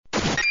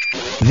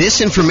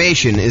This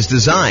information is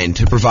designed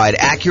to provide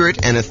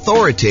accurate and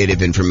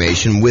authoritative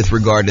information with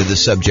regard to the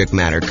subject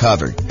matter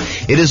covered.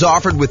 It is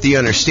offered with the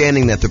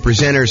understanding that the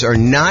presenters are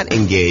not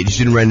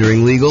engaged in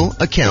rendering legal,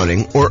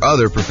 accounting, or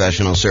other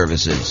professional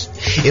services.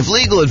 If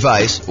legal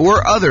advice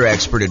or other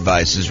expert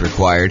advice is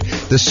required,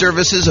 the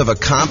services of a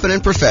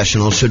competent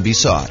professional should be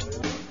sought.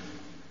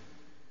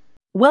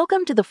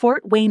 Welcome to the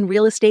Fort Wayne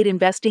Real Estate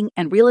Investing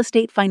and Real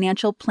Estate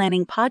Financial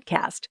Planning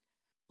Podcast.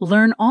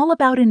 Learn all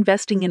about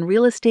investing in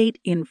real estate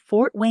in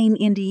Fort Wayne,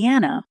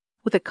 Indiana,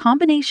 with a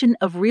combination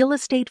of real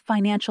estate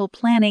financial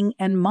planning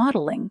and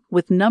modeling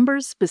with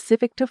numbers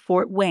specific to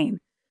Fort Wayne,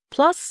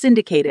 plus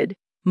syndicated,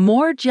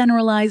 more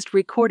generalized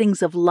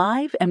recordings of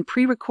live and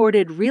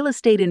pre-recorded real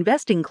estate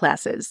investing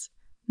classes,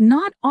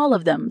 not all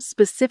of them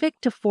specific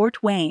to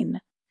Fort Wayne.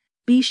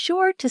 Be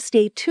sure to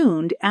stay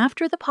tuned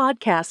after the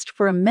podcast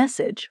for a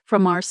message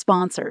from our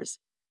sponsors.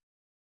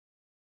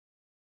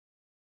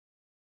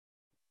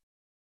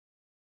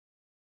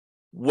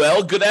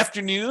 Well, good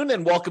afternoon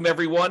and welcome,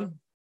 everyone.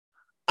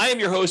 I am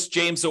your host,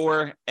 James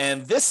Orr,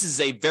 and this is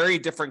a very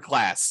different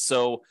class.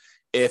 So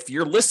if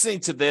you're listening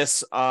to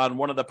this on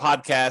one of the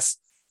podcasts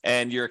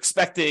and you're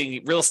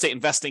expecting real estate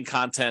investing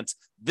content,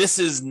 this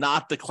is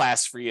not the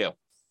class for you.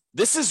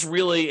 This is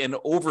really an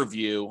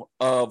overview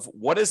of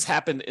what has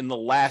happened in the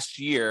last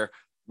year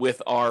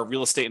with our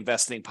real estate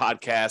investing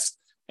podcast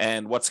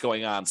and what's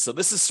going on. So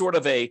this is sort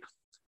of a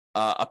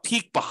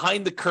peek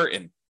behind the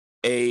curtain,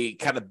 a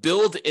kind of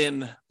build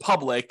in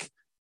public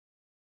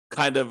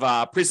kind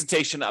of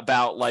presentation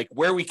about like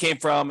where we came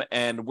from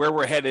and where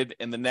we're headed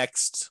in the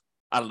next,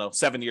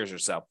 7 years or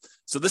so.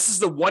 So this is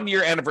the 1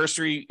 year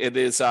anniversary. It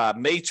is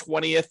May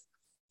 20th,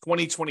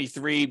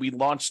 2023. We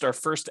launched our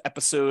first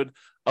episode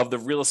of the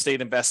real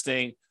estate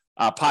investing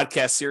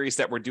podcast series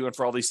that we're doing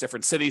for all these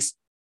different cities.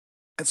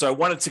 And so I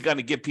wanted to kind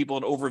of give people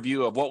an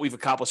overview of what we've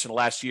accomplished in the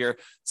last year.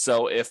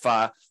 So if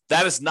that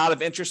is not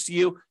of interest to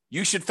you,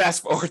 you should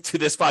fast forward to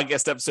this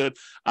podcast episode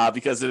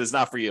because it is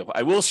not for you.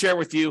 I will share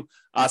with you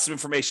some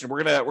information.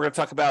 We're gonna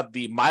talk about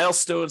the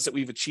milestones that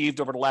we've achieved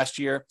over the last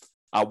year,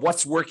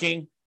 what's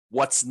working,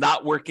 what's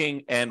not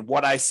working, and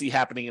what I see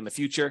happening in the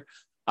future.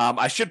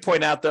 I should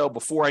point out, though,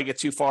 before I get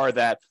too far,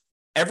 that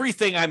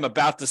everything I'm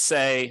about to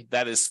say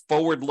that is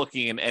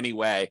forward-looking in any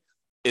way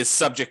is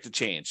subject to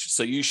change.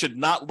 So you should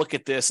not look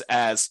at this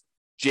as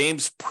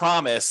James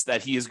promised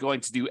that he is going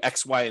to do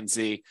X, Y, and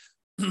Z.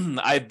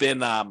 I've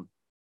been a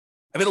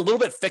little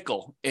bit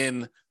fickle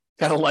in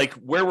kind of like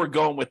where we're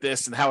going with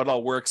this and how it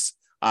all works.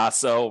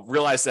 So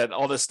realize that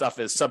all this stuff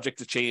is subject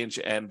to change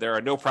and there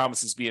are no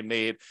promises being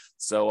made.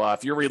 So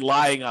if you're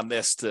relying on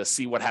this to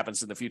see what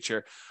happens in the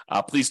future,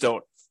 please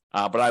don't.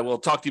 But I will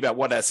talk to you about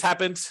what has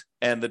happened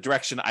and the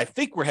direction I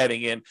think we're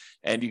heading in,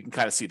 and you can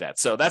kind of see that.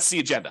 So that's the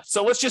agenda.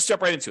 So let's just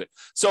jump right into it.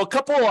 So a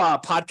couple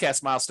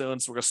podcast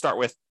milestones we're going to start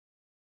with.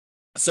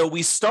 So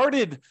we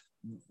started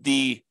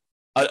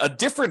a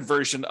different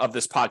version of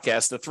this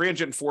podcast, the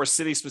 304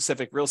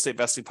 city-specific real estate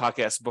investing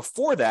podcast.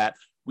 Before that,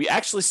 we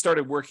actually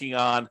started working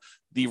on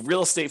the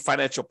real estate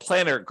financial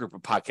planner group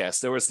of podcasts.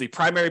 There was the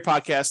primary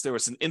podcast. There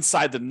was an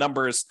Inside the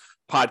Numbers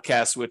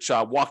podcast, which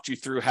walked you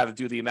through how to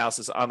do the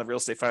analysis on the real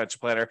estate financial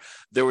planner.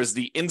 There was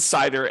the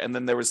Insider, and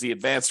then there was the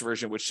advanced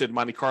version, which did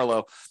Monte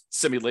Carlo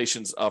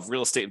simulations of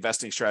real estate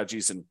investing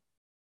strategies and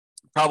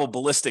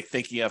probabilistic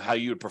thinking of how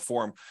you would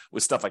perform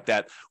with stuff like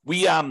that.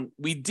 We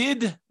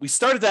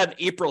started that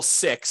April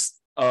 6th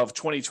of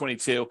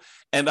 2022,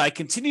 and I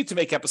continued to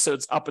make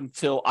episodes up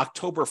until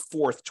October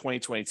 4th,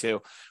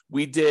 2022.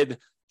 We did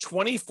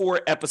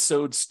 24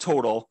 episodes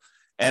total.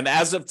 And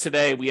as of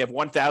today, we have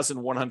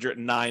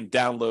 1,109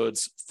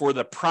 downloads for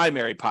the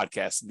primary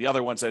podcast. And the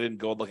other ones I didn't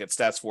go and look at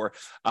stats for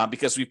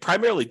because we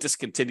primarily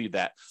discontinued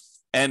that.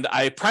 And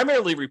I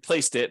primarily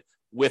replaced it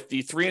with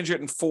the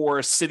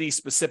 304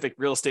 city-specific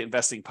real estate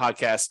investing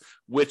podcast,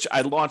 which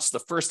I launched the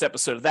first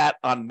episode of that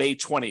on May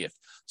 20th.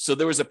 So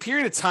there was a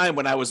period of time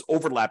when I was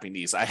overlapping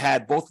these. I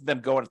had both of them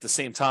going at the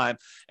same time.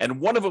 And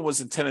one of them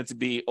was intended to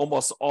be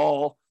almost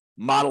all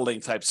modeling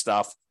type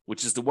stuff,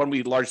 which is the one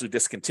we largely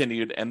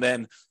discontinued. And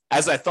then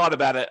as I thought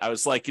about it, I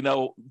was like,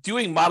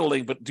 doing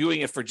modeling, but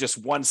doing it for just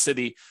one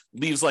city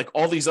leaves like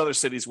all these other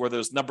cities where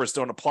those numbers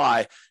don't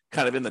apply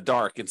kind of in the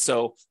dark. And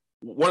so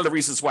one of the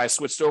reasons why I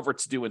switched over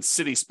to doing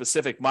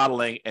city-specific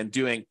modeling and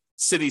doing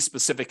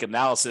city-specific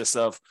analysis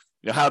of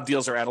how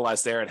deals are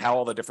analyzed there and how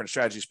all the different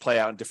strategies play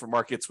out in different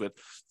markets with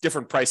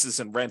different prices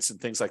and rents and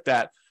things like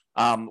that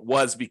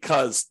was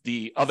because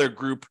the other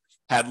group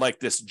had like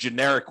this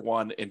generic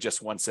one in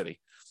just one city.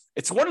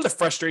 It's one of the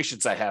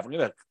frustrations I have. I'm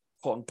going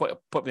to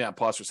put me on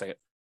pause for a second.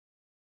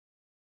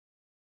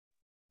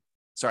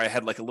 Sorry, I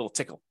had like a little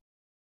tickle.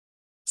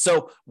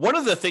 So one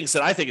of the things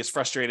that I think is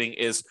frustrating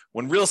is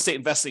when real estate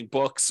investing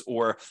books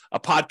or a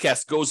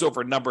podcast goes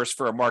over numbers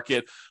for a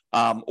market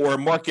or a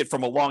market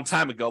from a long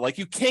time ago. Like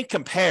you can't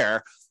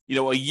compare,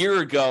 a year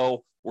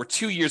ago or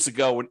 2 years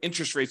ago when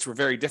interest rates were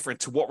very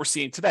different to what we're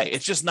seeing today.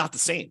 It's just not the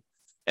same.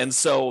 And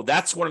so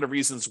that's one of the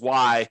reasons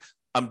why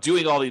I'm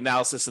doing all the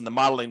analysis and the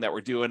modeling that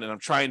we're doing. And I'm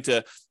trying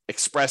to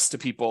express to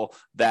people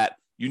that,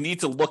 you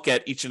need to look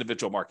at each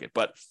individual market,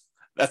 but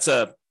that's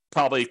a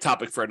probably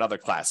topic for another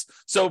class.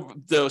 So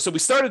we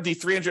started the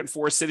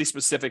 304 city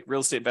specific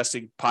real estate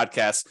investing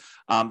podcast.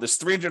 There's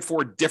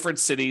 304 different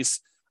cities.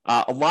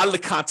 A lot of the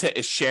content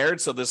is shared.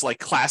 So there's like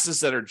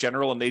classes that are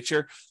general in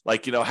nature,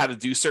 like, how to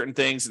do certain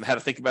things and how to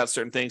think about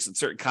certain things and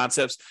certain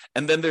concepts.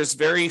 And then there's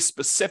very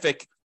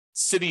specific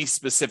city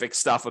specific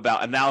stuff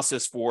about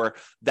analysis for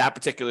that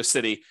particular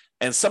city.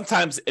 And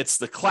sometimes it's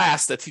the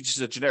class that teaches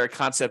a generic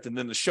concept. And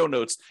then the show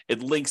notes,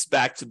 it links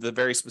back to the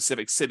very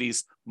specific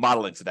cities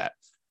modeling to that.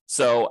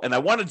 So, and I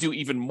want to do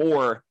even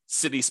more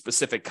city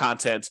specific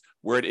content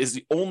where it is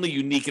the only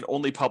unique and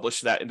only published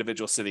to that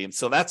individual city. And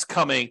so that's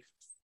coming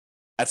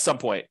at some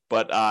point,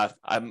 but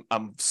I'm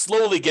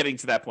slowly getting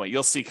to that point.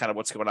 You'll see kind of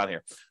what's going on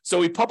here. So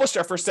we published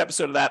our first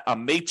episode of that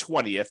on May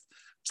 20th,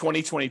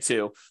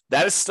 2022.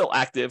 That is still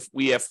active.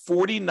 We have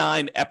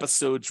 49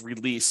 episodes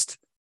released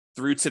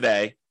through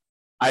today.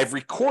 I've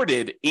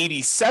recorded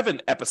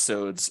 87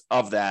 episodes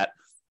of that.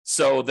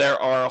 So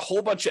there are a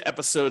whole bunch of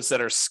episodes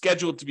that are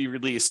scheduled to be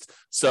released.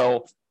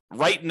 So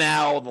right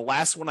now, the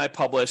last one I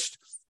published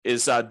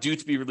is due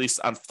to be released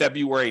on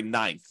February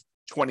 9th,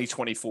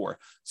 2024.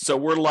 So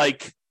we're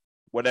like,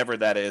 whatever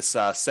that is,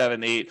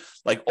 7, 8,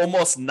 like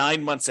almost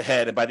 9 months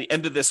ahead. And by the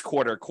end of this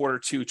quarter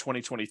 2,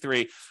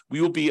 2023,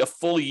 we will be a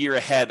full year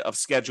ahead of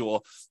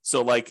schedule.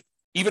 So like,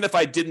 even if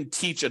I didn't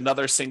teach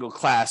another single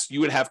class,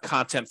 you would have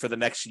content for the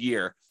next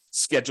year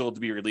scheduled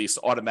to be released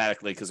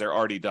automatically because they're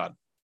already done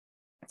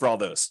for all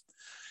those.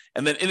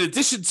 And then in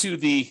addition to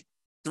the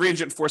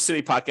 304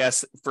 City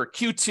podcast, for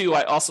Q2,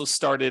 I also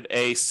started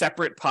a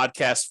separate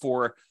podcast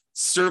for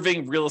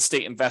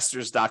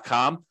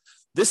servingrealestateinvestors.com.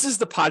 This is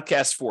the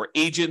podcast for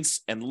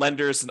agents and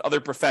lenders and other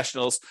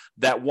professionals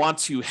that want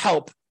to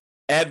help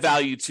add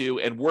value to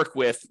and work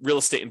with real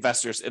estate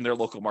investors in their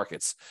local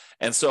markets.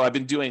 And so I've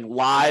been doing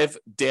live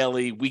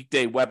daily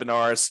weekday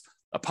webinars,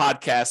 a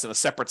podcast, and a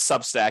separate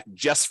Substack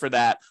just for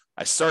that.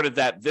 I started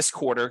that this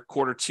quarter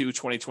 2,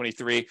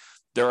 2023.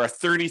 There are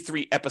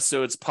 33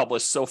 episodes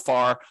published so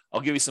far.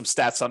 I'll give you some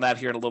stats on that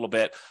here in a little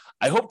bit.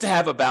 I hope to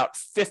have about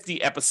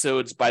 50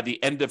 episodes by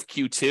the end of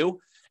Q2,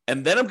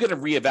 and then I'm going to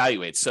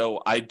reevaluate.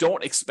 So I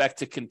don't expect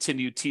to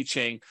continue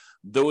teaching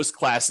those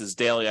classes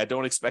daily. I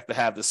don't expect to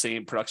have the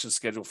same production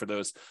schedule for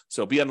those.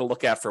 So be on the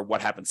lookout for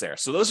what happens there.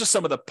 So those are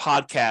some of the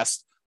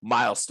podcast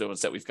milestones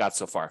that we've got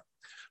so far.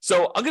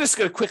 So I'm just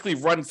going to quickly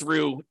run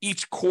through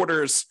each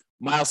quarter's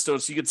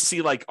milestones so you can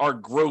see like our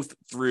growth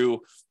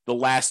through the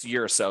last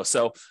year or so.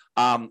 So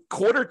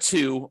quarter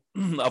 2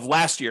 of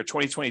last year,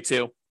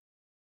 2022,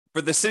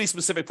 for the city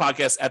specific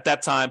podcast at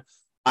that time,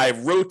 I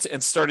wrote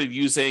and started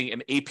using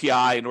an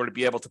API in order to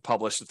be able to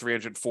publish the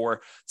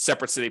 304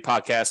 separate city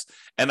podcasts.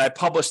 And I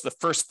published the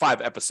first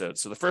 5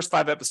 episodes. So the first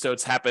 5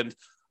 episodes happened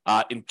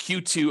in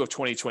Q2 of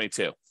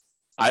 2022.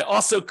 I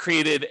also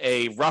created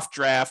a rough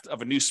draft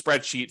of a new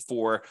spreadsheet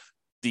for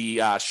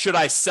the should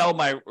I sell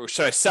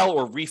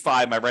or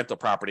refi my rental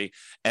property,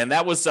 and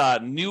that was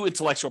new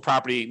intellectual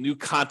property, new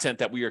content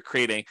that we are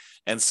creating,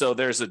 and so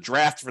there's a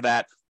draft for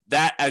that.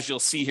 That, as you'll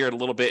see here in a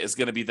little bit, is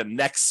going to be the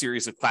next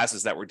series of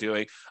classes that we're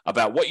doing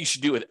about what you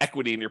should do with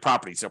equity in your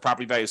property. So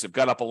property values have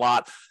gone up a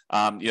lot.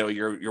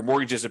 Your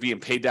mortgages are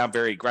being paid down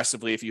very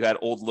aggressively if you had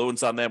old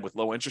loans on them with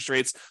low interest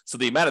rates. So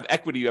the amount of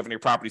equity you have in your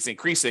property is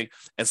increasing.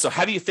 And so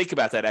how do you think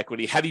about that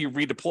equity? How do you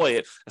redeploy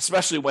it,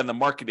 especially when the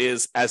market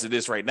is as it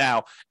is right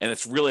now, and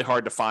it's really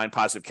hard to find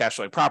positive cash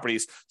flowing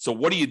properties? So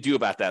what do you do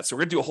about that? So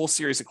we're going to do a whole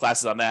series of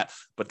classes on that,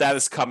 but that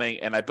is coming.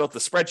 And I built the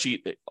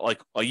spreadsheet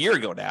like a year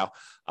ago now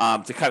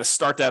to kind of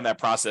start down that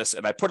process.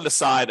 And I put it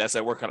aside as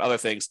I work on other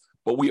things,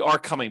 but we are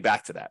coming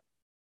back to that.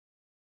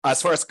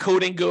 As far as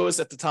coding goes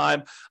at the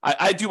time,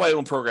 I do my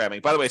own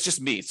programming. By the way, it's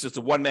just me. It's just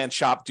a one-man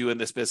shop doing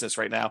this business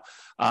right now.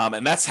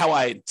 And that's how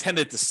I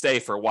intended to stay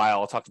for a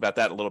while. I'll talk about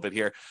that a little bit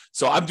here.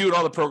 So I'm doing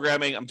all the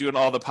programming. I'm doing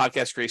all the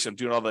podcast creation. I'm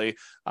doing all the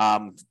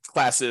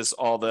classes,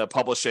 all the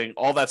publishing.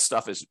 All that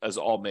stuff is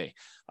all me.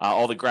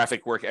 All the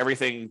graphic work,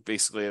 everything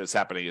basically that's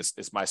happening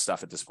is my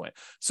stuff at this point.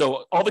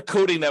 So all the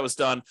coding that was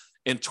done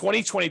in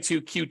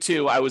 2022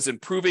 Q2, I was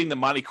improving the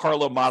Monte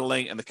Carlo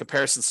modeling and the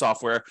comparison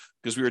software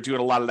because we were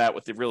doing a lot of that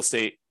with the real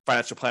estate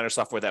financial planner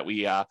software that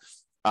we are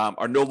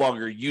no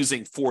longer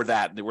using for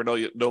that.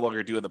 We're no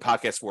longer doing the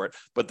podcast for it,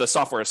 but the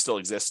software still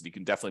exists, and you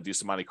can definitely do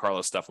some Monte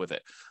Carlo stuff with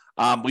it.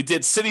 We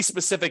did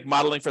city-specific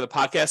modeling for the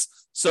podcast.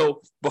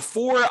 So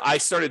before I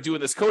started doing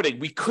this coding,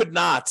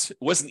 it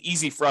wasn't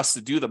easy for us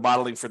to do the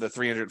modeling for the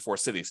 304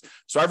 cities.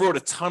 So I wrote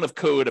a ton of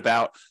code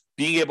about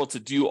being able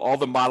to do all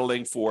the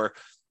modeling for,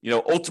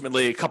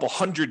 ultimately a couple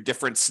hundred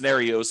different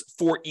scenarios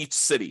for each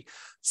city.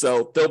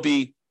 So there'll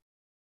be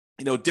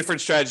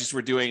different strategies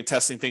we're doing,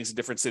 testing things in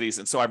different cities.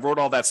 And so I wrote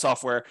all that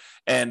software,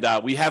 and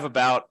we have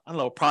about,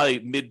 probably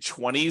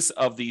mid-20s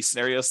of the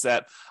scenarios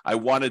that I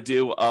want to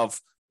do,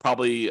 of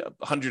probably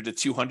 100 to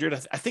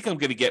 200. I think I'm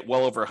going to get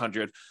well over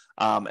 100.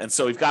 And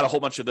so we've got a whole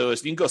bunch of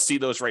those. You can go see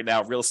those right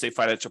now,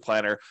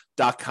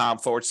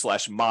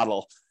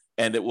 realestatefinancialplanner.com/model,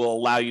 and it will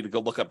allow you to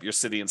go look up your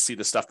city and see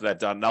the stuff that I've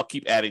done. And I'll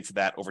keep adding to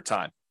that over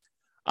time.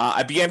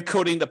 I began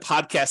coding the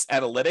podcast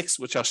analytics,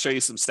 which I'll show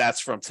you some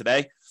stats from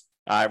today.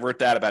 I wrote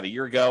that about a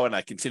year ago, and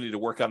I continue to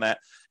work on that.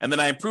 And then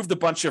I improved a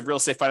bunch of real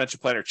estate financial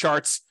planner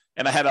charts,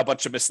 and I had a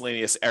bunch of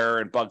miscellaneous error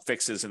and bug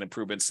fixes and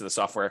improvements to the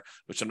software,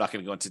 which I'm not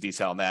going to go into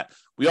detail on that.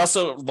 We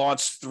also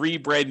launched 3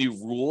 brand new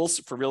rules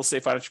for real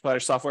estate financial planner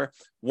software.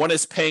 One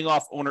is paying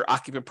off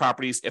owner-occupant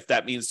properties if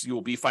that means you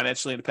will be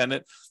financially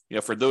independent.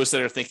 For those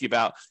that are thinking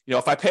about,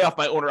 if I pay off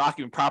my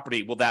owner-occupant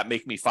property, will that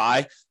make me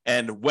FI?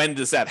 And when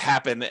does that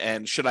happen?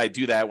 And should I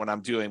do that when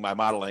I'm doing my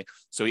modeling?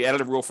 So we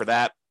added a rule for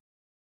that.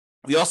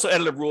 We also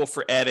added a rule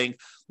for adding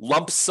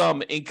lump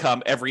sum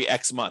income every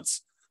X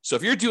months. So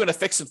if you're doing a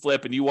fix and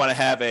flip and you want to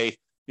have a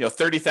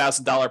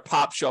 $30,000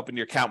 pop show up in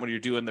your account when you're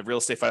doing the real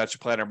estate financial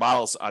planner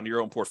models on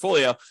your own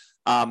portfolio,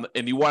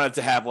 and you wanted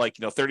to have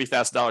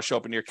 $30,000 show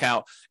up in your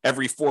account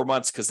every 4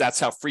 months because that's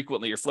how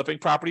frequently you're flipping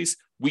properties,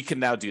 we can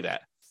now do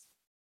that.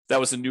 That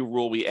was a new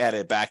rule we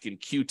added back in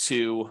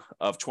Q2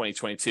 of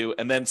 2022.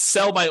 And then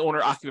sell my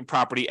owner occupant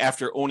property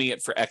after owning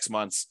it for X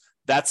months.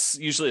 That's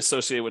usually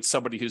associated with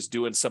somebody who's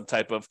doing some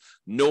type of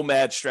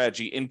nomad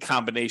strategy in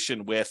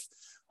combination with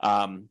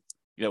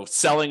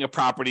selling a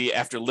property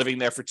after living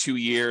there for 2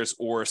 years,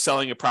 or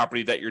selling a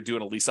property that you're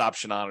doing a lease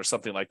option on or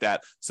something like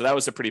that. So that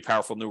was a pretty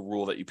powerful new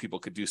rule that people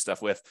could do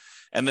stuff with.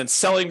 And then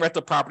selling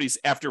rental properties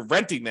after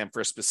renting them for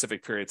a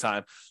specific period of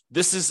time.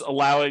 This is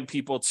allowing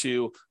people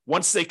to,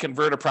 once they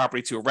convert a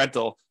property to a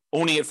rental,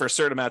 owning it for a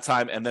certain amount of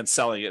time and then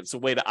selling it. It's a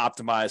way to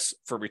optimize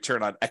for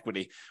return on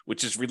equity,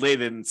 which is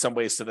related in some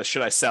ways to the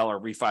should I sell or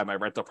refi my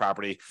rental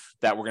property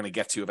that we're going to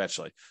get to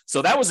eventually.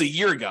 So that was a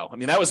year ago.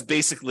 That was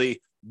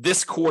basically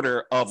this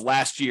quarter of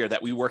last year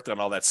that we worked on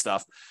all that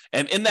stuff.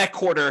 And in that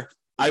quarter,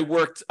 I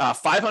worked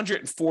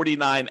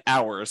 549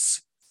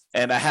 hours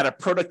and I had a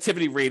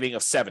productivity rating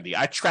of 70.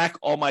 I track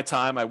all my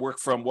time. I work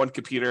from one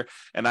computer,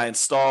 and I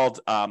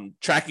installed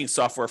tracking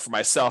software for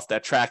myself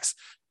that tracks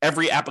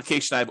every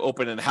application I've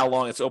opened and how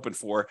long it's open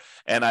for.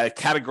 And I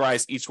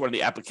categorize each one of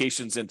the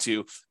applications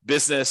into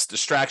business,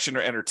 distraction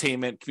or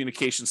entertainment,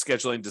 communication,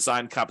 scheduling,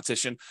 design,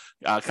 composition,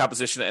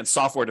 and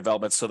software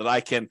development so that I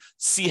can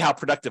see how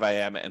productive I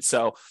am. And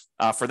so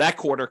for that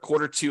quarter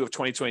 2 of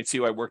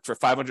 2022, I worked for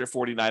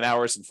 549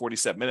 hours and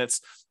 47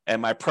 minutes,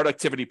 and my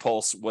productivity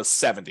pulse was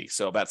 70.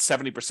 So about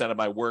 70% of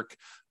my work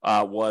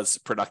was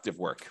productive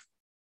work.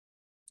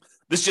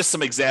 This is just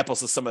some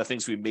examples of some of the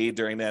things we made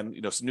during then,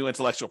 some new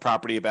intellectual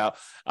property about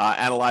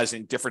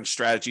analyzing different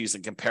strategies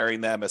and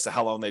comparing them as to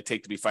how long they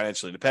take to be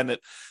financially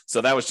independent. So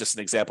that was just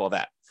an example of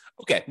that.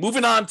 Okay,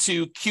 moving on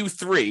to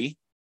Q3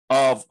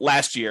 of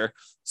last year.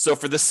 So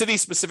for the City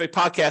Specific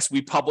podcast,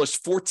 we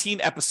published 14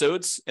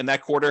 episodes in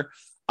that quarter.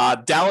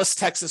 Dallas,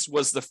 Texas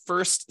was the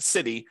first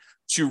city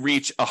to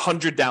reach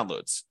 100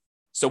 downloads.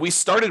 So we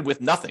started with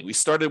nothing. We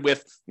started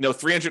with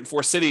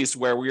 304 cities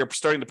where we were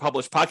starting to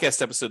publish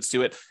podcast episodes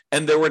to it,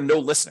 and there were no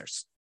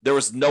listeners. There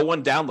was no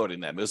one downloading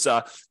them. It was,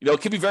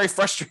 it can be very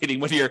frustrating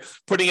when you're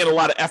putting in a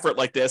lot of effort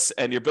like this,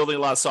 and you're building a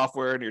lot of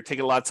software, and you're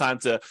taking a lot of time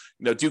to,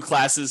 do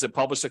classes and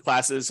publish the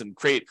classes and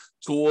create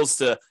tools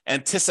to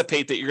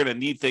anticipate that you're going to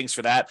need things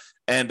for that,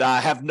 and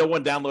have no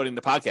one downloading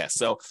the podcast.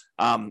 So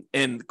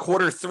in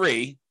quarter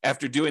 3,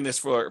 after doing this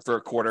for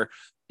a quarter,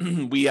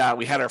 we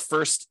had our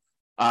first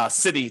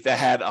city that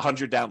had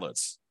 100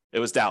 downloads. It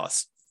was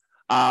Dallas.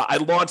 I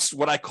launched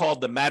what I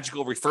called the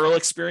magical referral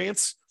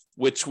experience,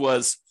 which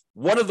was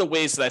one of the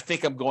ways that I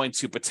think I'm going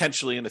to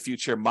potentially in the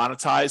future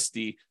monetize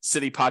the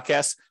City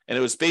podcast. And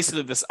it was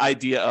basically this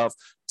idea of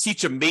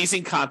teach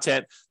amazing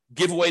content,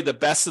 give away the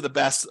best of the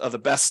best of the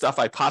best stuff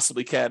I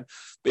possibly can,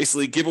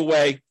 basically give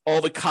away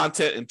all the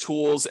content and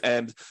tools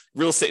and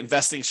real estate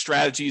investing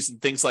strategies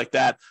and things like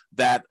that,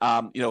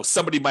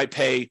 somebody might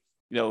pay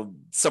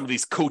some of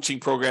these coaching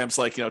programs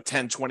like,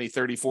 10, 20,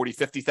 30, 40,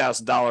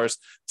 $50,000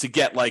 to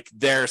get like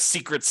their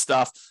secret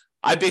stuff.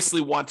 I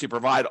basically want to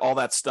provide all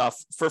that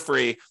stuff for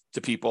free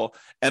to people.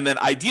 And then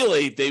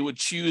ideally they would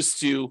choose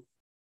to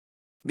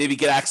maybe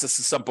get access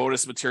to some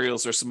bonus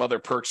materials or some other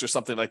perks or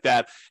something like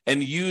that,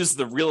 and use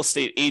the real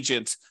estate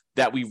agent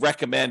that we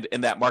recommend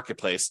in that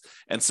marketplace.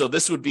 And so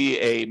this would be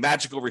a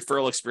magical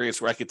referral experience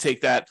where I could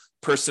take that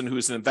person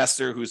who's an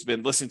investor who's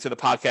been listening to the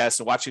podcast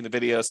and watching the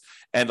videos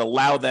and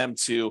allow them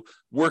to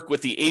work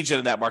with the agent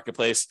in that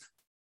marketplace,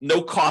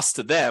 no cost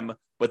to them,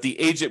 but the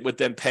agent would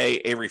then pay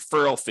a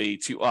referral fee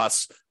to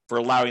us for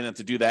allowing them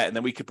to do that. And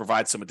then we could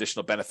provide some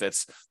additional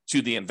benefits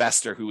to the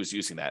investor who is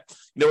using that.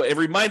 It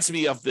reminds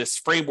me of this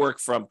framework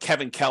from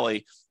Kevin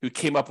Kelly, who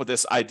came up with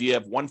this idea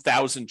of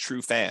 1,000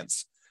 true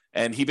fans.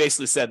 And he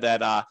basically said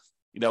that,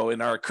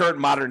 in our current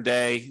modern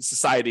day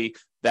society,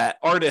 that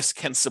artists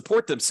can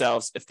support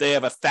themselves if they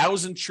have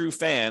 1,000 true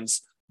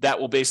fans that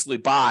will basically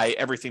buy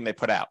everything they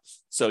put out.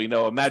 So,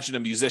 imagine a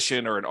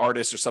musician or an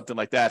artist or something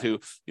like that who,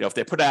 if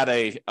they put out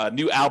a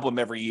new album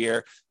every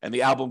year and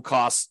the album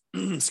costs,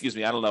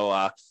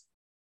 $100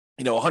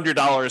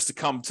 to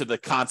come to the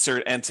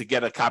concert and to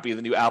get a copy of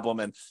the new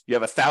album. And you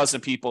have 1,000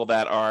 people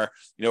that are,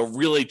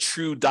 really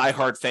true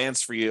diehard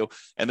fans for you,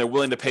 and they're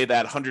willing to pay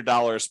that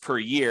 $100 per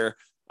year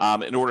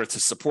in order to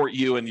support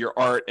you and your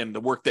art and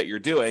the work that you're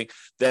doing.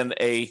 Then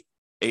a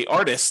a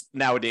artist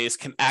nowadays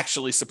can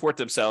actually support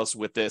themselves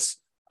with this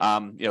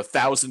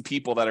 1,000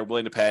 people that are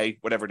willing to pay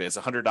whatever it is,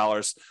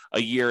 $100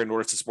 a year in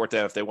order to support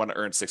them if they want to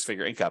earn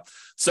six-figure income.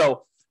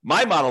 So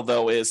my model,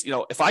 though, is,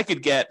 if I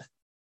could get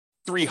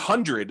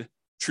 300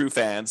 true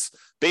fans,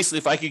 basically,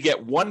 if I could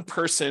get one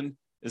person,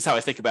 this is how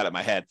I think about it in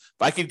my head.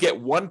 If I could get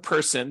one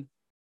person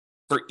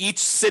for each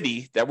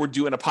city that we're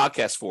doing a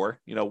podcast for,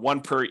 one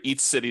per each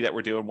city that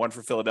we're doing, one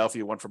for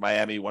Philadelphia, one for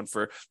Miami, one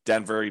for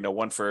Denver,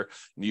 one for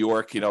New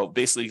York,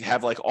 basically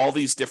have like all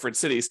these different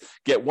cities,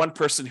 get one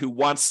person who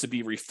wants to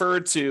be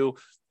referred to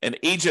an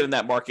agent in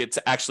that market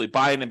to actually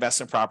buy an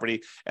investment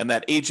property. And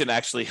that agent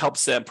actually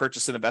helps them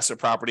purchase an investment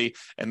property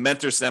and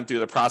mentors them through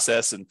the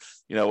process. And,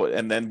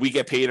 and then we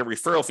get paid a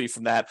referral fee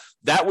from that.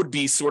 That would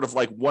be sort of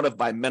like one of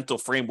my mental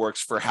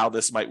frameworks for how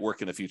this might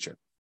work in the future.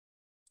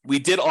 We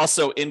did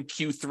also in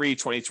Q3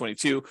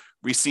 2022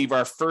 receive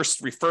our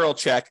first referral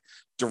check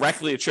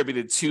directly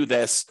attributed to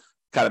this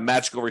kind of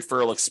magical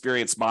referral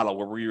experience model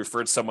where we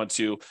referred someone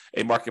to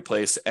a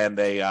marketplace and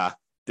they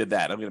did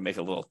that. I'm going to make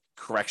a little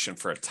correction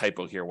for a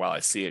typo here while I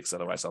see it, because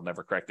otherwise I'll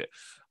never correct it.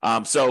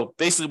 So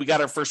basically we got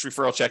our first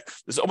referral check.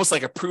 It's almost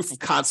like a proof of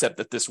concept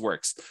that this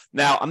works.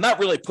 Now, I'm not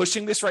really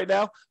pushing this right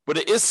now, but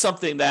it is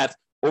something that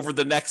over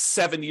the next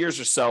 7 years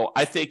or so,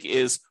 I think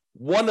is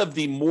one of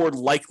the more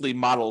likely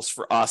models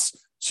for us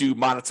to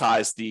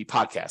monetize the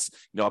podcast.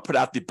 I put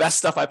out the best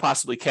stuff I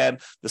possibly can,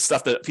 the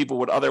stuff that people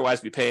would otherwise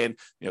be paying,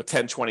 $10,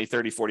 $20, $30,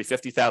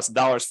 $40,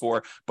 $50,000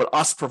 for, but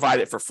us provide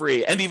it for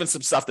free, and even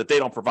some stuff that they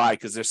don't provide,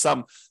 because there's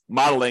some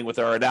modeling with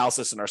our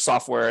analysis and our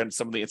software and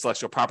some of the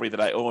intellectual property that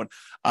I own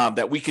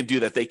that we can do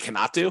that they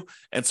cannot do.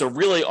 And so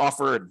really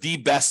offer the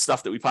best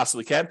stuff that we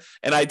possibly can.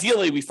 And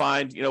ideally we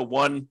find,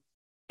 one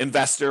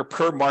investor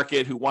per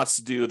market who wants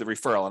to do the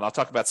referral. And I'll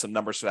talk about some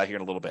numbers for that here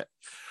in a little bit.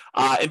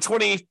 In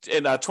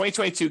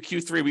 2022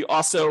 Q3, we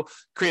also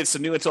created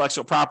some new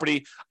intellectual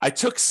property. I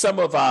took some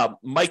of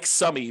Mike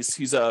Summey's.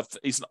 He's an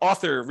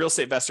author, real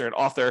estate investor, and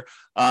author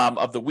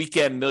of the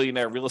Weekend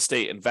Millionaire Real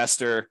Estate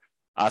Investor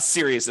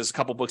series. There's a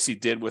couple books he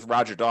did with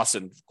Roger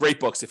Dawson. Great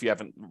books if you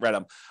haven't read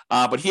them.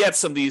 But he had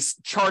some of these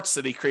charts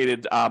that he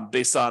created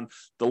based on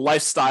the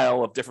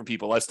lifestyle of different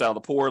people, lifestyle of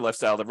the poor,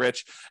 lifestyle of the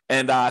rich.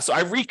 And so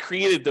I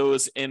recreated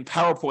those in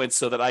PowerPoint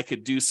so that I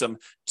could do some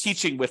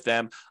teaching with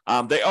them.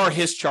 They are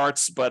his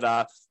charts,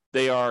 but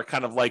they are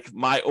kind of like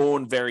my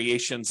own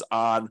variations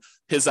on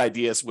his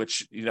ideas,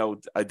 which,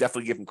 I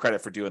definitely give him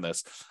credit for doing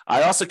this.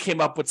 I also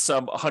came up with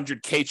some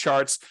 100K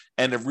charts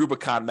and a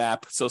Rubicon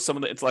map. So some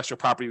of the intellectual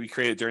property we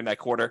created during that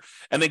quarter.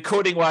 And then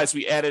coding wise,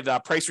 we added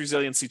price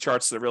resiliency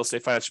charts to the Real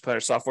Estate Financial Planner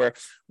software,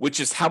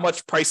 which is how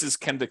much prices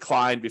can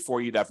decline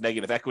before you'd have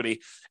negative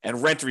equity,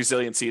 and rent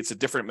resiliency. It's a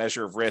different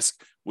measure of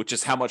risk, which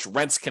is how much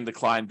rents can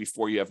decline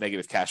before you have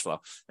negative cash flow.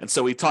 And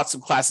so we taught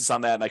some classes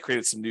on that, and I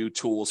created some new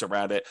tools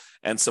around it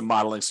and some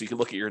modeling. So you can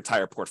look at your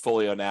entire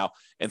portfolio now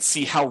and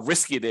see how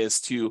risky it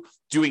is to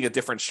doing a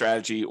different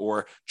strategy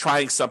or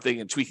trying something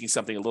and tweaking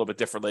something a little bit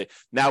differently.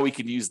 Now we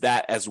can use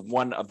that as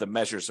one of the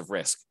measures of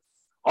risk.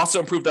 Also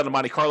improved on the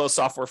Monte Carlo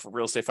software for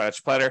Real Estate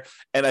Financial Planner,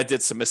 and I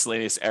did some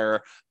miscellaneous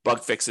error,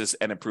 bug fixes,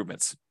 and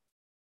improvements.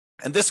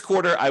 And this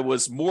quarter, I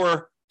was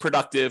more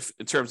productive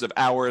in terms of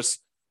hours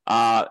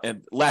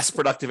and less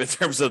productive in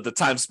terms of the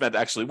time spent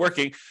actually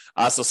working.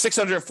 So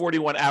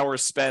 641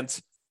 hours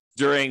spent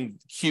during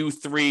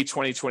Q3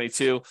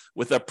 2022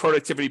 with a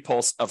productivity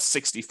pulse of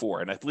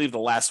 64. And I believe the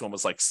last one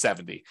was like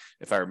 70,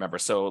 if I remember.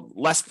 So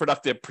less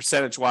productive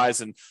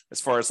percentage-wise and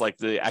as far as like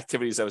the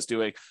activities I was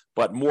doing,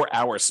 but more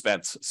hours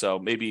spent. So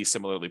maybe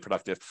similarly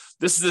productive.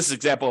 This is this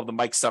example of the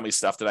Mike Summey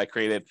stuff that I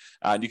created.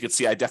 And you can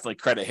see I definitely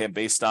credit him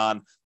based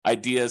on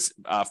ideas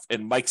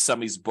in Mike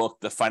Summey's book,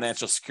 The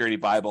Financial Security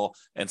Bible,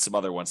 and some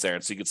other ones there.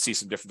 And so you can see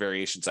some different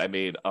variations I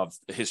made of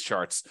his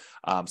charts.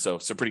 So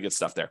some pretty good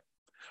stuff there.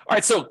 All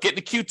right, so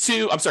getting to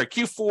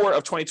Q4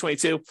 of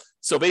 2022.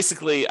 So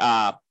basically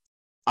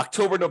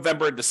October,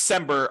 November, and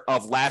December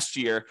of last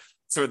year,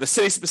 for the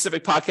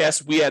city-specific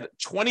podcast, we had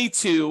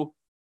 22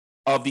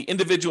 of the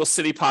individual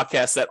city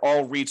podcasts that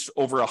all reached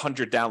over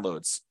 100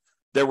 downloads.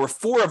 There were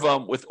 4 of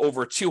them with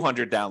over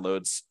 200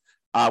 downloads.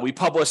 We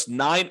published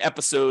 9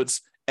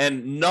 episodes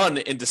and none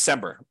in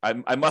December.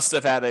 I must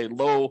have had a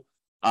low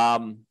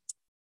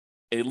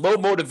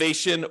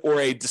motivation or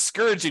a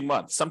discouraging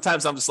month.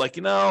 Sometimes I'm just like,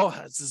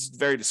 this is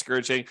very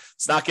discouraging.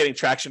 It's not getting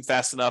traction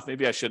fast enough.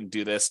 Maybe I shouldn't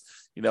do this.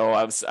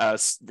 I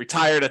was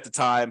retired at the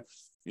time.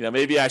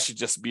 Maybe I should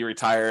just be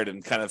retired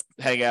and kind of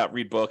hang out,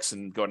 read books,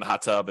 and go in the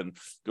hot tub and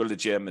go to the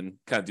gym and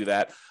kind of do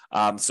that.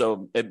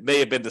 So it may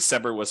have been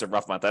December was a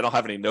rough month. I don't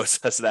have any notes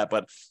as to that,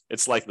 but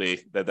it's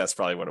likely that that's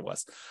probably what it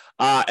was.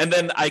 And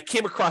then I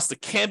came across the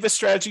Canvas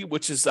strategy,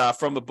 which is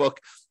from the book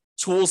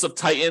Tools of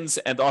Titans,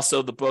 and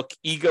also the book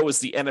Ego is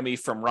the Enemy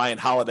from Ryan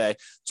Holiday.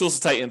 Tools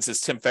of Titans is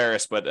Tim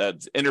Ferriss, but an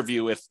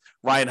interview with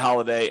Ryan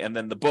Holiday. And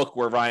then the book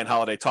where Ryan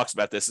Holiday talks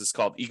about this is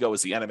called Ego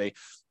is the Enemy.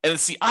 And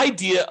it's the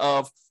idea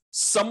of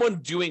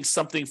someone doing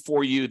something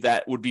for you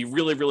that would be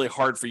really, really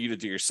hard for you to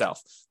do yourself.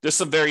 There's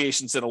some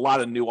variations and a lot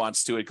of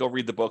nuance to it. Go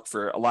read the book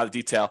for a lot of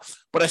detail.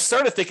 But I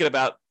started thinking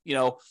about,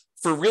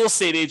 for real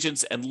estate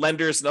agents and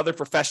lenders and other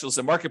professionals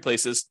and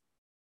marketplaces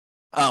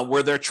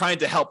where they're trying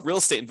to help real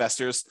estate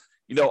investors,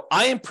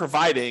 I am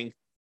providing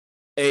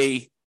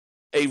a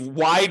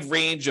wide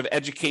range of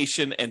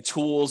education and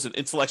tools and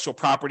intellectual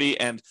property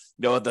and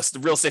the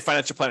real estate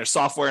financial planner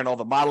software and all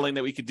the modeling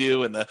that we could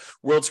do and the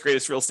world's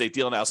greatest real estate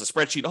deal analysis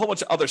spreadsheet, a whole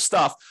bunch of other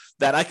stuff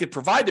that I could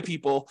provide to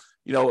people,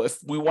 if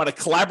we want to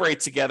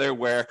collaborate together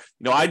where,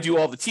 I do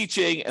all the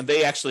teaching and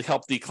they actually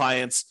help the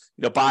clients,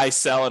 buy,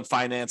 sell, and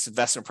finance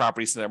investment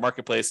properties in their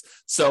marketplace.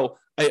 So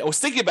I was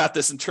thinking about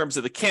this in terms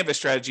of the Canvas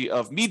strategy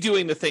of me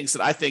doing the things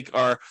that I think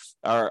are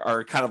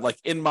kind of like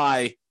in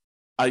my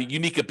a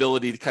unique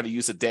ability to kind of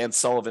use a Dan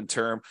Sullivan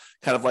term,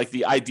 kind of like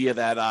the idea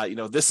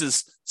that, this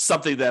is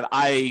something that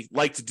I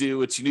like to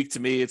do. It's unique to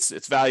me.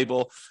 It's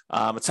valuable.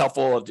 It's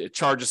helpful. It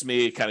charges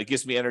me. It kind of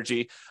gives me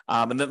energy.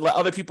 And then let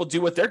other people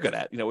do what they're good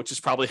at, which is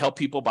probably help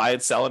people buy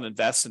and sell and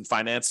invest and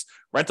finance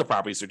rental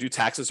properties or do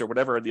taxes or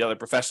whatever the other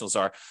professionals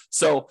are.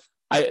 So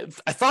I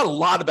thought a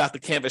lot about the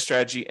Canvas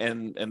strategy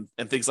and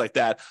things like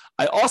that.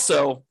 I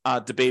also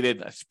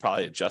debated, I should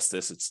probably adjust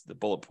this. It's the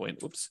bullet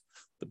point. Oops.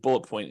 The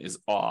bullet point is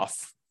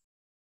off.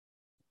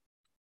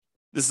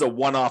 This is a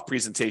one-off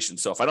presentation,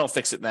 so if I don't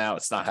fix it now,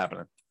 it's not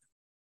happening.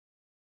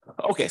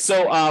 Okay,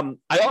 so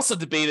I also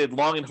debated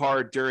long and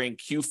hard during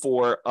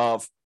Q4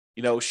 of,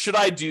 should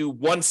I do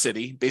one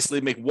city, basically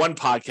make one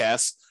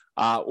podcast,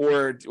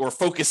 or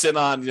focus in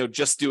on,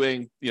 just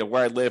doing,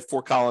 where I live,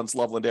 Fort Collins,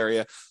 Loveland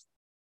area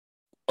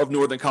of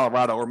Northern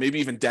Colorado, or maybe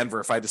even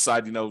Denver if I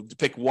decide, to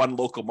pick one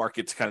local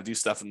market to kind of do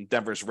stuff, and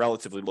Denver is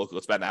relatively local.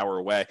 It's about an hour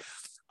away.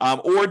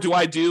 Or do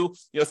I do,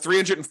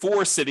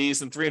 304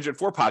 cities and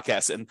 304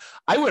 podcasts? And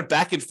I went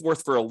back and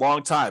forth for a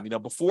long time,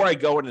 before I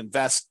go and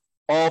invest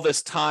all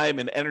this time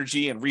and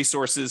energy and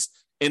resources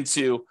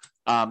into,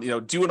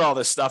 doing all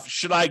this stuff.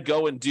 Should I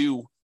go and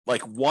do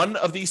like one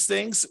of these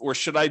things, or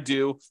should I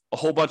do a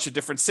whole bunch of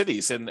different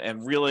cities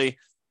and really,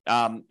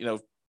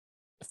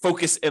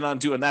 focus in on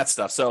doing that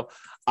stuff? So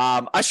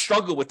I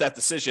struggled with that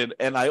decision,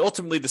 and I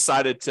ultimately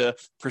decided to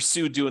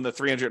pursue doing the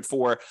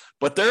 304.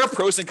 But there are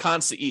pros and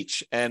cons to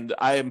each, and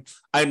I'm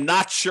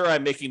not sure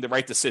I'm making the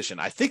right decision.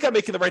 I think I'm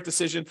making the right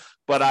decision,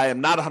 but I am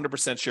not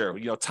 100% sure.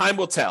 Time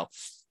will tell.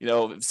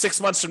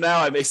 6 months from now,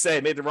 I may say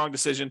I made the wrong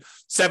decision.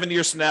 7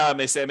 years from now, I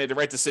may say I made the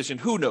right decision.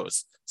 Who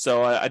knows?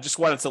 So I just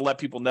wanted to let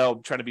people know,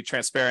 I'm trying to be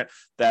transparent,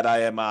 that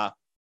I'm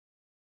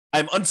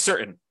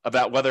uncertain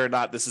about whether or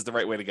not this is the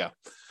right way to go.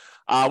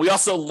 We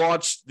also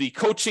launched the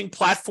coaching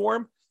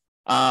platform.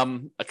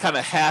 I kind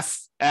of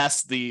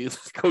half-assed the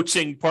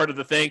coaching part of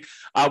the thing.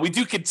 We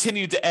do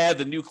continue to add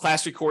the new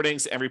class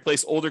recordings and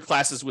replace older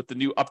classes with the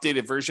new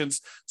updated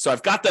versions. So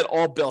I've got that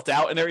all built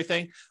out and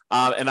everything.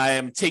 And I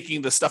am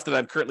taking the stuff that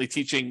I'm currently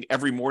teaching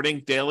every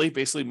morning, daily,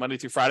 basically Monday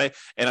through Friday.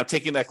 And I'm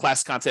taking that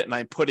class content and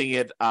I'm putting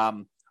it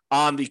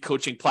on the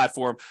coaching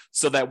platform,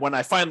 so that when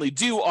I finally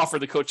do offer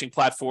the coaching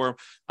platform,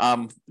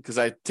 because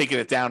I've taken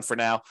it down for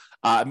now,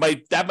 that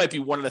might be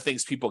one of the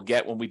things people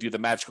get when we do the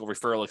magical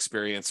referral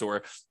experience,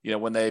 or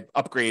when they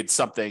upgrade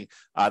something,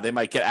 they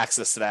might get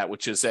access to that,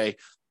 which is a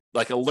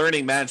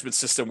learning management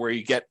system where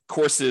you get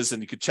courses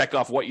and you could check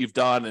off what you've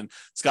done, and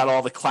it's got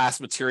all the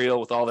class material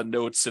with all the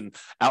notes and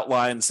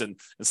outlines, and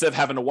instead of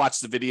having to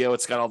watch the video,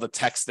 it's got all the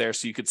text there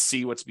so you could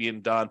see what's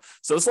being done.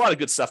 So there's a lot of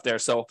good stuff there.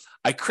 So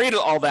I created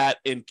all that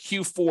in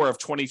Q4 of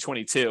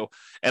 2022,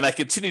 and I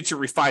continue to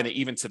refine it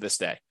even to this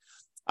day.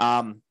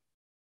 Now,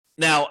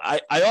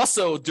 I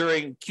also,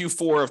 during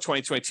Q4 of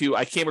 2022,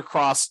 I came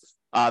across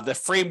the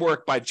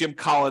framework by Jim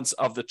Collins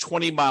of the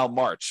 20-mile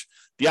march.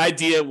 The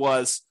idea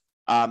was,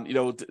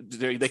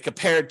 they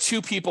compared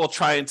two people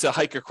trying to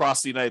hike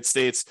across the United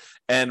States,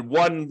 and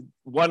one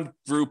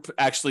group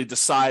actually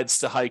decides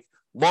to hike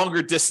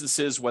longer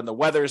distances when the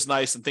weather is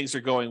nice and things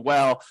are going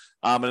well.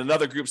 And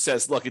another group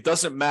says, look, it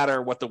doesn't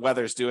matter what the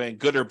weather's doing,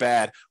 good or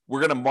bad. We're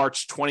going to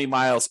march 20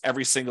 miles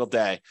every single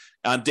day.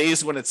 On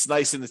days when it's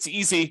nice and it's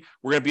easy,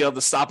 we're going to be able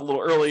to stop a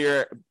little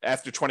earlier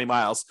after 20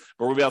 miles,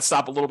 but we'll be able to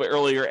stop a little bit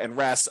earlier and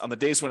rest. On the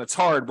days when it's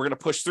hard, we're going to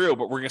push through,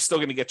 but we're still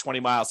going to get 20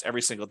 miles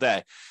every single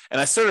day.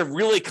 And I started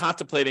really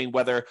contemplating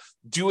whether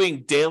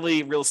doing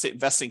daily real estate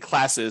investing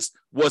classes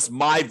was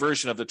my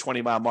version of the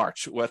 20-mile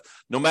march. With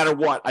no matter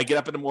what, I get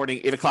up in the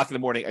morning, 8 o'clock in the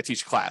morning, I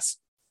teach a class.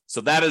 So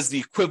that is the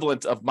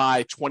equivalent of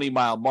my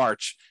 20-mile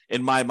march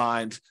in my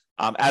mind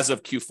as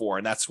of Q4.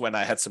 And that's when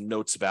I had some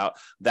notes about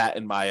that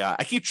in my,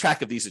 I keep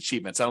track of these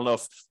achievements. I don't know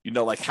if you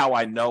know, how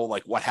I know,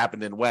 what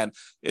happened and when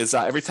is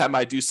every time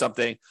I do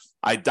something,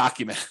 I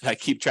document, I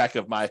keep track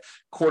of my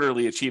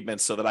quarterly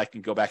achievements so that I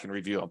can go back and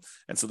review them.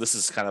 And so this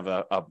is kind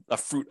of a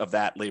fruit of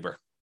that labor.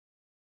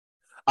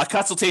 A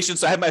consultation.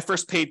 So I had my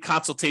first paid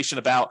consultation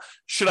about,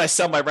 should I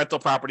sell my rental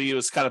property? It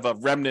was kind of a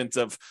remnant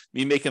of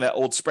me making that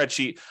old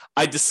spreadsheet.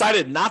 I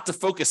decided not to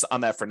focus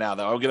on that for now,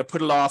 though. I'm going to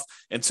put it off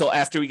until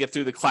after we get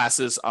through the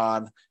classes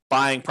on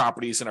buying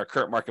properties in our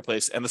current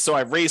marketplace. And so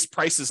I raised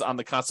prices on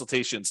the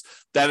consultations.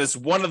 That is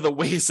one of the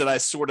ways that I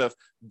sort of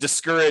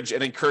discourage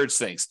and encourage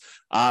things.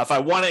 If I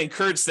want to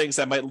encourage things,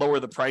 I might lower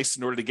the price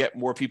in order to get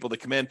more people to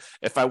come in.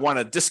 If I want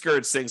to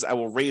discourage things, I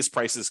will raise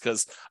prices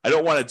because I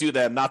don't want to do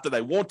them. Not that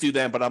I won't do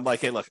them, but I'm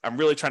like, hey, look, I'm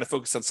really trying to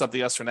focus on something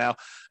else for now.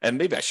 And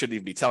maybe I shouldn't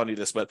even be telling you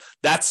this, but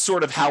that's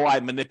sort of how I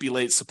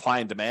manipulate supply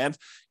and demand.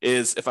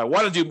 Is if I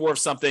want to do more of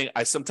something,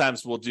 I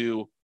sometimes will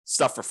do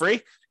stuff for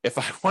free. If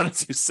I don't want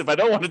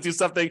to do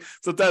something,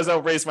 sometimes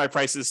I'll raise my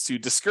prices to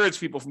discourage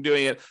people from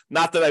doing it.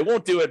 Not that I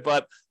won't do it,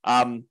 but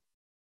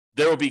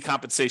there will be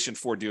compensation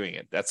for doing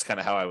it. That's kind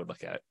of how I would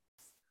look at it.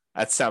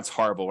 That sounds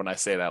horrible when I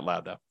say it out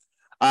loud, though.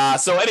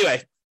 So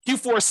anyway,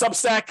 Q4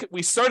 Substack,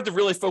 we started to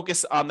really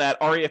focus on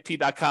that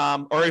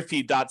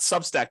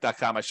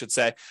refp.substack.com, I should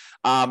say.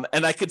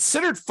 And I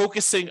considered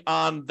focusing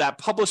on that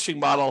publishing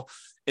model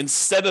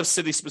instead of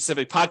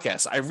city-specific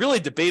podcasts. I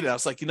really debated. I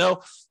was like,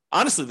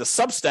 honestly, the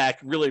Substack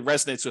really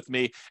resonates with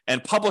me,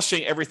 and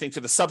publishing everything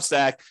to the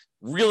Substack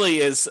really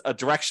is a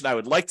direction I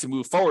would like to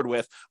move forward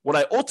with. What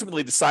I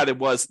ultimately decided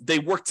was they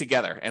work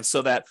together. And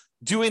so that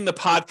doing the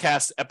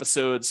podcast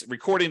episodes,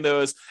 recording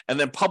those, and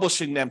then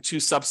publishing them to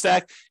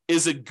Substack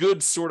is a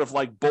good sort of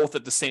like both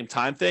at the same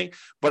time thing.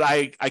 But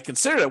I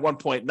considered at one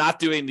point not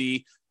doing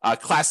the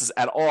classes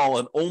at all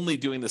and only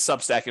doing the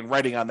Substack and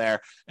writing on there.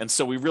 And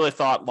so we really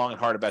thought long and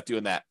hard about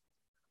doing that.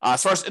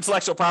 As far as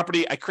intellectual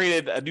property, I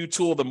created a new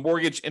tool, the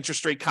Mortgage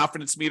Interest Rate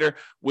Confidence Meter,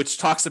 which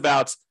talks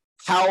about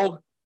how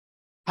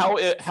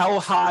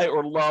high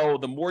or low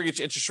the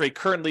mortgage interest rate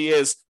currently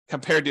is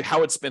compared to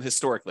how it's been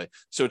historically.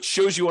 So it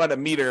shows you on a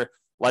meter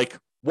like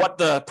what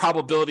the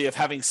probability of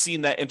having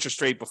seen that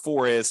interest rate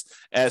before is,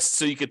 as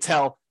so you could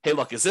tell, hey,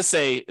 look, is this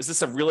a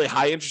really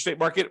high interest rate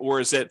market, or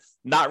is it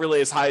not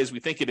really as high as we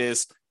think it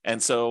is?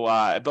 And so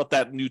I built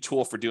that new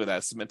tool for doing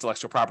that. Some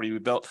intellectual property we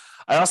built.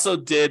 I also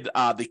did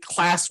the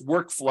class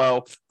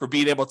workflow for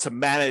being able to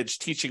manage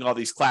teaching all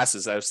these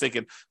classes. I was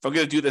thinking, if I'm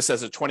going to do this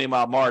as a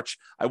 20-mile march,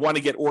 I want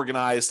to get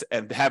organized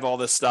and have all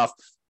this stuff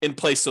in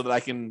place so that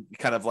I can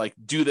kind of like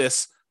do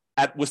this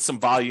with some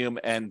volume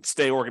and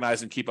stay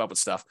organized and keep up with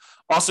stuff.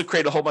 Also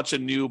create a whole bunch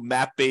of new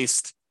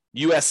map-based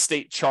U.S.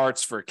 state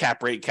charts for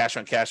cap rate, cash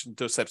on cash, and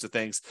those types of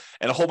things,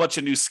 and a whole bunch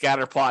of new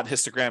scatter plot,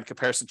 histogram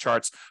comparison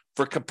charts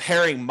for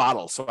comparing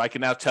models. So I can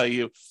now tell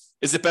you,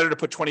 is it better to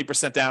put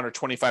 20% down or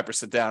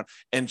 25% down,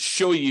 and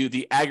show you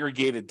the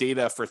aggregated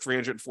data for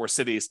 304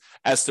 cities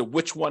as to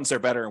which ones are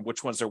better and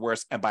which ones are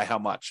worse and by how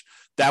much.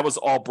 That was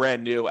all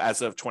brand new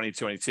as of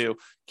 2022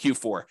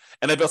 Q4.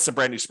 And I built some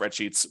brand new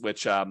spreadsheets,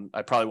 which I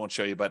probably won't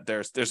show you, but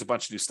there's a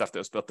bunch of new stuff that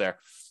was built there.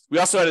 We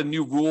also had a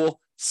new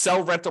rule: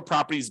 sell rental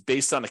properties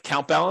based on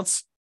account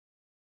balance.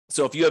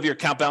 So if you have your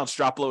account balance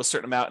drop below a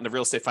certain amount in the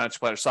Real Estate Financial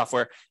Planner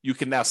software, you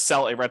can now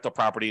sell a rental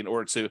property in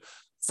order to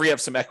free up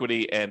some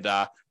equity and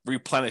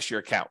replenish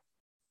your account.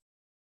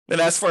 And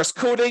as far as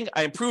coding,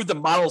 I improved the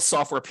model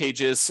software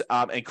pages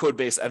and code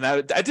base, and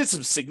I did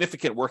some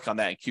significant work on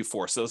that in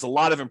Q4. So there's a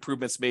lot of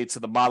improvements made to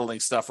the modeling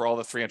stuff for all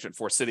the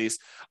 304 cities.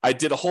 I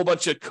did a whole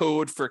bunch of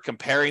code for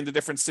comparing the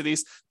different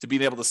cities to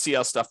being able to see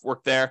how stuff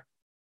worked there.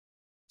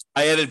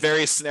 I added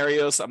various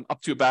scenarios. I'm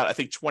up to about, I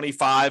think,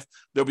 25.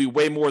 There'll be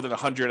way more than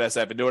 100 as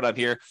I have a note on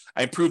here.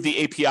 I improved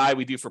the API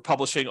we do for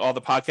publishing all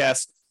the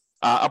podcasts,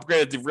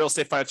 upgraded the Real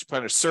Estate Financial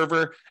Planner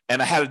server,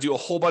 and I had to do a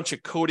whole bunch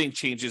of coding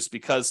changes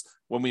because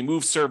when we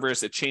moved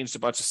servers, it changed a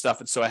bunch of stuff.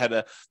 And so I had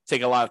to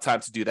take a lot of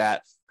time to do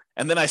that.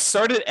 And then I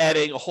started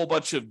adding a whole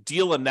bunch of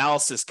deal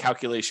analysis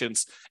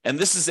calculations. And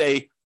this is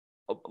a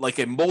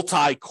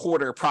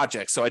multi-quarter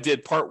project. So I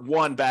did part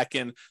one back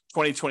in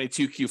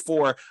 2022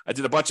 Q4. I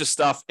did a bunch of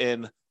stuff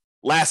in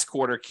last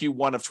quarter,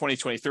 Q1 of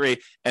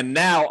 2023. And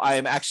now I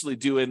am actually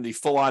doing the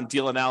full-on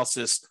deal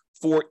analysis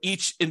for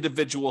each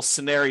individual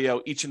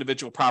scenario, each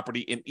individual property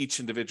in each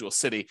individual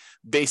city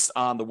based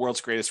on the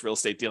world's greatest real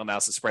estate deal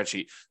analysis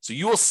spreadsheet. So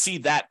you will see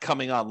that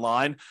coming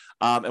online.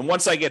 And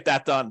once I get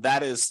that done,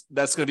 that's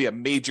going to be a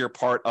major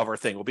part of our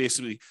thing. We'll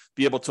basically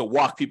be able to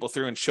walk people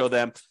through and show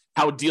them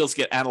how deals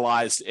get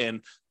analyzed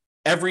in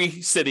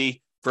every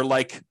city for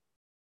a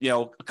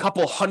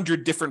couple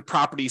hundred different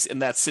properties in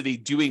that city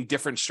doing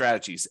different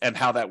strategies and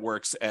how that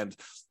works and,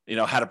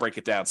 how to break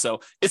it down.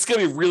 So it's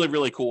going to be really,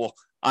 really cool.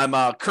 I'm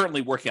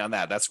currently working on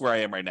that. That's where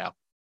I am right now.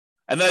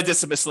 And then I did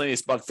some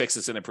miscellaneous bug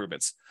fixes and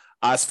improvements.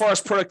 As far as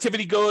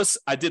productivity goes,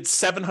 I did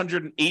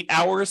 708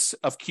 hours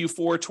of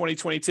Q4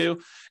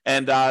 2022,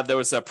 and there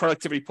was a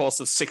productivity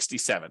pulse of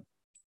 67.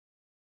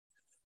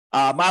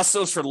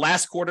 Milestones for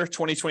last quarter,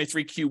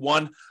 2023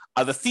 Q1.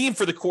 The theme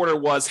for the quarter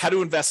was how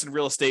to invest in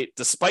real estate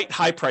despite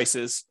high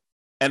prices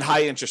and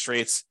high interest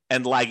rates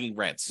and lagging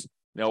rents.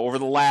 Over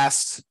the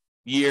last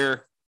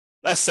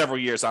several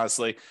years,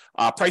 honestly,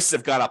 prices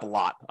have gone up a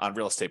lot on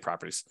real estate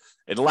properties.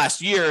 In the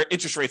last year,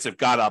 interest rates have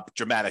gone up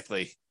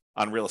dramatically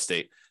on real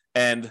estate,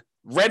 and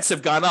rents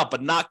have gone up,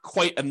 but not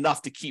quite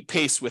enough to keep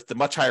pace with the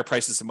much higher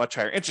prices and much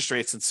higher interest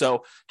rates. And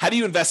so how do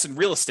you invest in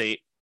real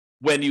estate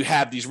when you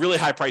have these really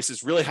high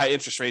prices, really high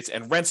interest rates,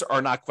 and rents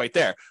are not quite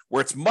there,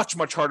 where it's much,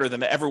 much harder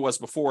than it ever was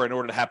before in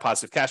order to have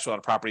positive cash flow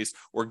on properties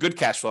or good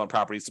cash flow on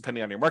properties,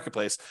 depending on your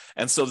marketplace.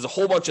 And so there's a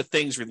whole bunch of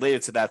things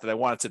related to that I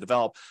wanted to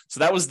develop. So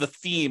that was the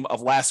theme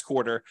of last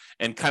quarter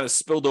and kind of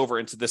spilled over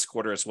into this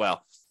quarter as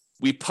well.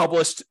 We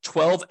published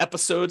 12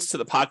 episodes to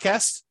the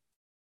podcast.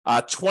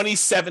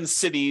 27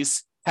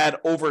 cities had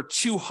over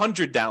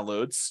 200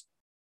 downloads.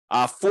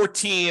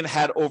 14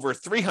 had over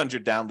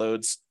 300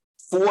 downloads.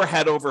 4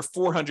 had over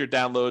 400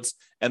 downloads,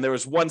 and there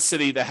was one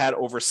city that had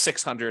over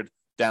 600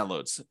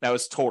 downloads. That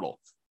was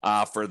total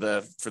for their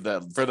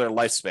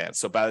lifespan.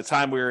 So by the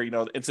time we were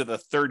into the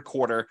third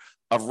quarter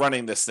of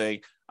running this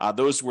thing,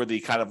 those were the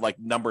kind of like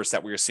numbers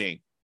that we were seeing.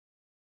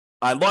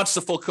 I launched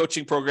the full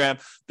coaching program.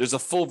 There's a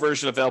full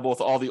version available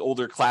with all the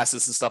older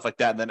classes and stuff like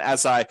that. And then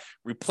as I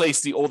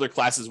replace the older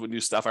classes with new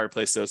stuff, I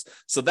replace those.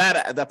 So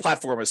that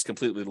platform is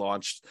completely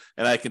launched,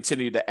 and I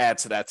continue to add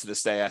to that to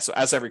this day. So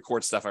as I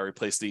record stuff, I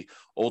replace the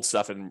old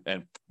stuff and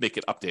make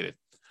it updated.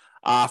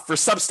 For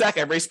Substack,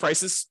 I raised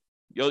prices.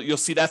 You'll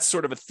see that's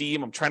sort of a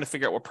theme. I'm trying to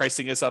figure out what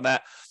pricing is on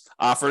that.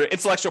 For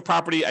intellectual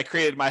property, I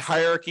created my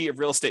hierarchy of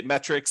real estate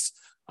metrics.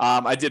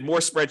 I did more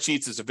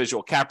spreadsheets. There's a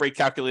visual cap rate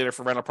calculator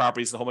for rental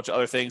properties and a whole bunch of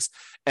other things.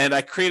 And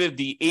I created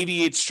the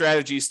 88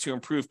 strategies to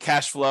improve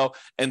cash flow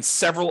and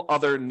several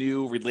other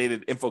new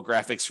related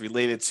infographics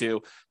related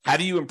to how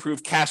do you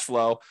improve cash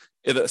flow,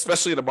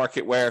 especially in a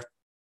market where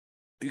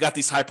you got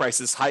these high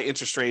prices, high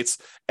interest rates,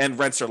 and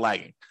rents are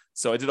lagging.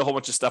 So I did a whole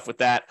bunch of stuff with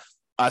that.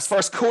 As far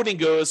as coding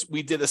goes,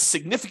 we did a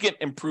significant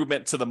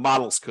improvement to the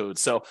models code.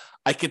 So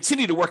I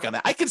continue to work on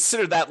that. I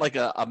consider that like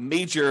a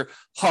major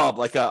hub,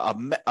 like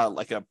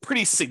a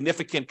pretty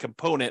significant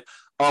component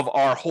of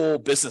our whole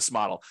business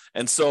model.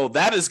 And so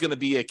that is going to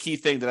be a key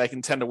thing that I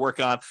can tend to work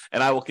on,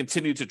 and I will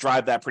continue to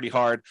drive that pretty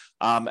hard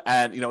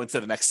and into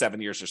the next 7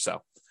 years or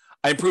so.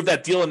 I improved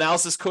that deal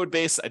analysis code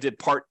base. I did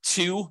part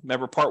 2.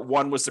 Remember, part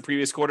 1 was the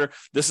previous quarter.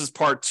 This is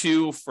part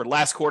 2 for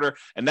last quarter.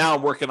 And now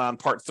I'm working on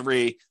part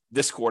 3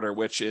 this quarter,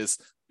 which is,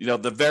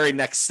 the very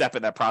next step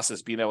in that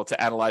process, being able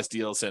to analyze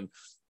deals and,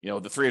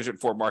 the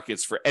 304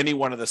 markets for any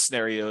one of the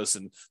scenarios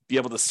and be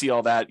able to see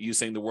all that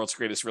using the world's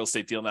greatest real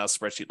estate deal analysis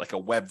spreadsheet, like a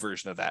web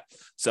version of that.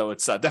 So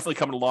it's definitely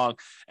coming along,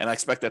 and I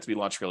expect that to be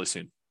launched really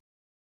soon.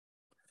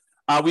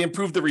 We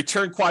improved the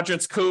return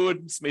quadrants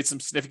code, made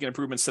some significant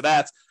improvements to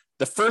that.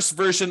 The first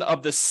version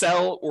of the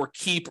sell or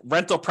keep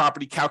rental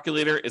property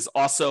calculator is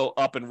also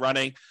up and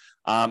running.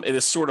 It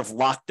is sort of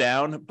locked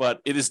down,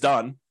 but it is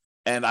done.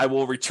 And I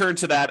will return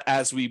to that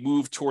as we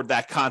move toward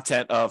that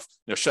content of,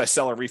 should I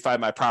sell or refi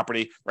my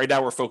property? Right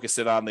now, we're focused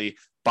on the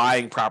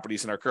buying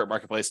properties in our current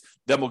marketplace.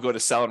 Then we'll go to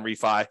sell and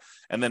refi.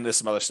 And then there's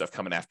some other stuff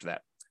coming after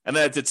that. And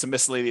then I did some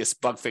miscellaneous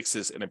bug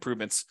fixes and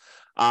improvements.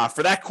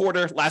 For that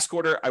quarter, last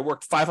quarter, I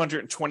worked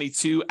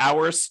 522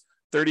 hours,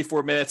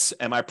 34 minutes,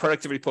 and my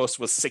productivity post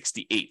was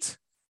 68.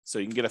 So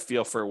you can get a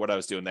feel for what I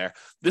was doing there.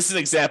 This is an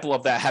example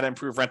of that, how to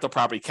improve rental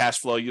property cash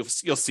flow. You'll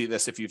see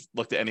this if you've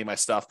looked at any of my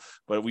stuff,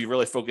 but we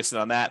really focused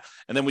on that.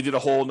 And then we did a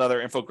whole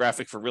nother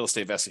infographic for real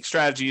estate investing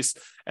strategies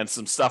and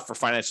some stuff for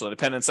financial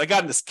independence. I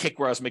got in this kick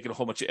where I was making a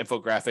whole bunch of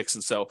infographics,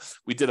 and so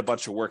we did a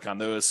bunch of work on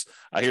those.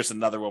 Here's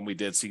another one we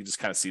did, so you can just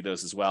kind of see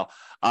those as well.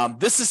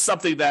 This is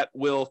something that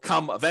will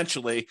come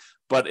eventually,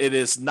 but it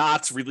is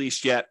not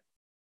released yet.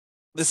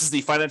 This is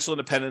the financial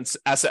independence,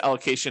 asset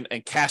allocation,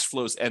 and cash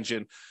flows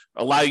engine,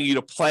 allowing you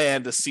to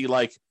plan to see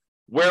like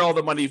where all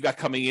the money you've got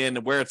coming in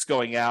and where it's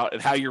going out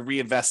and how you're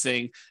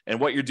reinvesting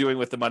and what you're doing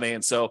with the money.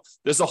 And so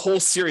there's a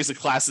whole series of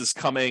classes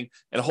coming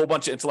and a whole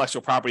bunch of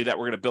intellectual property that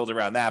we're going to build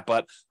around that.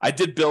 But I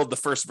did build the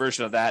first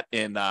version of that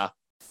in that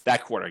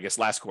quarter, I guess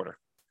last quarter.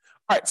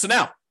 All right, so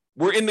now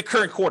we're in the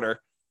current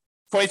quarter,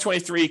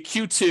 2023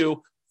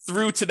 Q2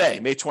 through today,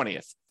 May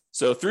 20th.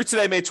 So through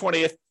today, May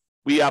 20th,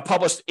 we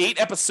published 8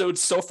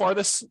 episodes so far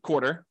this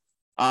quarter.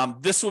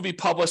 This will be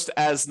published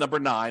as number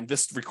 9,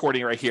 this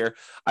recording right here.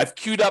 I've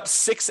queued up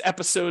 6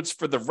 episodes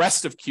for the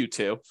rest of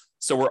Q2.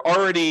 So we're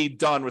already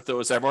done with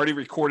those. I've already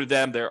recorded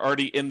them. They're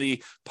already in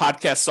the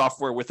podcast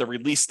software with a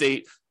release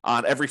date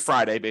on every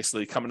Friday,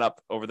 basically coming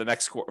up over the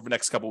next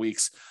couple of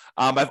weeks.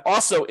 I've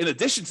also, in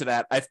addition to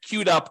that, I've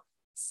queued up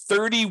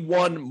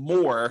 31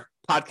 more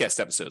podcast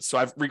episodes. So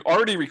I've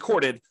already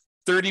recorded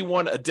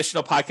 31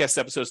 additional podcast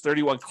episodes,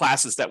 31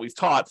 classes that we've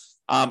taught,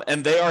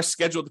 and they are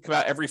scheduled to come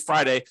out every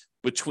Friday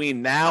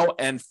between now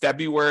and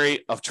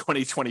February of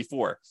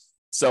 2024.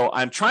 So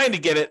I'm trying to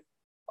get it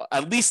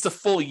at least a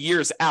full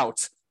year's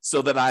out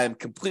so that I am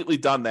completely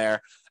done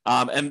there.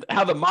 And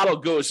how the model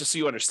goes, just so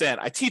you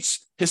understand, I teach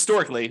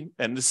historically,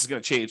 and this is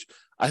going to change.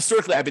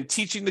 Historically, I've been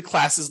teaching the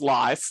classes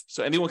live,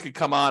 so anyone can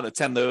come on,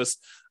 attend those.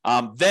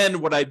 Then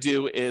what I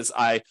do is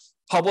I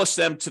publish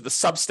them to the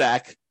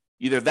Substack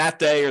either that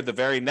day or the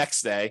very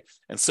next day.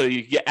 And so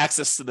you get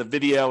access to the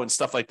video and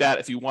stuff like that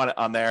if you want it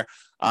on there.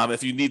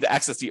 If you need to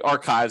access the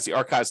archives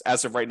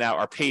as of right now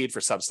are paid for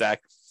Substack.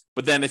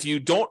 But then if you're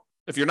not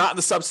in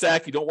the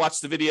Substack, you don't watch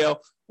the video,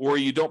 or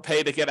you don't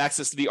pay to get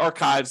access to the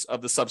archives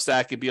of the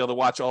Substack and be able to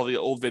watch all the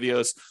old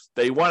videos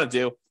that you want to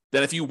do,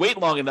 then if you wait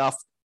long enough,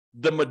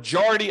 the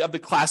majority of the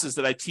classes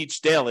that I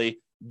teach daily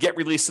get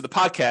released to the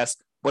podcast,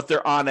 but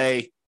they're on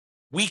a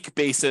week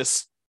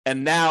basis.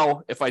 And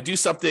now if I do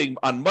something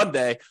on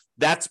Monday,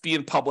 that's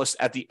being published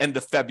at the end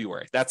of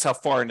February. That's how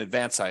far in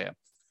advance I am.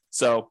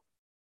 So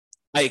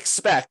I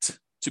expect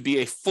to be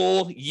a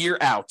full year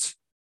out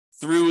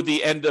through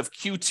the end of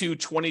Q2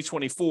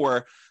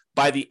 2024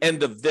 by the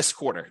end of this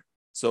quarter.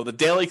 So the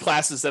daily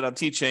classes that I'm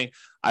teaching,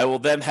 I will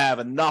then have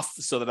enough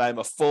so that I'm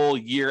a full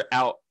year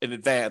out in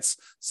advance,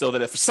 so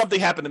that if something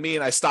happened to me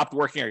and I stopped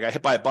working or got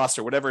hit by a bus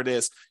or whatever it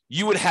is,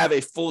 you would have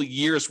a full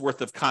year's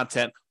worth of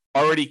content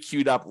already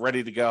queued up,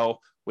 ready to go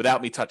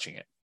without me touching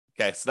it.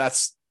 Okay, so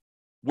that's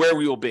where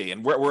we will be.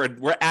 And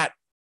we're at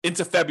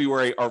into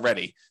February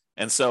already.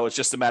 And so it's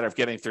just a matter of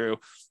getting through a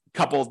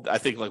couple, I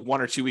think like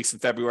 1 or 2 weeks in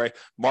February,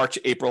 March,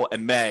 April,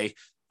 and May,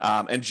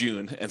 and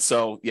June. And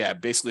so, yeah,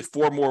 basically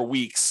 4 more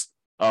weeks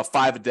of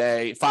 5 a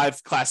day,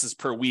 5 classes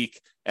per week,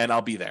 and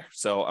I'll be there.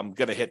 So I'm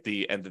going to hit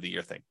the end of the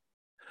year thing.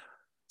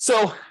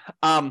 So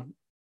I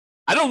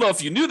don't know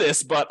if you knew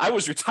this, but I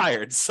was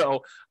retired.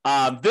 So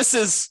this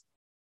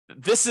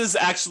is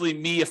actually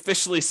me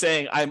officially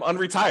saying I'm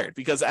unretired,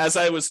 because as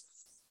I was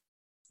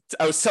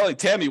telling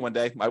Tammy one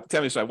day,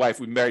 Tammy's my wife,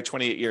 we've been married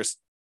 28 years.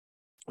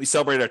 We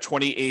celebrated our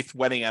 28th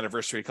wedding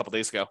anniversary a couple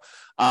days ago.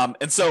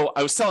 And so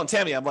I was telling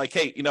Tammy, I'm like,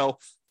 hey,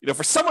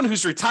 for someone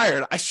who's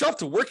retired, I show up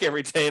to work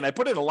every day and I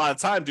put in a lot of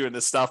time doing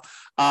this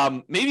stuff.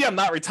 Maybe I'm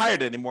not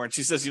retired anymore. And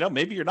she says,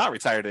 maybe you're not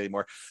retired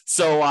anymore.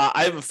 So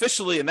I've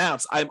officially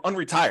announced I'm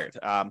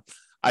unretired.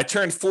 I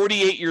turned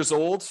 48 years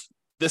old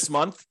this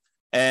month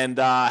and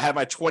had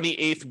my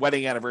 28th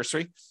wedding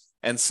anniversary.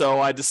 And so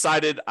I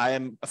decided I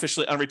am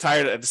officially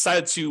unretired. I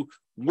decided to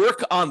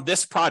work on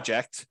this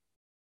project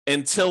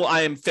until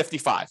I am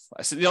 55.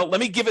 I said, let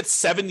me give it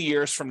 7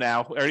 years from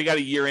now. I already got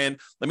a year in.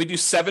 Let me do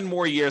 7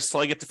 more years till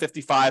I get to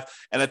 55.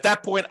 And at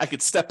that point, I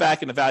could step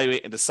back and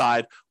evaluate and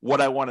decide what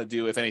I want to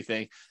do, if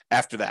anything,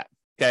 after that.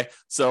 Okay.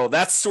 So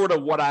that's sort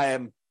of what I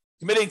am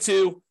committing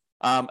to.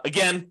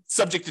 Again,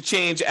 subject to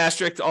change,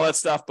 asterisk, all that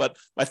stuff. But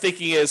my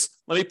thinking is,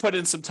 let me put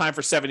in some time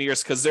for 7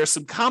 years, because there's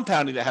some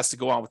compounding that has to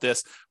go on with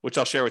this, which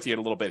I'll share with you in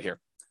a little bit here.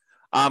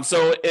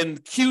 So in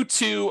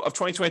Q2 of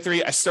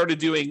 2023, I started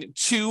doing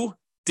 2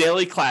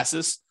 daily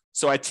classes.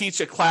 So I teach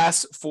a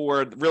class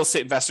for real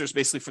estate investors,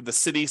 basically for the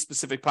City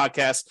Specific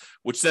podcast,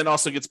 which then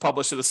also gets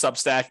published to the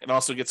Substack and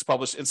also gets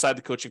published inside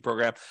the coaching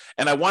program.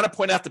 And I want to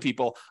point out to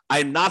people,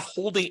 I'm not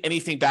holding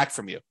anything back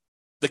from you.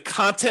 The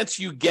content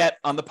you get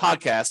on the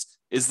podcast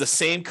is the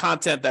same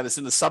content that is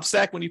in the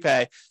Substack when you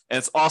pay, and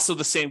it's also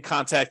the same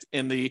content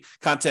in the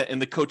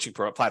coaching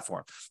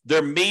platform.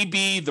 There may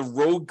be the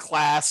rogue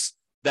class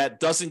that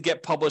doesn't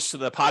get published to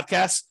the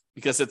podcast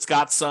because it's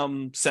got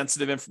some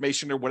sensitive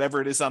information or whatever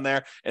it is on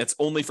there, and it's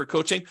only for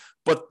coaching.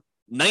 But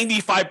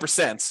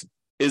 95%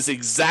 is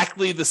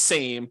exactly the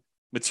same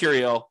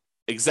material,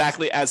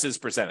 exactly as is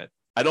presented.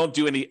 I don't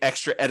do any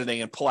extra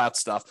editing and pull out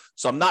stuff.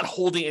 So I'm not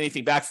holding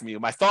anything back from you.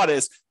 My thought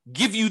is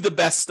give you the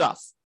best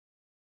stuff,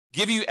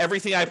 give you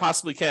everything I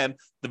possibly can,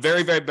 the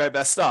very, very, very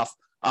best stuff.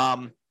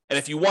 And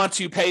if you want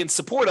to pay and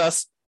support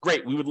us,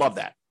 great. We would love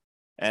that.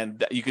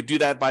 And you could do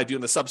that by doing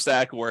the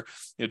Substack or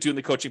doing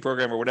the coaching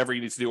program or whatever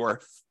you need to do,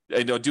 or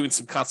doing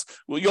some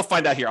well, you'll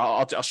find out here.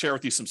 I'll share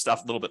with you some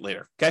stuff a little bit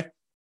later.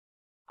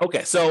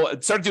 Okay. So I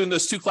started doing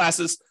those 2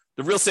 classes,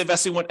 the real estate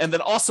investing one, and then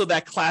also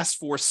that class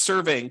for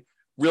serving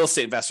real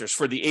estate investors,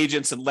 for the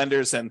agents and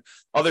lenders and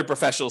other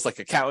professionals like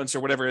accountants or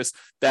whatever it is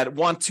that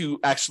want to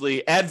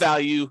actually add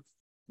value,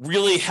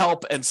 really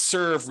help and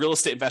serve real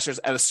estate investors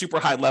at a super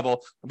high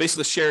level. I'm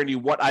basically sharing you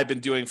what I've been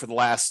doing for the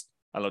last,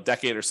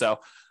 decade or so,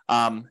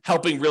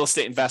 helping real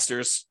estate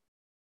investors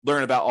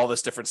learn about all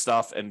this different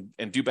stuff and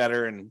do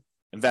better and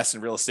invest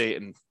in real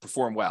estate and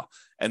perform well.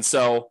 And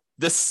so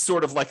this is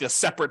sort of like a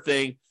separate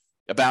thing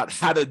about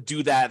how to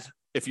do that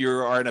if you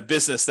are in a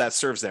business that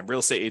serves them, real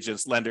estate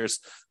agents, lenders,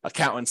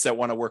 accountants that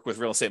want to work with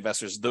real estate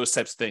investors, those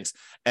types of things.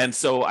 And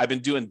so I've been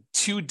doing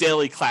 2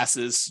 daily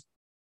classes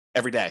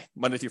every day,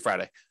 Monday through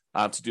Friday,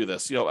 to do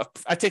this.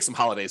 I take some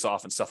holidays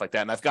off and stuff like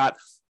that. And I've got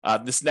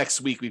this next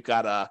week, we've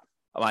got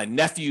my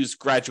nephew's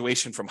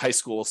graduation from high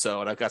school.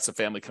 And I've got some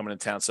family coming in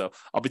town. So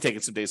I'll be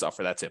taking some days off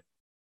for that too.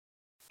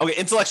 Okay,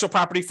 intellectual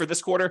property for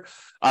this quarter,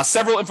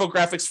 several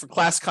infographics for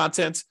class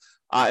content,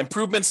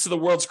 improvements to the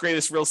world's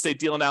greatest real estate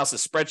deal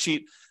analysis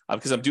spreadsheet,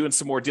 because I'm doing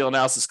some more deal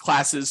analysis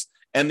classes,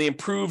 and the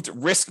improved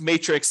risk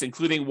matrix,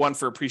 including one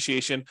for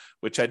appreciation,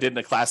 which I did in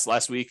a class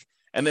last week.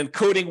 And then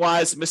coding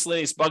wise,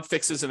 miscellaneous bug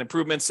fixes and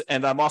improvements.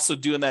 And I'm also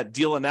doing that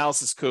deal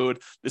analysis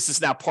code. This is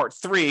now part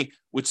 3,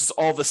 which is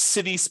all the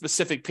City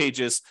specific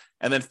pages,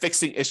 and then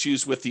fixing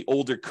issues with the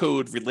older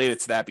code related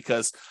to that,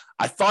 because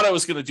I thought I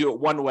was going to do it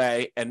one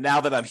way. And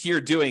now that I'm here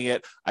doing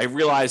it, I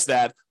realized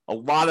that a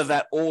lot of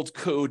that old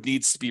code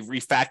needs to be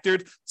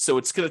refactored. So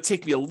it's going to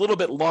take me a little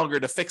bit longer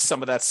to fix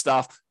some of that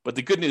stuff. But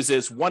the good news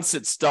is once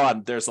it's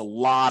done, there's a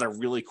lot of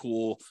really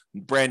cool,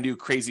 brand new,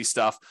 crazy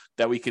stuff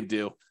that we can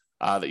do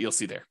that you'll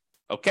see there.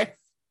 Okay.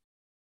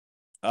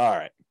 All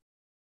right.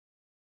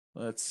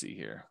 Let's see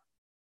here.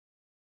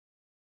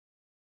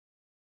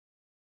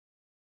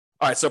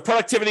 All right, so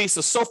productivity.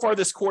 So far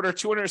this quarter,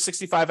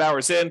 265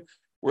 hours in.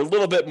 We're a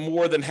little bit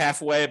more than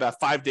halfway, about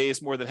 5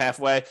 days more than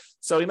halfway.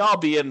 So, I'll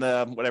be in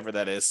the, whatever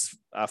that is,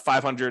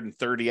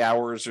 530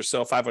 hours or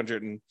so,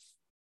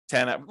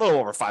 510, a little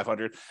over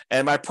 500.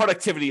 And my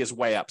productivity is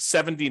way up,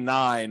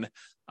 79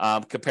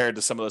 compared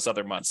to some of those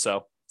other months.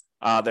 So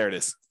there it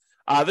is.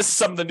 This is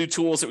some of the new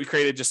tools that we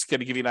created, just to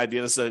kind of give you an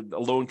idea. This is a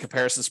loan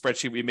comparison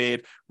spreadsheet we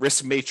made,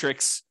 risk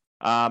matrix.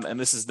 And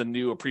this is the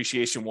new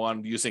appreciation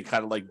one, using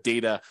kind of like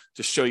data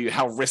to show you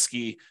how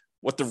risky,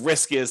 what the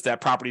risk is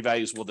that property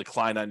values will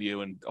decline on you,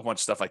 and a bunch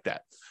of stuff like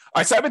that. All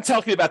right, so I've been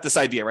talking about this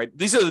idea, right?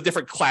 These are the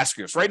different class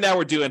groups. Right now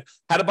we're doing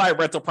how to buy a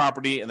rental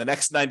property in the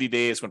next 90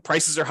 days when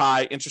prices are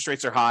high, interest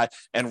rates are high,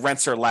 and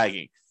rents are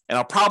lagging. And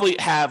I'll probably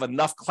have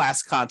enough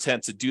class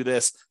content to do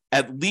this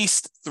at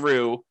least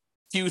through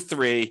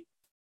Q3,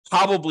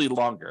 probably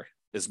longer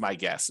is my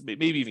guess,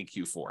 maybe even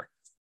Q4.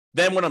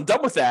 Then when I'm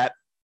done with that,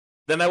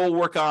 then I will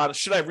work on,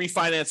 should I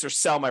refinance or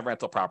sell my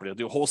rental property? I'll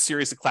do a whole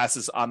series of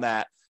classes on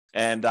that.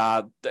 And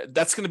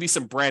that's going to be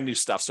some brand new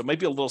stuff. So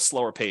maybe a little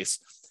slower pace.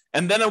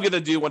 And then I'm going to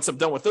do, once I'm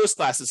done with those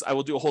classes, I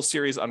will do a whole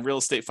series on real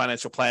estate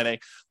financial planning,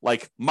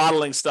 like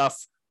modeling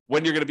stuff,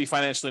 when you're going to be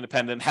financially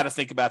independent, how to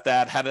think about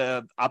that, how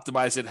to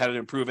optimize it, how to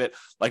improve it,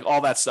 like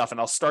all that stuff.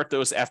 And I'll start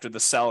those after the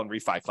sell and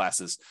refi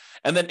classes.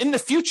 And then in the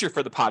future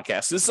for the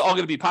podcast, this is all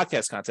going to be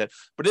podcast content,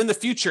 but in the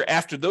future,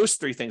 after those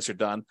three things are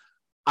done,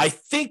 I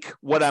think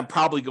what I'm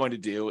probably going to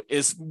do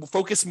is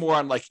focus more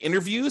on like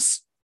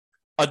interviews,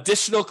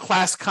 additional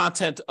class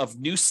content of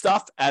new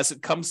stuff as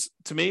it comes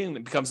to me and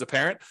it becomes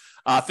apparent,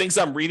 things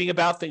I'm reading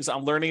about, things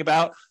I'm learning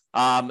about,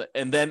 and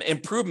then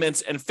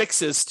improvements and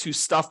fixes to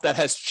stuff that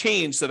has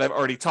changed that I've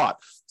already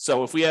taught.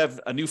 So if we have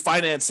a new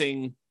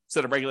financing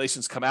set of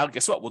regulations come out,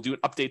 guess what? We'll do an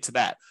update to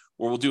that,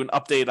 or we'll do an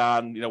update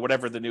on,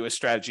 whatever the newest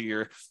strategy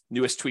or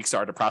newest tweaks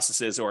are to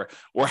processes, or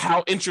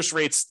how interest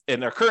rates in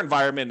their current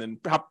environment and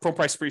how home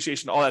price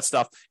appreciation, all that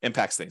stuff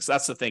impacts things. So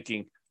that's the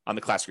thinking on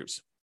the class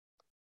groups.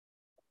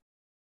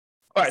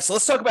 All right, so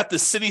let's talk about the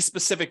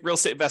city-specific real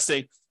estate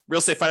investing, real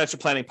estate financial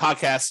planning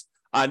podcast.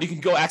 And you can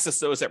go access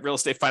those at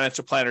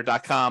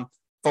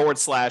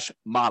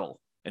realestatefinancialplanner.com/model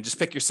and just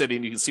pick your city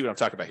and you can see what I'm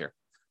talking about here.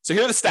 So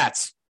here are the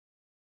stats.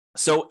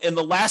 So in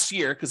the last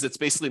year, because it's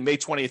basically May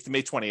 20th to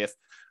May 20th,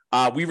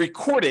 we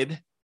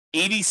recorded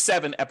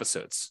 87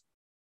 episodes.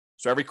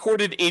 So I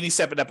recorded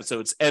 87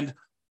 episodes and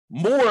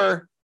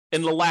more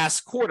in the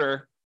last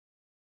quarter,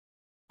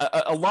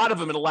 a lot of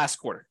them in the last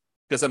quarter,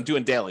 because I'm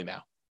doing daily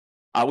now.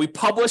 We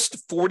published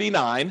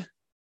 49.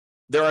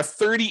 There are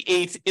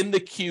 38 in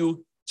the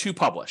queue to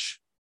publish.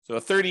 So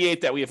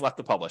 38 that we have left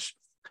to publish.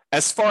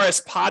 As far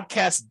as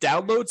podcast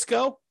downloads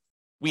go,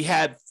 we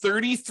had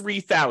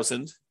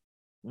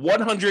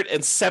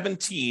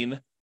 33,117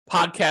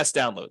 podcast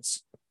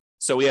downloads.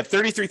 So we have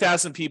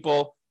 33,000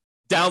 people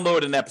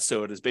download an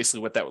episode is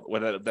basically what that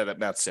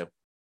amounts to.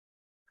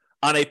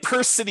 On a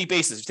per city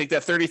basis, you take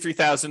that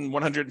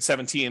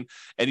 33,117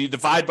 and you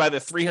divide by the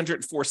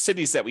 304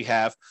 cities that we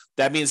have,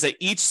 that means that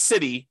each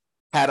city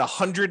had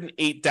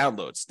 108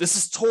 downloads. This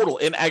is total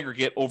in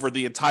aggregate over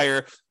the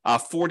entire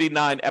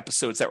 49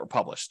 episodes that were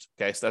published.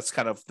 Okay, so that's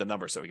kind of the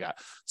numbers that we got.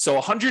 So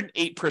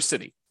 108 per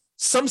city.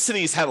 Some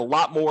cities had a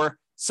lot more.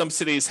 Some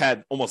cities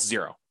had almost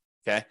zero.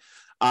 Okay,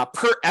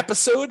 per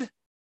episode,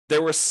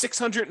 there were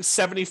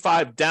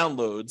 675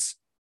 downloads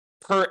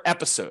per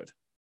episode.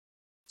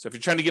 So if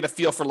you're trying to get a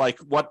feel for like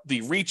what the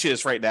reach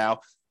is right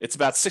now, it's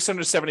about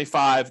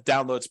 675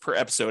 downloads per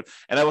episode.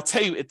 And I will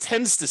tell you, it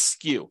tends to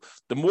skew.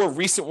 The more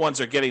recent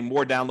ones are getting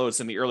more downloads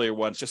than the earlier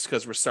ones, just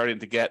because we're starting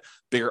to get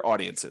bigger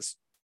audiences.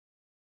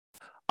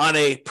 On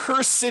a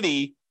per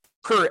city,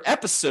 per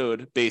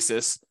episode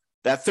basis,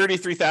 that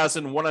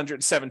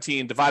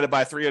 33,117 divided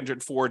by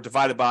 304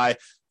 divided by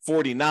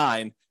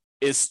 49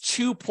 is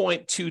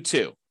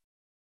 2.22.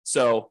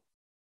 So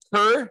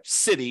per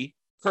city,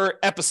 per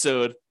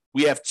episode,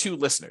 we have 2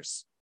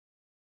 listeners.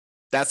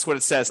 That's what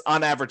it says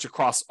on average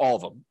across all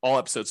of them, all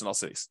episodes in all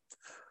cities.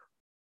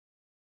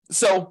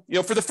 So,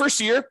 for the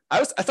first year,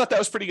 I thought that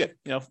was pretty good.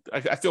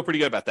 I feel pretty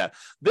good about that.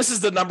 This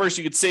is the numbers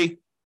you could see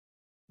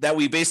that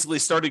we basically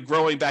started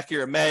growing back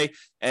here in May.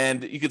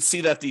 And you could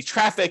see that the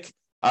traffic,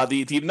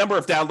 the number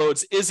of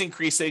downloads is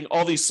increasing.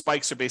 All these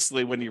spikes are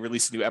basically when you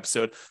release a new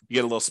episode, you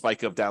get a little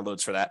spike of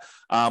downloads for that.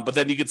 But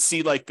then you could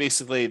see like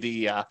basically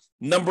the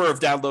number of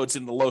downloads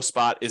in the low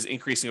spot is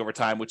increasing over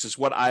time, which is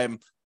what I'm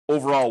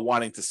overall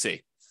wanting to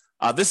see.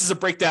 This is a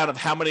breakdown of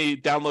how many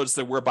downloads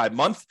there were by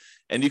month.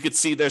 And you could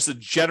see there's a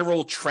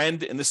general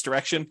trend in this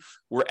direction.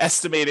 We're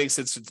estimating,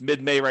 since it's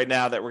mid-May right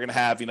now, that we're going to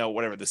have,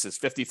 whatever this is,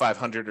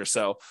 5,500 or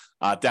so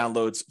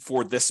downloads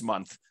for this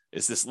month.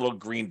 Is this little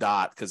green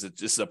dot, because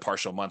this is a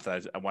partial month.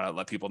 I want to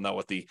let people know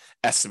what the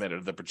estimate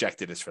or the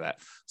projected is for that.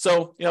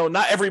 So,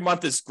 not every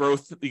month is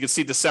growth. You can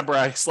see December,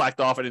 I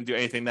slacked off. I didn't do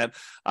anything then.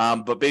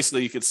 But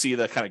basically, you can see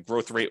the kind of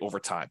growth rate over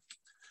time.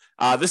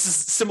 This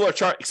is a similar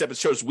chart, except it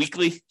shows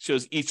weekly,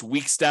 shows each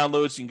week's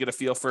downloads. You can get a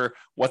feel for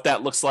what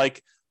that looks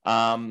like.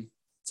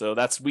 So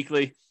that's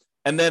weekly.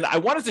 And then I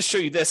wanted to show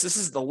you this. This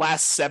is the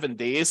last 7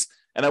 days.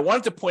 And I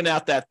wanted to point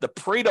out that the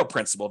Pareto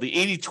principle, the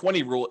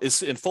 80-20 rule,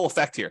 is in full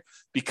effect here,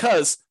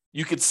 because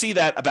you could see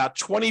that about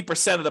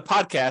 20% of the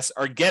podcasts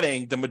are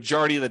getting the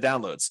majority of the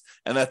downloads,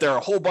 and that there are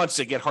a whole bunch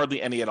that get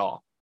hardly any at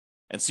all.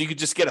 And so you could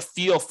just get a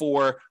feel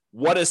for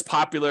what is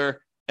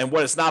popular and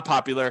what is not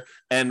popular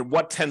and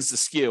what tends to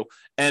skew.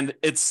 And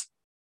it's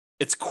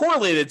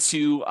correlated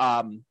to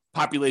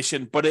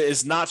population, but it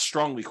is not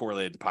strongly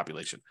correlated to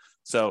population.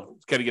 So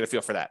got to get a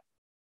feel for that.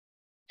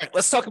 All right,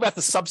 let's talk about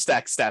the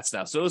Substack stats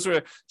now. So those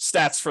are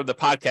stats for the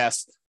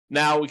podcast.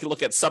 Now we can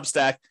look at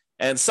Substack.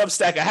 And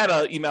Substack, I had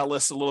an email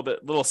list,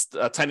 little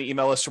tiny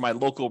email list for my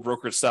local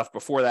brokerage stuff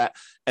before that.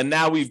 And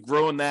now we've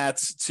grown that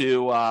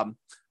to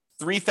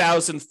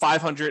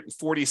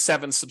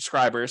 3,547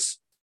 subscribers,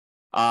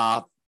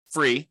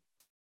 free,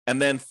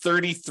 and then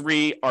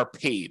 33 are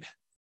paid.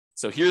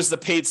 So here's the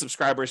paid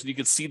subscribers, and you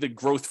can see the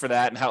growth for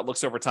that and how it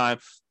looks over time.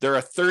 There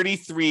are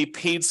 33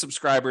 paid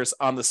subscribers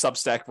on the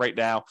Substack right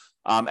now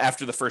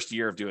after the first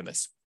year of doing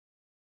this.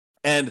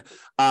 And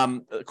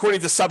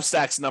according to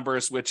Substack's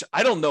numbers, which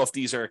I don't know if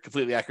these are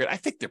completely accurate, I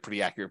think they're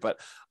pretty accurate,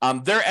 but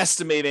they're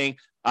estimating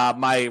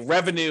my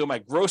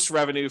gross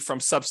revenue from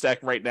Substack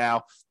right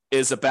now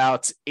is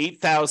about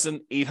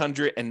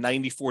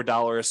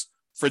 $8,894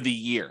 for the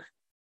year.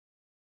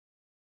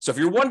 So if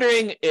you're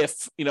wondering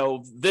if,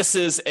 this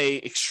is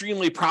a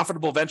extremely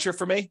profitable venture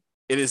for me,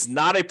 it is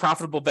not a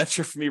profitable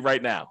venture for me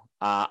right now.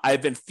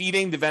 I've been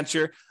feeding the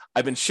venture.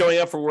 I've been showing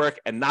up for work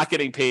and not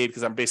getting paid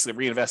because I'm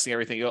basically reinvesting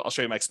everything. I'll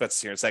show you my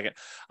expenses here in a second.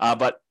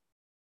 But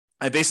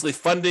I'm basically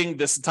funding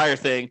this entire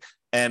thing,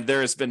 and there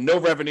has been no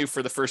revenue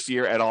for the first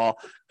year at all.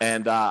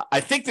 And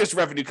I think there's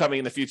revenue coming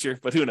in the future,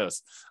 but who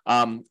knows?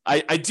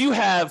 I do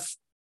have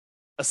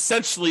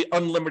essentially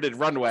unlimited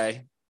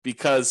runway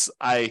because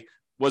I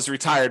was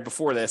retired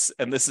before this,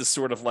 and this is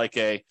sort of like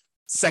a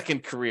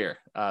second career,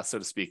 so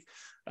to speak.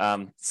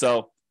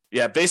 So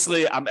yeah,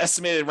 basically I'm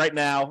estimated right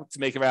now to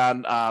make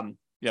around, a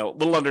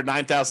little under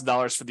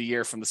 $9,000 for the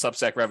year from the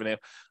Substack revenue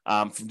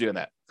from doing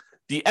that.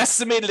 The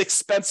estimated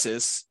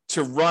expenses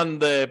to run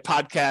the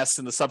podcast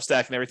and the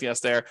Substack and everything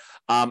else there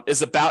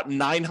is about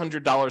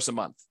 $900 a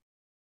month,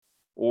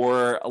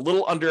 or a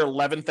little under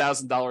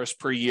 $11,000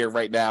 per year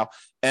right now.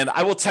 And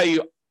I will tell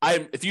you,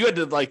 if you had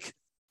to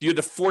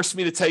force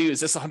me to tell you, is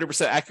this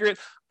 100% accurate?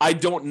 I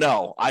don't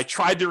know. I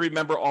tried to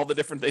remember all the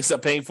different things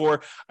I'm paying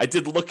for. I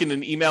did look in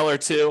an email or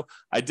two.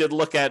 I did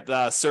look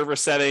at server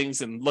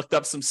settings and looked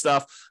up some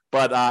stuff,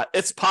 but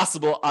it's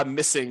possible I'm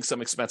missing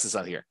some expenses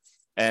on here,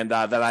 and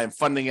that I'm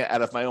funding it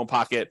out of my own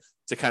pocket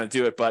to kind of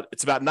do it. But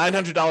it's about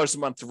 $900 a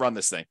month to run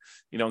this thing,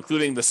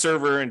 including the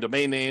server and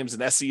domain names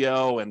and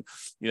SEO and,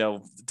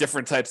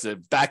 different types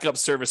of backup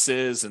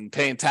services and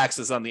paying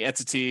taxes on the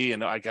entity.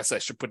 And I guess I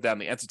should put down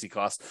the entity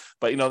cost,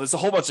 but there's a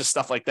whole bunch of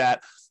stuff like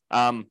that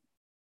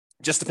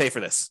just to pay for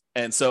this.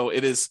 And so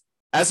it is,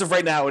 as of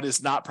right now, it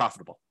is not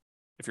profitable,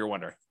 if you're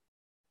wondering.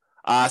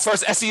 As far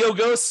as SEO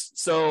goes,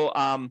 so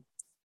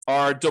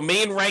our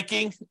domain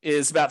ranking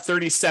is about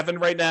 37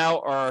 right now.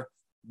 Our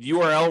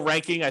URL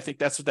ranking, I think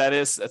that's what that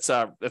is.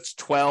 That's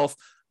 12.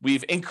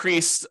 We've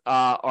increased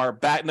our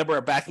number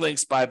of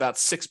backlinks by about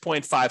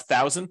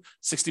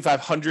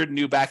 6,500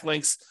 new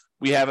backlinks.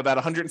 We have about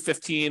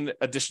 115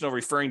 additional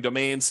referring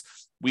domains.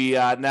 We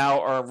now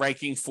are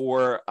ranking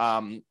for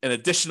an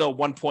additional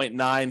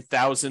 1.9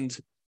 thousand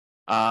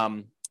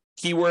keywords,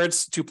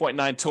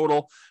 2.9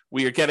 total.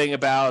 We are getting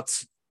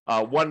about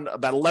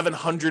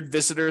 1,100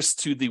 visitors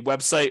to the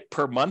website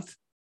per month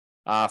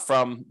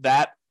from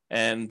that.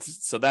 And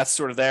so that's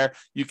sort of there.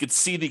 You could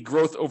see the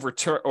growth over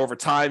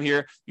time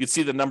here. You can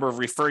see the number of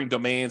referring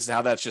domains and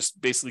how that's just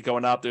basically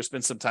going up. There's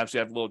been some times we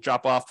have a little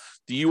drop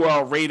off. The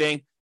URL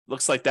rating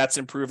looks like that's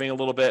improving a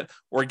little bit.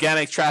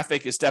 Organic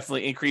traffic is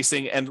definitely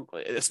increasing. And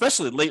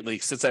especially lately,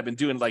 since I've been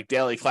doing like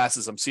daily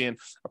classes, I'm seeing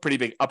a pretty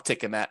big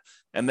uptick in that.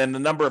 And then the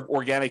number of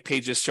organic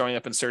pages showing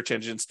up in search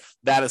engines,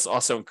 that is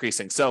also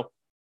increasing. So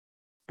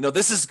I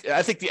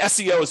think the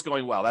SEO is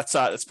going well.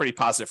 That's pretty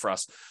positive for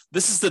us.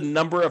 This is the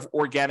number of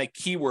organic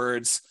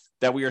keywords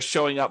that we are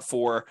showing up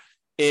for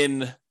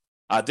in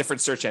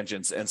different search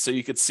engines. And so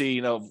you could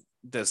see,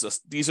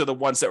 these are the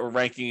ones that we're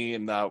ranking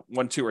in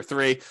 1, 2, or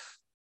 3.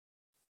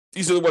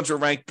 These are the ones we're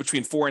ranked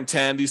between 4 and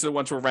 10. These are the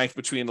ones we're ranked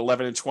between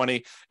 11 and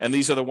 20. And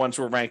these are the ones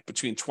we're ranked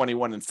between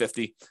 21 and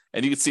 50.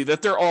 And you can see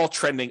that they're all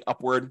trending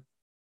upward.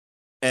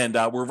 And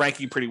we're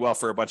ranking pretty well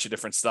for a bunch of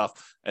different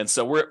stuff. And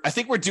so I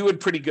think we're doing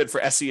pretty good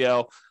for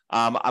SEO.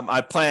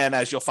 My plan,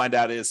 as you'll find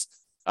out, is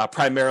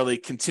primarily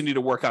continue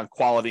to work on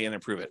quality and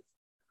improve it.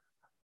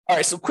 All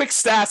right, so quick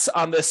stats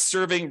on this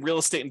Serving Real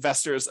Estate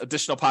Investors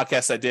additional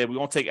podcast I did. We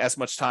won't take as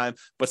much time,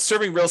 but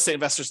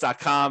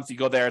servingrealestateinvestors.com. If you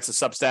go there, it's a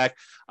Substack.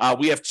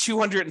 We have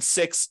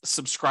 206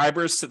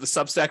 subscribers to the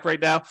Substack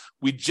right now.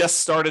 We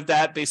just started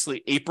that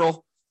basically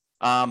April,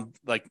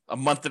 like a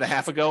month and a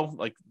half ago,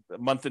 like a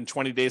month and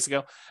 20 days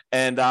ago.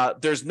 And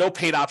there's no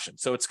paid option.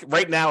 So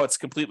right now it's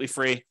completely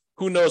free.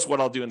 Who knows what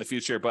I'll do in the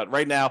future, but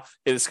right now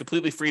it is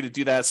completely free to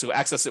do that. So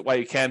access it while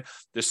you can.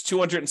 There's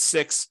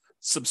 206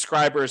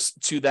 subscribers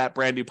to that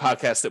brand new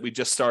podcast that we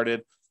just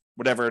started.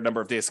 whatever number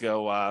of days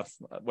ago,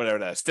 whatever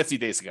that is, 50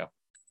 days ago.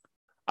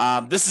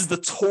 This is the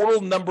total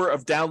number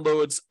of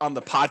downloads on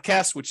the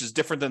podcast, which is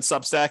different than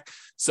Substack.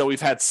 So we've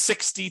had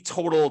 60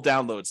 total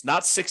downloads,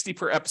 not 60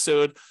 per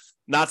episode,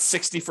 not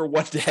 60 for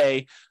one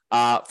day.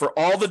 For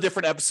all the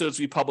different episodes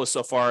we published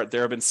so far,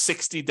 there have been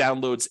 60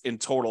 downloads in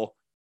total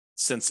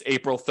since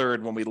April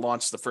 3rd, when we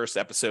launched the first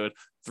episode,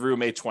 through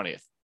May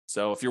 20th.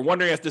 So if you're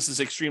wondering if this is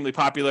extremely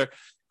popular,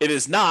 it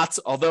is not,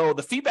 although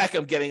the feedback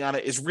I'm getting on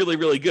it is really,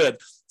 really good.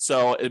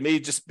 So it may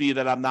just be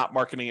that I'm not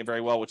marketing it very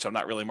well, which I'm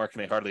not really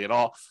marketing hardly at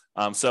all.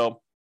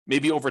 So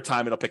maybe over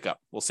time it'll pick up.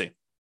 We'll see. All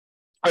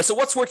right, so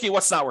what's working,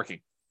 what's not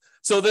working?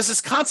 So there's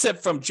this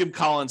concept from Jim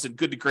Collins in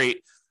Good to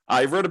Great.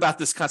 I wrote about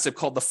this concept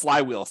called the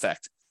flywheel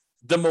effect.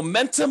 The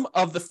momentum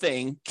of the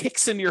thing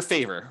kicks in your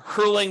favor,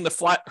 hurling the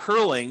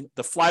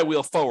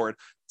flywheel forward,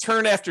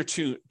 turn after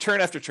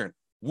turn,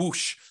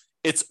 whoosh,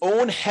 its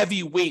own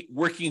heavy weight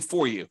working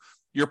for you.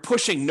 You're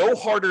pushing no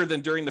harder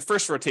than during the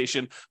first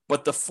rotation,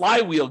 but the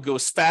flywheel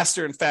goes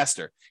faster and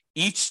faster.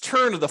 Each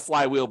turn of the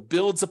flywheel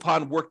builds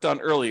upon work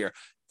done earlier,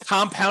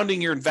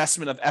 compounding your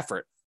investment of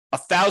effort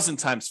 1,000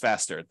 times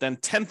faster, then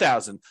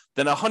 10,000,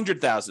 then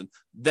 100,000,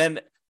 then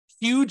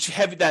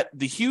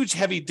the huge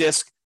heavy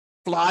disc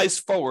flies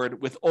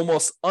forward with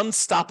almost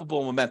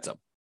unstoppable momentum.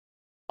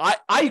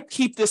 I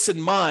keep this in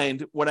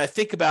mind when I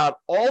think about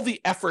all the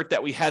effort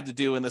that we had to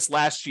do in this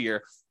last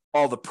year,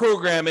 all the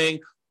programming,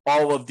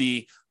 all of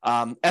the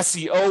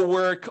SEO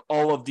work,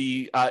 all of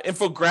the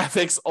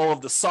infographics, all of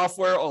the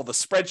software, all the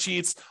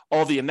spreadsheets,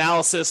 all the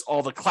analysis,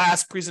 all the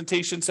class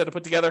presentations that I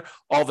put together,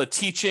 all the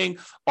teaching,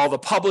 all the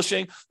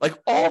publishing, like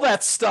all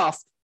that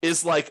stuff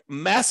is like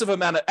massive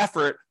amount of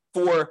effort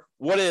for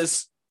what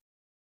is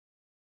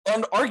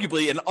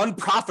arguably an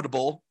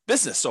unprofitable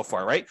business so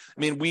far, right? I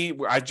mean,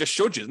 I just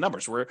showed you the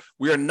numbers.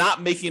 We are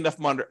not making enough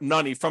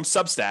money from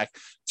Substack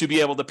to be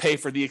able to pay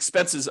for the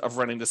expenses of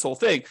running this whole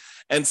thing.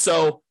 And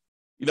so,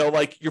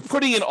 like you're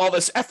putting in all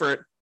this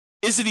effort,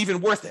 is it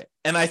even worth it?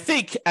 And I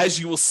think, as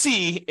you will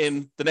see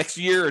in the next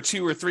year or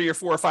 2 or 3 or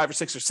 4 or 5 or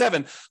 6 or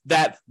 7,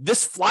 that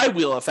this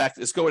flywheel effect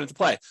is going into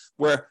play,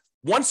 where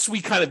once we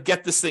kind of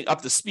get this thing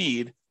up to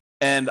speed,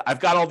 and I've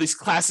got all these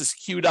classes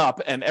queued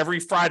up, and every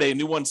Friday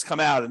new ones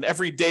come out, and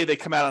every day they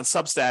come out on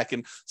Substack,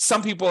 and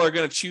some people are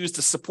going to choose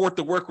to support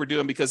the work we're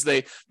doing because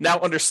they now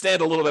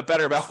understand a little bit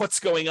better about what's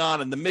going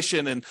on and the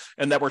mission, and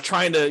that we're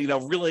trying to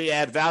really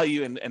add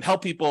value and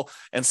help people.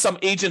 And some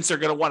agents are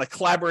going to want to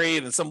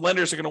collaborate, and some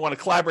lenders are going to want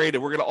to collaborate,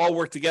 and we're going to all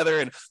work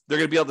together, and they're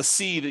going to be able to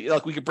see that,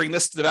 like, we could bring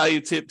this to the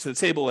value to the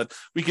table, and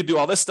we could do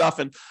all this stuff.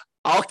 And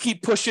I'll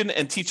keep pushing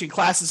and teaching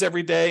classes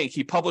every day and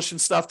keep publishing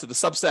stuff to the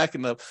Substack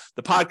and the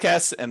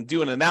podcasts and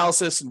doing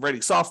analysis and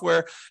writing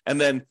software.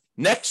 And then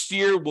next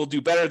year we'll do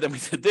better than we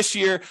did this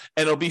year,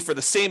 and it'll be for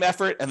the same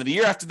effort. And then the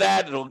year after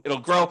that, it'll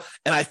grow.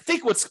 And I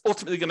think what's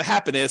ultimately going to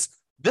happen is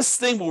this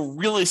thing will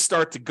really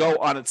start to go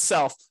on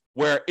itself,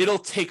 where it'll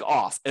take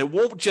off. It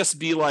won't just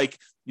be like,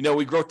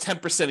 we grow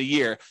 10% a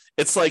year.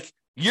 It's like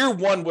year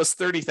 1 was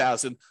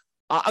 30,000.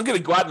 I'm going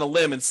to go out on a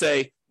limb and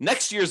say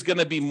next year is going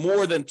to be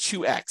more than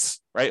 2x,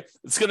 right?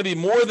 It's going to be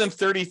more than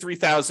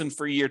 33,000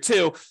 for year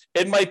 2.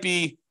 It might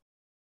be,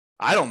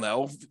 I don't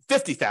know,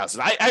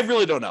 50,000. I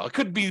really don't know. It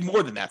could be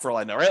more than that for all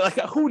I know, right? Like,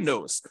 who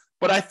knows?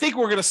 But I think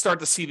we're going to start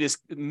to see this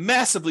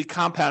massively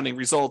compounding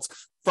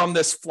results from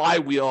this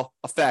flywheel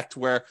effect,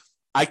 where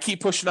I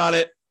keep pushing on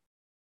it.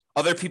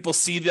 Other people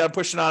see that I'm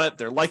pushing on it.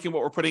 They're liking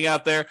what we're putting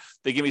out there.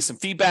 They give me some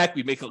feedback.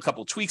 We make a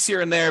couple of tweaks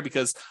here and there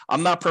because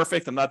I'm not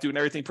perfect. I'm not doing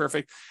everything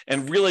perfect,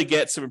 and really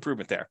get some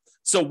improvement there.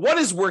 So what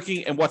is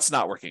working and what's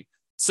not working?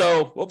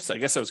 So, I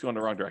guess I was going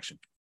the wrong direction.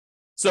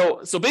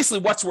 So basically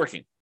what's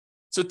working?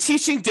 So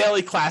teaching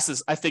daily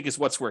classes, I think, is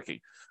what's working.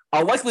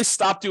 I'll likely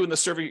stop doing the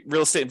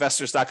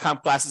ServingRealEstateInvestors.com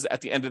classes at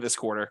the end of this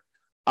quarter.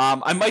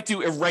 I might do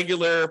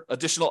irregular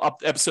additional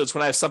episodes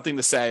when I have something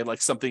to say,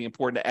 like something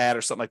important to add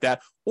or something like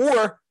that.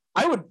 Or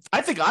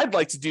I think I'd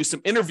like to do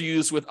some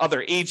interviews with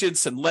other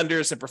agents and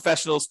lenders and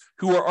professionals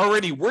who are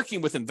already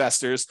working with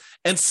investors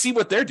and see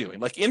what they're doing.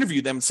 Like,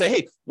 interview them and say,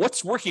 hey,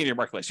 what's working in your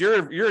marketplace?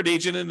 You're an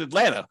agent in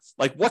Atlanta.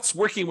 Like, what's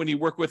working when you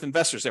work with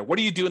investors there? What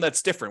are you doing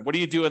that's different? What are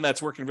you doing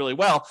that's working really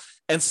well?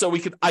 And so we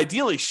could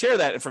ideally share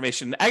that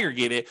information and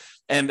aggregate it,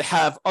 and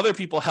have other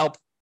people have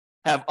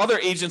other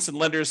agents and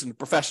lenders and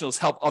professionals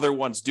help other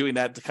ones doing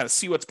that, to kind of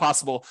see what's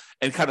possible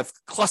and kind of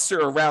cluster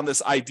around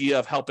this idea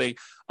of helping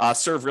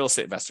serve real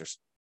estate investors.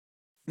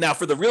 Now,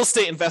 for the real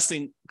estate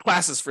investing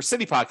classes for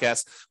City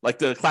Podcast, like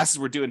the classes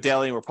we're doing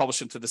daily and we're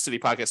publishing to the City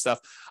Podcast stuff,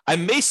 I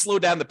may slow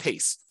down the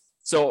pace.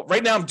 So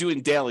right now I'm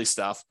doing daily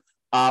stuff,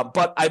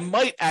 but I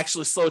might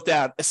actually slow it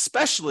down,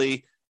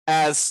 especially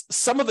as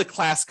some of the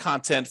class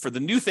content for the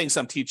new things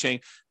I'm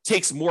teaching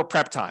takes more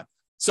prep time.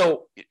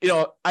 So,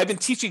 I've been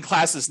teaching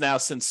classes now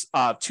since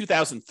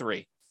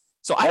 2003.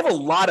 So I have a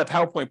lot of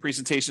PowerPoint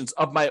presentations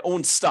of my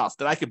own stuff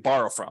that I could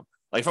borrow from.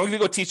 Like if I'm going to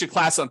go teach a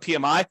class on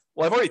PMI,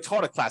 well, I've already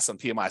taught a class on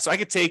PMI. So I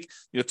could take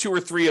 2 or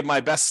 3 of my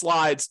best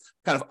slides,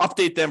 kind of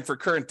update them for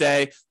current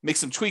day, make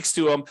some tweaks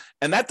to them.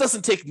 And that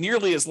doesn't take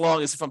nearly as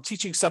long as if I'm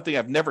teaching something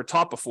I've never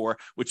taught before,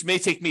 which may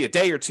take me a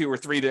day or 2 or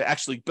 3 to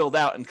actually build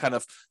out and kind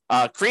of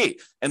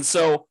create. And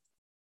so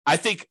I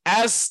think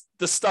as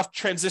the stuff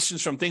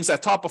transitions from things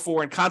I've taught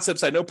before and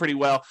concepts I know pretty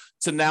well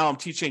to now I'm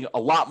teaching a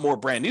lot more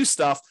brand new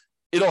stuff,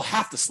 it'll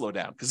have to slow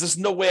down because there's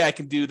no way I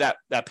can do that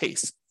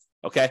pace.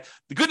 Okay.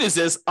 The good news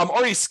is I'm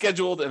already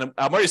scheduled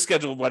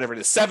whatever it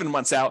is, 7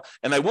 months out,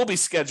 and I will be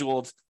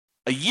scheduled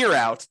a year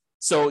out.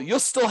 So you'll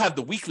still have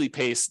the weekly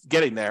pace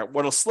getting there.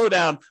 What'll slow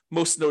down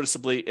most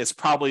noticeably is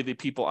probably the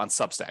people on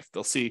Substack.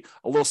 They'll see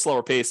a little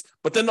slower pace,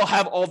 but then they'll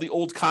have all the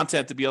old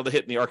content to be able to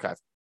hit in the archive.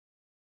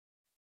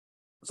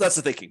 So that's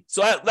the thinking.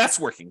 So that's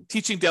working.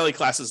 Teaching daily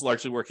classes is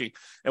largely working,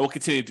 and we'll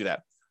continue to do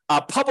that.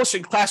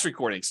 Publishing class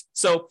recordings.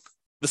 So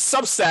the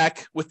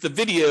Substack with the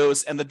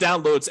videos and the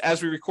downloads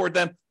as we record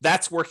them,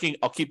 that's working.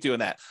 I'll keep doing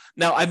that.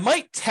 Now, I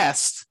might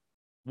test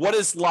what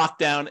is locked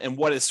down and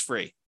what is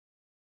free.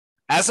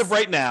 As of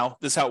right now,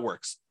 this is how it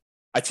works.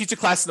 I teach a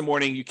class in the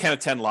morning. You can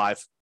attend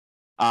live.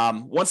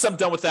 Once I'm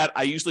done with that,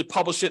 I usually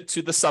publish it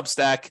to the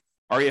Substack,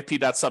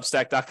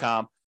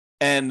 refp.substack.com,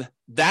 and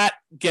that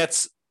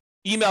gets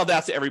emailed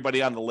out to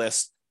everybody on the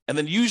list. And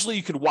then usually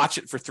you can watch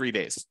it for 3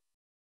 days.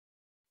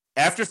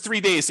 After 3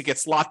 days, it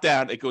gets locked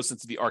down. It goes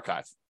into the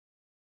archive.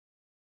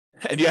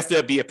 And you have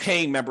to be a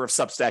paying member of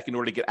Substack in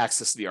order to get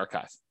access to the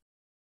archive.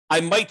 I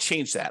might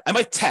change that. I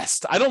might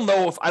test. I don't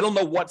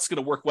know what's going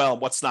to work well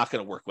and what's not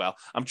going to work well.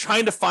 I'm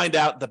trying to find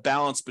out the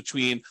balance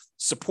between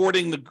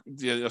supporting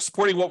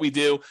supporting what we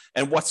do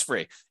and what's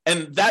free.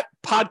 And that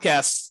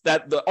podcast,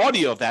 that the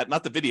audio of that,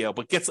 not the video,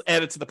 but gets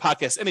added to the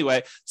podcast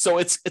anyway. So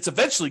it's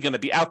eventually going to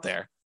be out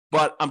there.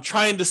 But I'm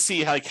trying to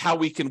see how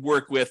we can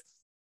work with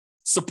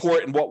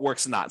support and what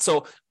works and not.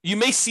 So you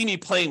may see me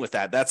playing with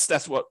that. That's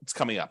what's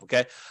coming up.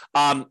 Okay.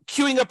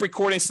 Queuing up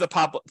recordings to the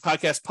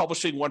podcast,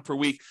 publishing 1 per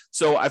week.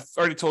 So I've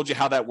already told you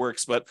how that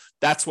works, but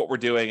that's what we're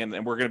doing.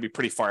 And we're going to be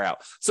pretty far out.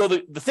 So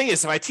the thing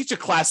is, if I teach a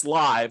class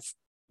live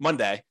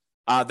Monday,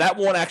 that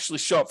won't actually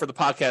show up for the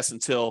podcast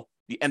until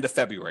the end of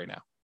February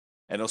now.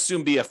 And it'll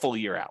soon be a full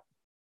year out.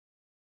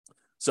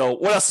 So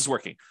what else is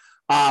working?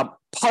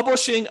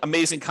 Publishing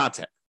amazing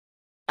content.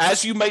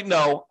 As you might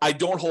know, I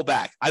don't hold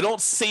back. I don't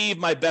save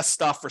my best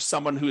stuff for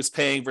someone who is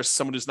paying versus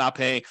someone who's not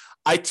paying.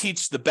 I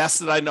teach the best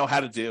that I know how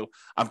to do.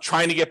 I'm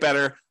trying to get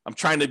better. I'm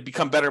trying to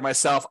become better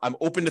myself. I'm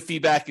open to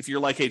feedback. If you're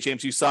like, hey,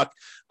 James, you suck.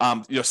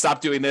 Stop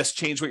doing this.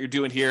 Change what you're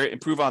doing here.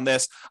 Improve on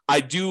this.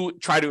 I do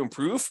try to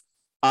improve.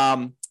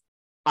 My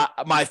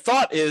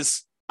thought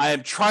is I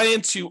am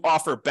trying to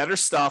offer better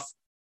stuff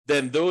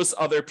than those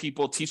other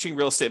people teaching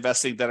real estate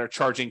investing that are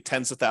charging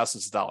tens of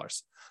thousands of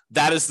dollars.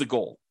 That is the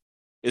goal.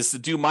 Is to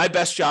do my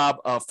best job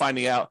of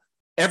finding out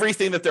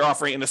everything that they're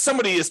offering. And if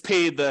somebody is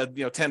paid the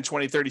 $10,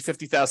 $20, $30,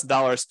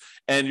 $50,000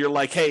 and you're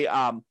like, hey,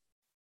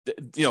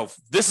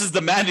 this is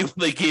the manual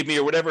they gave me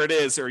or whatever it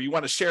is, or you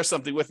want to share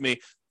something with me,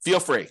 feel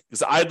free,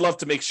 because I'd love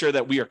to make sure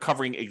that we are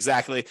covering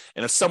exactly.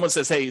 And if someone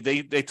says, hey,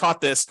 they taught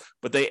this,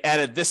 but they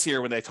added this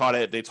here when they taught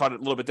it a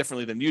little bit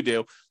differently than you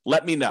do,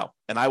 let me know.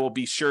 And I will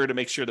be sure to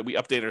make sure that we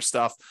update our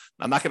stuff.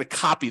 I'm not going to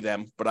copy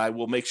them, but I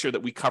will make sure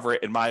that we cover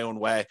it in my own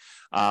way.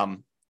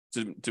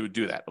 To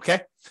do that.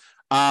 Okay.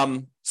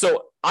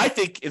 So I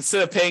think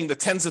instead of paying the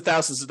tens of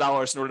thousands of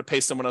dollars in order to pay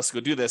someone else to go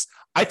do this,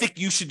 I think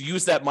you should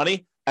use that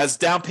money as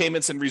down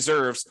payments and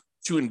reserves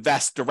to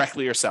invest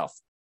directly yourself.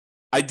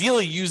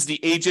 Ideally, use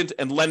the agent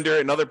and lender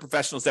and other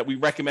professionals that we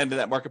recommend in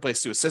that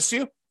marketplace to assist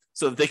you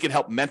so that they can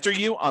help mentor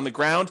you on the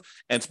ground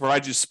and to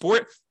provide you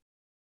support.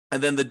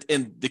 And then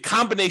the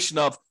combination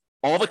of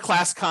all the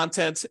class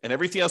content and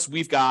everything else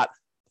we've got,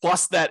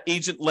 plus that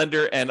agent,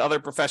 lender, and other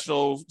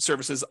professional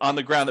services on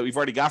the ground that we've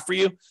already got for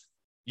you,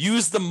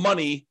 use the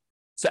money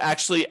to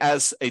actually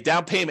as a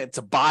down payment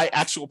to buy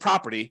actual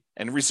property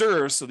and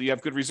reserves so that you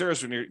have good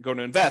reserves when you're going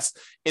to invest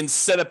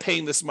instead of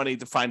paying this money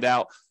to find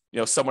out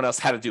someone else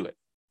how to do it.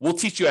 We'll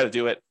teach you how to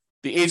do it.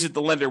 The agent,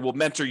 the lender will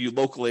mentor you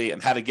locally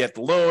and how to get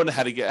the loan,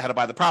 how to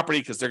buy the property,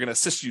 because they're going to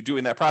assist you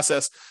doing that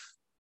process.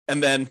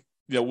 And then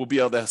we'll be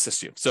able to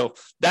assist you. So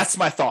that's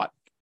my thought.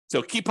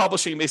 So keep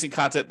publishing amazing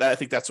content. I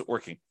think that's what's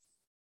working.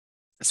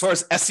 As far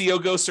as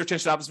SEO goes, search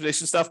engine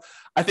optimization stuff,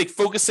 I think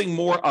focusing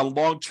more on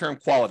long-term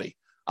quality.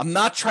 I'm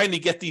not trying to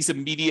get these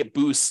immediate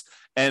boosts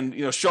and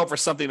show up for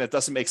something that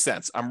doesn't make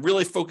sense. I'm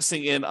really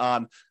focusing in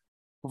on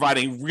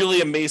providing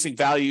really amazing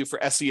value for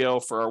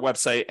SEO for our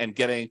website and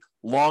getting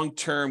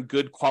long-term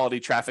good quality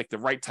traffic, the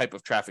right type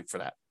of traffic for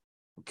that.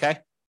 Okay.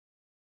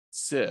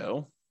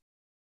 So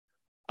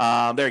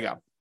there you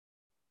go.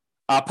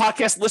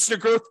 Podcast listener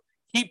growth.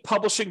 Keep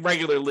publishing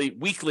regularly,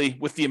 weekly,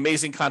 with the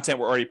amazing content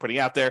we're already putting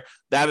out there.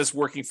 That is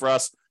working for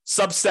us.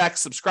 Substack,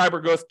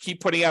 subscriber growth, keep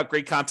putting out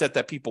great content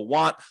that people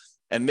want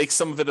and make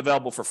some of it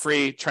available for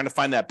free. Trying to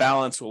find that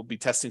balance. We'll be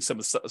testing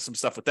some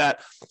stuff with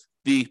that.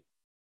 The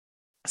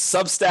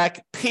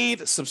Substack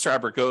paid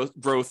subscriber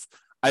growth,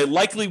 I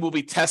likely will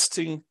be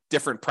testing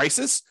different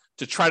prices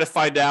to try to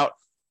find out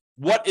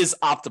what is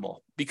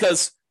optimal.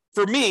 Because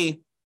for me,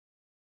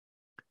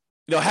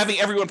 having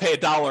everyone pay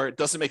 $1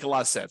 doesn't make a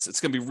lot of sense. It's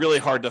going to be really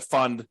hard to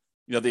fund,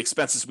 the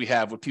expenses we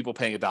have with people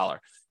paying $1.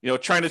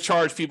 Trying to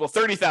charge people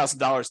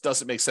 $30,000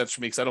 doesn't make sense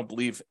for me because I don't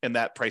believe in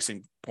that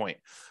pricing point.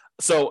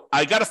 So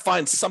I got to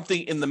find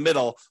something in the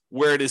middle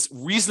where it is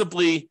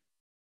reasonably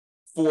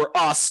for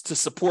us to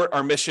support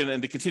our mission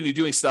and to continue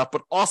doing stuff,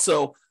 but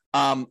also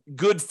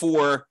good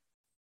for,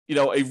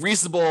 a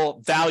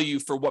reasonable value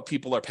for what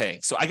people are paying.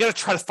 So I got to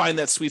try to find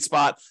that sweet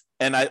spot.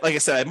 And like I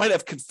said, I might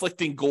have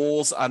conflicting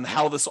goals on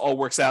how this all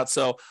works out.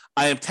 So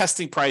I am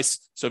testing price.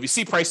 So if you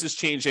see prices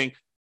changing,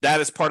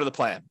 that is part of the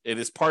plan. It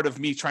is part of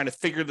me trying to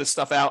figure this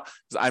stuff out.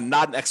 I'm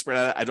not an expert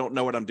at it. I don't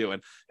know what I'm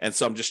doing. And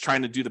so I'm just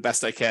trying to do the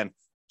best I can.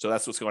 So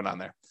that's what's going on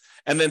there.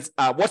 And then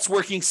what's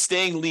working,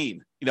 staying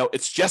lean.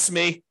 It's just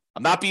me.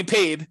 I'm not being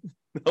paid.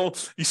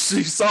 You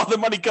saw the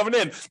money coming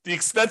in. The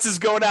expenses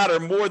going out are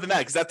more than that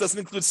because that doesn't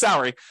include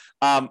salary.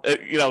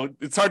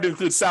 It's hard to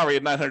include salary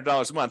at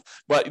 $900 a month,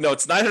 but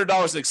it's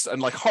 $900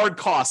 and like hard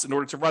costs in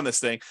order to run this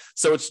thing.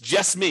 So it's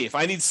just me. If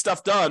I need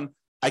stuff done,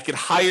 I could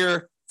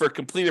hire for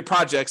completed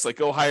projects, like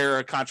go hire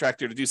a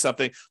contractor to do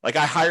something. Like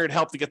I hired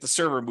help to get the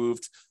server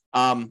moved.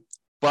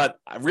 But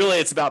really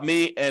it's about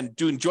me and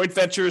doing joint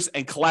ventures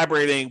and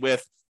collaborating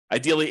with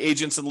ideally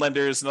agents and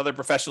lenders and other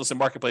professionals and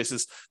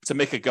marketplaces to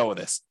make a go of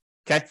this.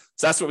 Okay.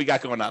 So that's what we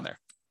got going on there.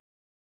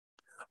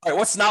 All right.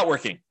 What's not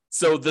working?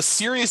 So the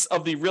series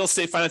of the Real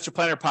Estate Financial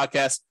Planner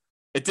podcast,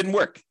 it didn't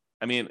work.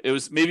 I mean, it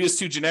was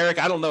too generic.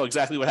 I don't know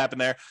exactly what happened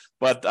there,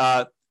 but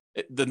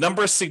the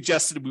numbers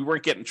suggested we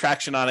weren't getting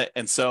traction on it.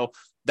 And so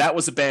that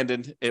was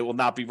abandoned. It will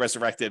not be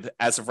resurrected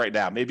as of right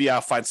now. Maybe I'll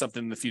find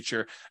something in the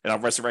future and I'll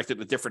resurrect it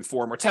in a different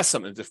form or test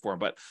something in a different form,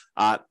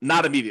 but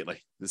not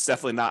immediately. It's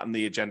definitely not on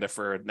the agenda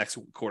for next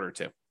quarter or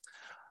two.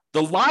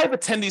 The live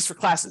attendees for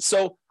classes.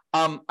 So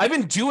I've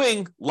been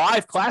doing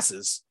live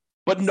classes,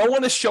 but no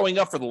one is showing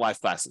up for the live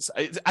classes.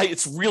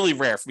 It's really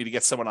rare for me to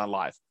get someone on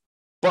live.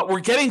 But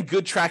we're getting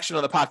good traction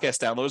on the podcast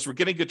downloads. We're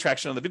getting good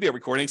traction on the video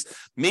recordings.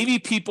 Maybe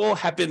people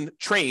have been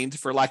trained,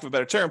 for lack of a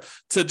better term,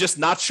 to just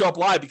not show up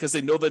live because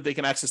they know that they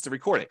can access the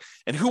recording.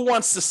 And who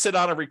wants to sit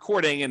on a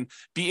recording and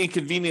be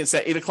inconvenienced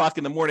at 8 o'clock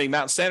in the morning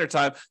Mountain Standard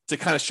Time to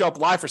kind of show up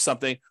live for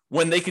something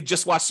when they could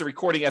just watch the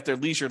recording at their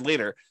leisure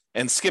later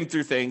and skim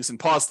through things and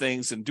pause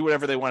things and do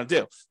whatever they want to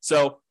do.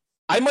 So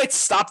I might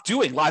stop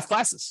doing live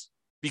classes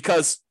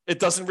because it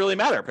doesn't really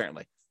matter,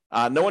 apparently.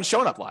 No one's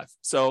showing up live.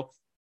 So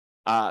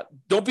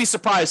don't be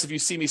surprised if you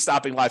see me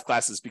stopping live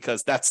classes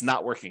because that's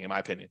not working, in my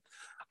opinion.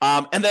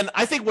 And then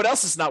I think what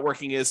else is not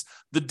working is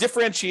the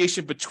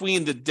differentiation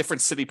between the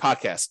different city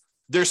podcasts.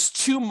 There's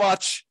too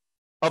much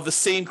of the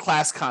same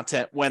class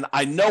content when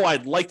I know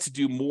I'd like to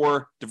do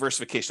more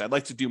diversification. I'd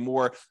like to do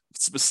more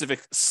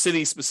specific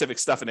city-specific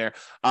stuff in there.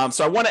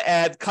 So I want to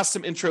add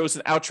custom intros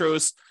and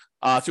outros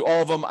to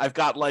all of them. I've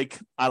got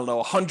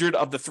 100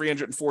 of the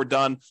 304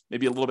 done,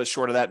 maybe a little bit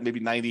short of that, maybe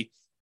 90.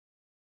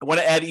 I want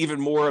to add even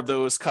more of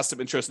those custom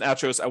intros and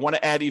outros. I want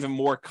to add even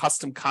more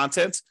custom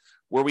content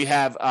where we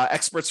have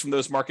experts from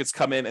those markets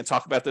come in and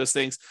talk about those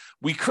things.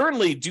 We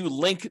currently do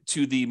link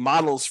to the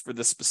models for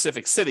the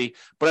specific city,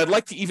 but I'd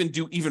like to even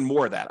do even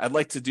more of that. I'd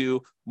like to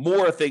do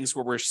more things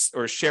where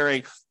we're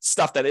sharing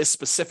stuff that is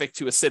specific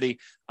to a city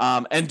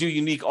and do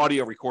unique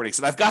audio recordings.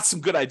 And I've got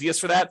some good ideas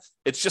for that.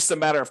 It's just a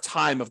matter of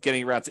time of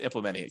getting around to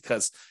implementing it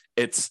because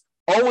it's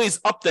always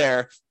up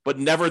there, but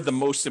never the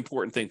most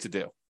important thing to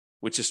do,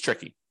 which is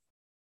tricky.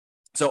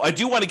 So I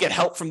do want to get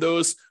help from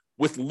those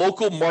with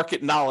local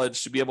market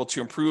knowledge to be able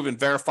to improve and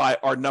verify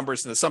our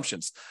numbers and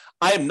assumptions.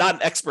 I am not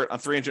an expert on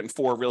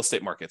 304 real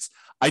estate markets.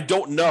 I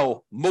don't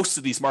know most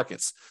of these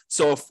markets.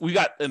 So if we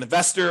got an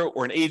investor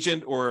or an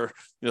agent or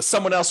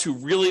someone else who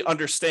really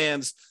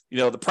understands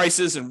the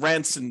prices and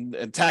rents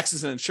and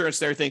taxes and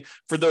insurance and everything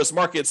for those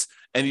markets,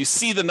 and you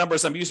see the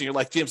numbers I'm using, you're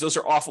like, James, those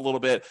are off a little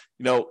bit,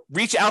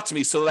 reach out to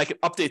me so that I can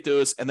update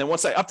those. And then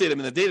once I update them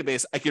in the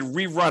database, I can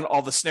rerun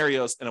all the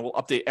scenarios and it will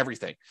update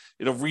everything.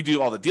 It'll redo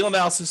all the deal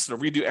analysis. It'll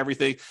redo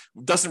everything.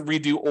 It doesn't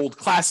redo old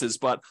classes,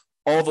 but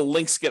all the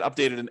links get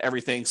updated and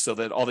everything so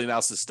that all the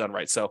analysis is done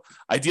right. So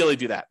ideally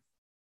do that.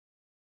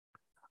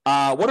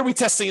 What are we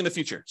testing in the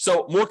future?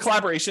 So more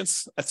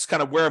collaborations. That's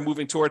kind of where I'm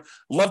moving toward.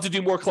 Love to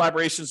do more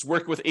collaborations,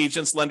 work with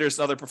agents, lenders,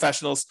 and other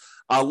professionals.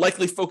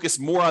 Likely focus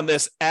more on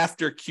this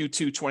after Q2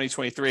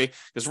 2023,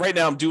 because right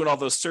now I'm doing all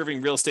those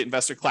serving real estate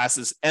investor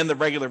classes and the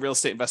regular real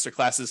estate investor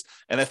classes.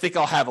 And I think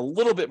I'll have a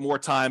little bit more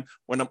time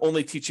when I'm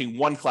only teaching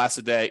one class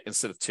a day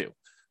instead of two.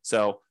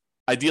 So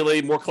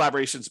ideally more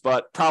collaborations,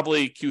 but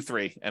probably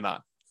Q3 and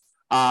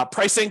on.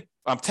 Pricing,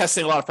 I'm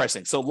testing a lot of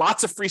pricing. So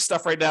lots of free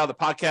stuff right now, the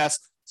podcast,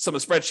 some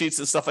of the spreadsheets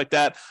and stuff like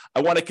that.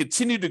 I want to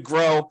continue to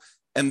grow,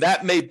 and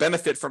that may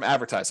benefit from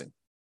advertising.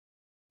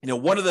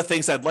 One of the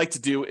things I'd like to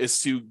do is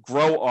to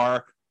grow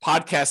our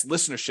podcast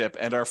listenership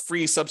and our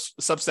free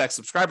Substack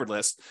subscriber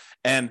list.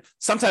 And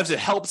sometimes it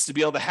helps to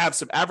be able to have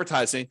some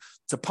advertising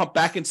to pump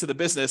back into the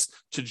business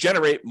to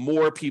generate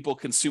more people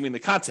consuming the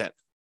content.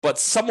 But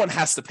someone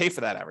has to pay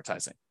for that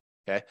advertising.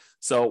 Okay.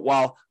 So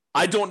while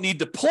I don't need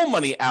to pull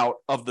money out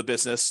of the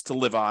business to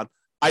live on,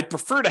 I'd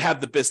prefer to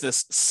have the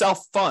business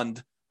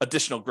self-fund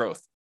additional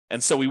growth.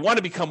 And so we want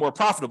to become more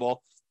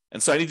profitable.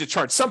 And so I need to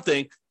charge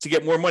something to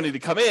get more money to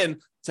come in,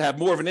 to have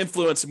more of an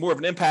influence and more of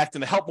an impact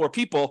and to help more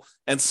people.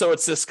 And so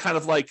it's this kind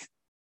of like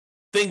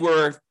thing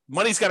where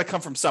money's got to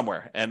come from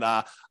somewhere. And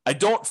I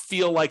don't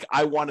feel like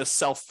I want to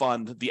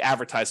self-fund the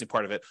advertising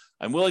part of it.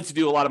 I'm willing to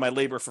do a lot of my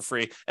labor for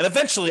free. And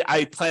eventually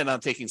I plan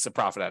on taking some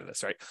profit out of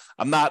this, right?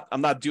 I'm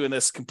not doing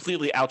this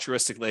completely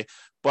altruistically,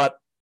 but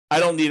I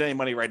don't need any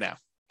money right now.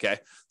 Okay.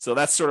 So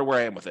that's sort of where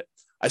I am with it.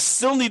 I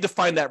still need to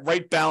find that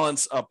right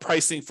balance of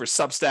pricing for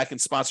Substack and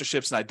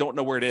sponsorships, and I don't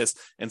know where it is.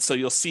 And so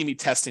you'll see me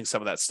testing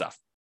some of that stuff.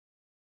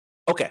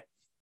 Okay.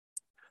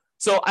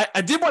 So I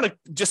did want to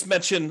just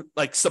mention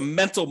like some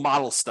mental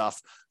model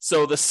stuff.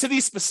 So the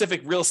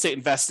city-specific real estate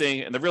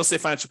investing and the Real Estate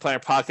Financial Planner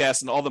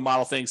podcast and all the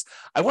model things,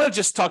 I want to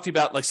just talk to you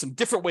about like some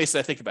different ways that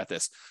I think about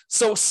this.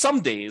 So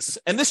some days,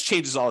 and this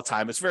changes all the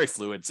time, it's very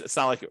fluid. It's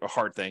not like a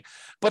hard thing.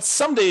 But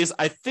some days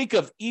I think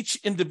of each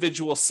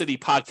individual city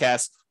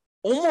podcast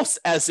almost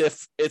as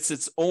if it's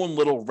its own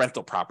little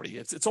rental property.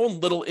 It's its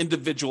own little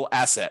individual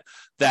asset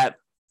that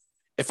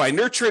if I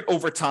nurture it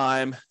over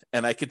time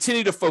and I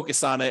continue to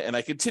focus on it and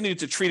I continue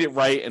to treat it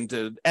right and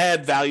to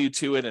add value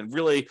to it and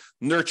really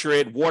nurture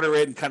it, water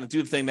it, and kind of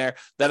do the thing there,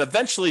 that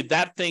eventually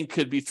that thing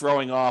could be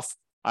throwing off,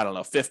 I don't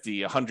know,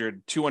 $50,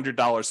 $100,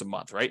 $200 a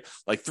month, right?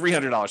 Like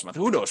 $300 a month.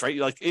 Who knows, right?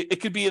 Like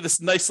it could be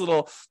this nice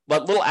little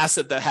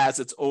asset that has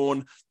its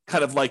own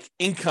kind of like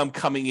income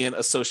coming in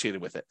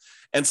associated with it.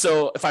 And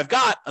so if I've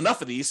got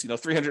enough of these,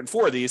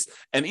 304 of these,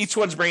 and each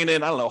one's bringing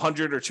in, I don't know,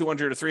 $100 or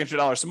 $200 or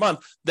 $300 a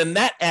month, then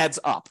that adds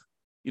up.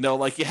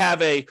 Like you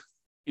have like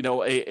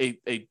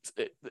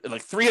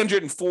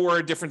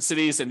 304 different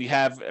cities, and you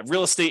have a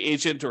real estate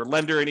agent or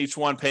lender in each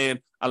one paying,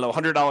 I don't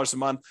know, $100 a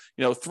month.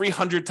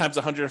 300 times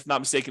 100, if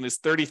not mistaken, is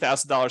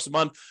 $30,000 a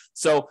month.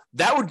 So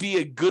that would be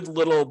a good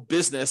little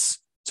business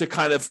to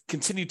kind of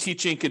continue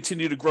teaching,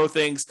 continue to grow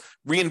things,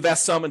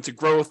 reinvest some into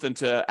growth,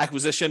 into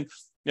acquisition,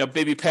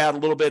 maybe pay out a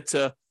little bit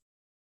to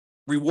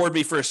reward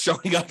me for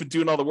showing up and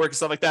doing all the work and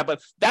stuff like that.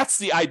 But that's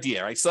the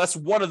idea, right? So that's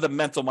one of the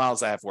mental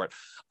models I have for it.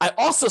 I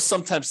also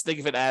sometimes think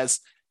of it as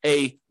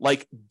a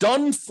like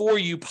done for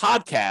you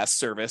podcast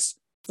service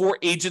for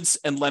agents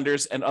and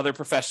lenders and other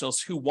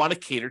professionals who want to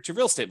cater to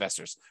real estate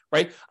investors,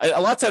 right?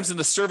 A lot of times in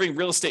the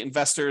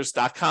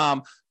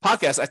servingrealestateinvestors.com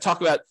podcast, I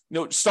talk about,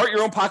 start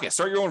your own podcast,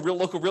 start your own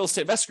local real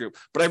estate investor group.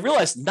 But I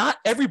realize not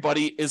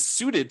everybody is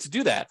suited to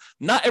do that.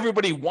 Not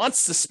everybody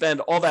wants to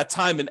spend all that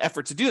time and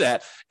effort to do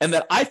that. And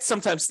that I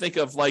sometimes think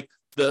of like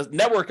the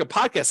network of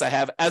podcasts I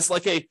have as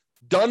like a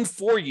done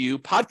for you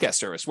podcast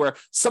service where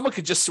someone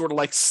could just sort of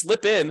like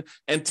slip in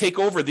and take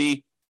over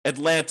the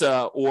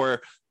Atlanta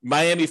or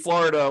Miami,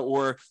 Florida,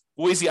 or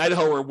Boise,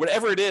 Idaho, or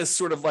whatever it is,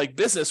 sort of like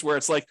business where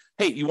it's like,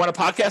 hey, you want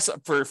a podcast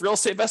for real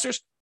estate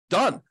investors?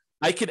 Done.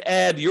 I could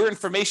add your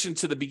information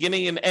to the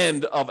beginning and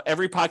end of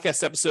every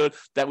podcast episode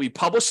that we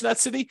publish in that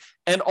city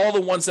and all the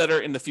ones that are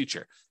in the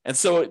future. And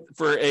so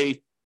for a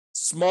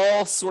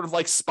small sort of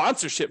like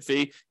sponsorship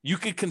fee, you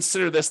could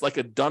consider this like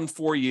a done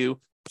for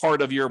you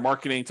part of your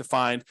marketing to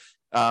find,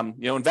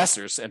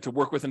 investors and to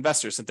work with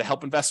investors and to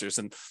help investors.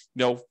 And,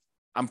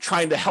 I'm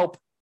trying to help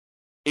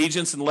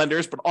agents and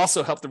lenders, but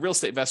also help the real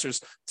estate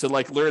investors to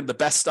like learn the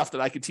best stuff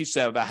that I can teach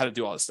them about how to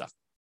do all this stuff.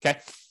 Okay.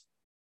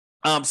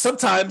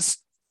 Sometimes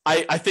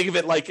I think of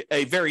it like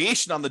a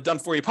variation on the Done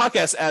For You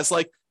podcast as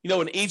like,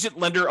 an agent,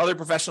 lender, other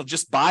professional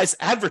just buys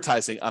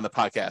advertising on the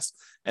podcast.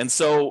 And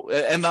so,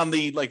 and on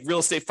the like Real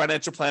Estate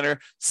Financial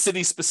Planner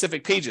city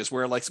specific pages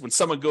where like when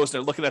someone goes,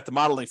 they're looking at the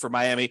modeling for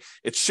Miami,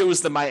 it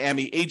shows the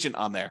Miami agent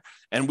on there.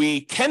 And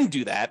we can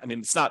do that. I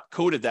mean, it's not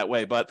coded that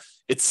way, but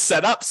it's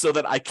set up so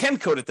that I can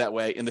code it that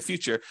way in the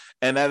future.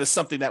 And that is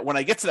something that when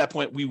I get to that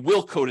point, we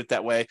will code it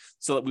that way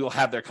so that we will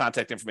have their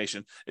contact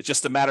information. It's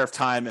just a matter of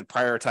time and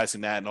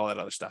prioritizing that and all that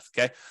other stuff.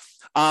 Okay.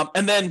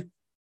 And then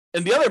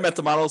in the other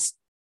mental models,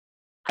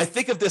 I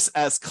think of this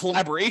as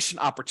collaboration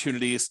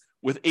opportunities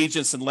with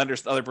agents and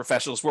lenders and other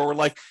professionals where we're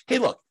like, hey,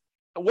 look,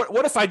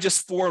 what if I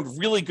just formed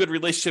really good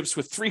relationships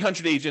with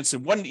 300 agents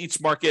and one in each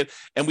market,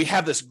 and we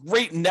have this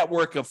great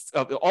network of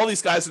all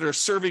these guys that are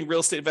serving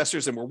real estate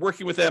investors, and we're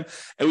working with them,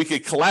 and we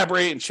could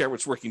collaborate and share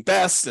what's working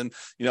best, and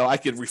I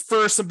could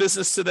refer some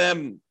business to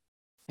them.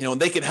 And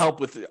they can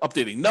help with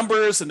updating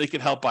numbers, and they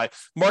can help by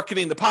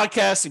marketing the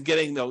podcast and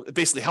getting,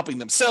 basically helping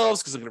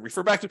themselves because they're going to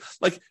refer back to,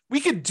 like, we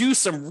could do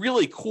some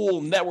really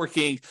cool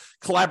networking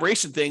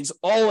collaboration things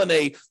all in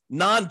a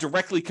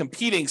non-directly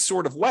competing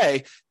sort of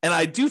way. And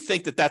I do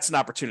think that that's an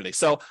opportunity.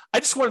 So I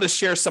just wanted to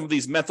share some of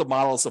these mental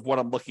models of what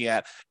I'm looking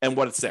at and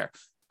what it's there.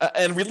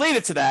 And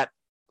related to that,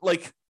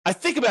 like, I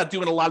think about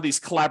doing a lot of these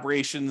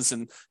collaborations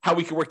and how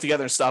we can work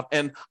together and stuff.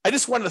 And I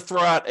just wanted to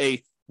throw out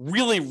a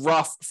really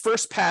rough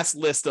first pass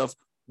list of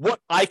what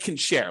I can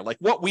share, like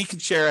what we can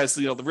share as,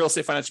 the Real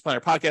Estate Financial Planner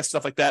podcast,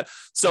 stuff like that.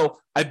 So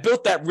I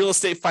built that Real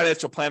Estate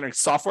Financial Planner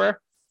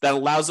software that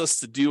allows us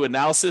to do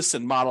analysis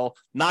and model,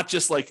 not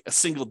just like a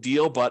single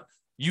deal, but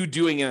you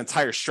doing an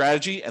entire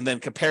strategy and then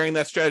comparing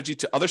that strategy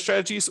to other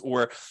strategies,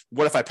 or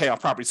what if I pay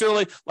off properties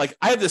early? Like,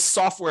 I have this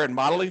software and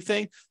modeling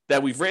thing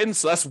that we've written.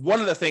 So that's one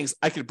of the things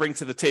I could bring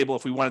to the table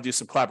if we want to do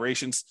some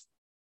collaborations.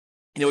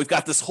 We've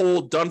got this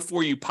whole done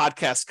for you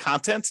podcast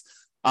content.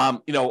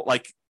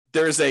 Like,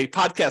 there's a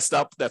podcast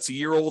up that's a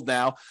year old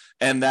now,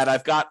 and that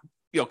I've got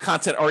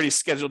content already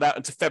scheduled out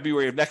into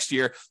February of next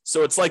year.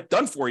 So it's like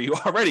done for you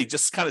already.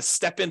 Just kind of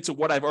step into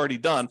what I've already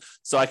done.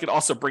 So I could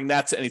also bring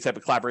that to any type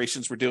of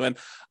collaborations we're doing.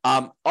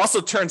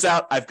 Also turns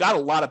out I've got a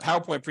lot of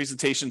PowerPoint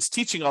presentations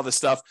teaching all this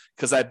stuff,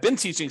 because I've been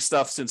teaching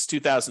stuff since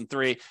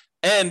 2003,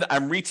 and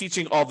I'm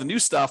reteaching all the new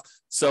stuff.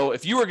 So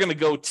if you were going to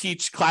go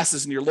teach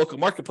classes in your local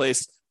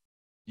marketplace,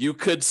 you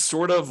could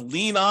sort of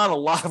lean on a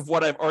lot of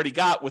what I've already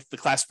got with the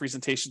class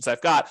presentations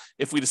I've got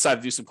if we decide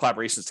to do some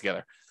collaborations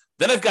together.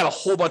 Then I've got a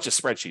whole bunch of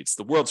spreadsheets,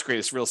 the world's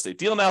greatest real estate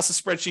deal analysis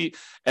spreadsheet,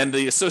 and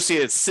the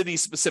associated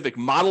city-specific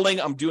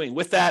modeling I'm doing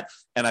with that.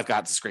 And I've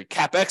got this great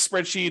CapEx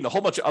spreadsheet and a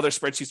whole bunch of other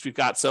spreadsheets we've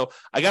got. So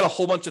I got a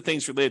whole bunch of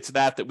things related to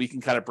that we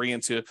can kind of bring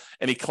into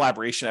any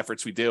collaboration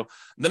efforts we do.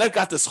 And then I've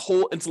got this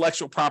whole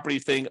intellectual property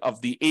thing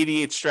of the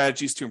 88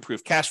 strategies to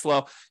improve cash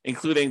flow,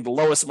 including the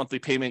lowest monthly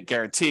payment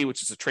guarantee,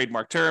 which is a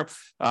trademark term,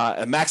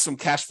 a maximum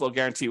cash flow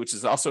guarantee, which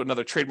is also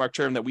another trademark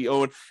term that we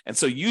own. And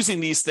so using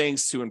these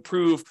things to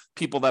improve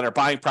people that are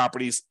buying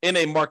properties in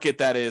a market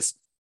that is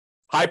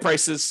high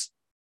prices,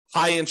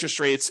 high interest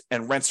rates,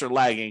 and rents are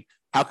lagging,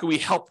 how can we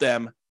help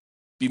them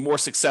be more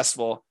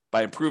successful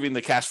by improving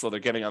the cash flow they're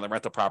getting on the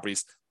rental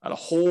properties, and a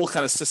whole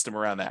kind of system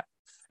around that.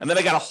 And then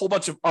I got a whole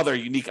bunch of other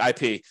unique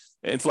IP,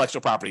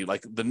 intellectual property,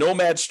 like the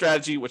Nomad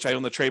strategy, which I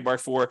own the trademark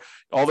for,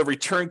 all the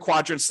return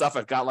quadrant stuff.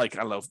 I've got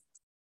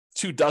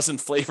 24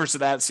 flavors of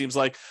that, it seems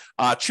like.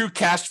 True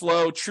cash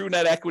flow, true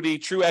net equity,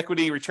 true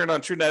equity, return on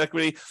true net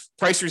equity,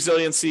 price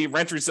resiliency,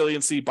 rent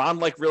resiliency,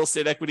 bond-like real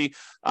estate equity,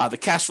 the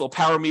cash flow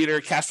power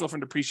meter, cash flow from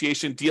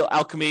depreciation, deal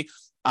alchemy,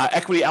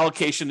 equity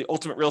allocation, the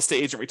ultimate real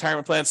estate agent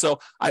retirement plan. So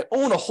I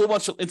own a whole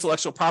bunch of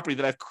intellectual property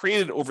that I've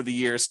created over the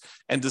years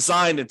and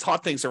designed and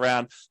taught things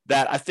around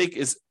that I think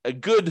is a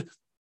good,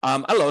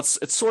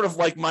 it's sort of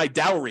like my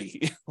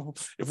dowry.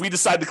 If we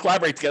decide to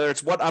collaborate together,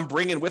 it's what I'm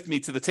bringing with me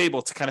to the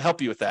table to kind of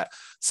help you with that.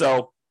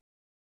 So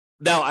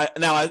now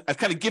I've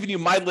kind of given you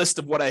my list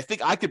of what I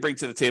think I could bring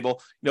to the table.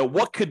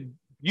 What could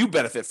you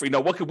benefit from?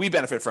 What could we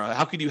benefit from?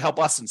 How could you help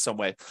us in some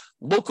way?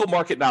 Local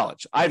market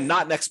knowledge. I'm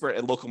not an expert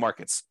in local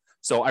markets,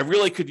 so I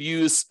really could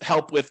use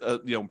help with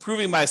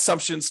improving my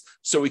assumptions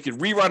so we could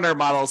rerun our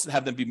models and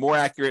have them be more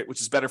accurate,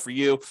 which is better for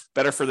you,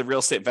 better for the real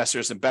estate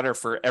investors, and better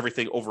for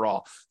everything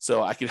overall.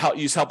 So I can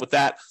use help with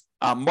that.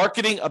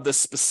 Marketing of the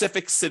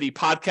specific city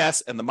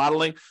podcast and the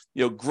modeling,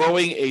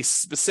 growing a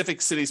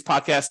specific city's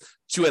podcast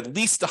to at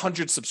least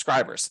 100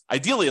 subscribers,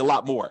 ideally a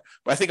lot more,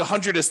 but I think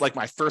 100 is like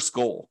my first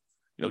goal,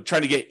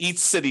 trying to get each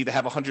city to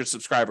have 100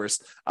 subscribers.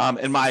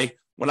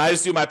 When I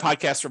was doing my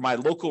podcast for my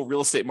local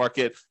real estate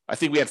market, I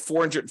think we had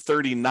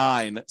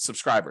 439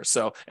 subscribers.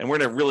 So, and we're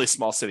in a really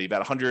small city, about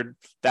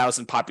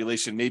 100,000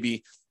 population,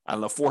 maybe,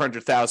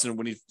 400,000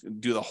 when you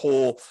do the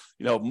whole,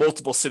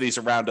 multiple cities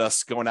around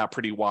us going out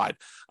pretty wide.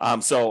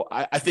 So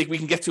I think we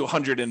can get to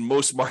 100 in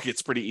most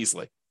markets pretty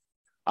easily.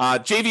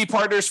 JV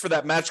partners for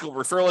that magical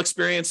referral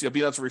experience, being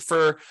able to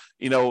refer,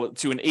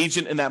 to an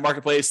agent in that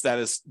marketplace that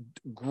is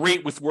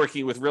great with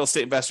working with real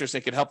estate investors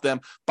and can help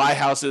them buy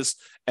houses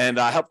and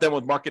help them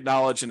with market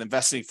knowledge and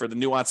investing for the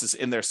nuances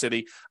in their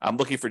city. I'm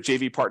looking for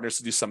JV partners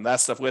to do some of that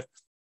stuff with.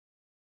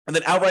 And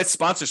then outright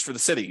sponsors for the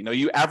city.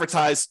 You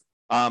advertise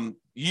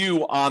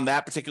you on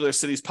that particular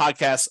city's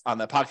podcast, on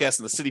the podcast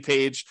and the city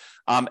page,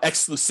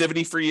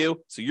 exclusivity for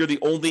you. So you're the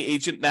only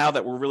agent now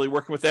that we're really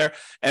working with there,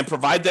 and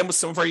provide them with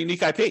some of our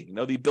unique IP,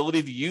 the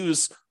ability to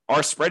use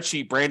our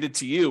spreadsheet branded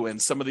to you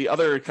and some of the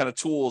other kind of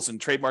tools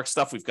and trademark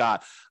stuff we've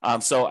got.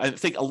 So I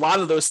think a lot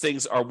of those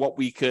things are what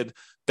we could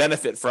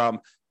benefit from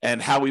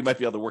and how we might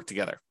be able to work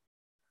together.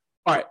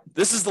 All right,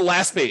 this is the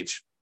last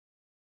page.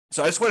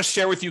 So I just want to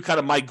share with you kind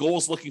of my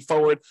goals looking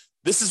forward.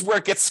 This is where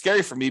it gets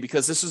scary for me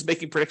because this is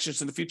making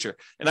predictions in the future,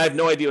 and I have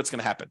no idea what's going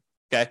to happen.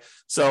 Okay.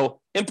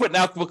 So input and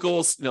output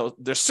goals,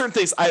 there's certain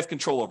things I have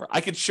control over.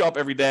 I can show up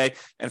every day,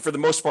 and for the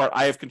most part,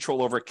 I have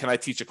control over, can I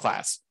teach a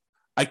class?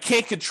 I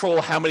can't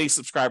control how many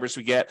subscribers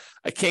we get.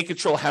 I can't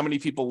control how many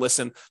people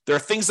listen. There are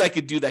things I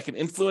could do that can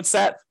influence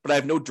that, but I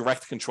have no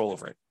direct control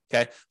over it.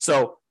 Okay.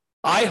 So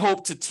I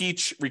hope to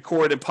teach,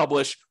 record, and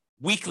publish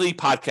weekly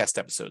podcast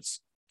episodes.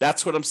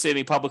 That's what I'm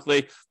stating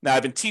publicly. Now,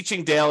 I've been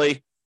teaching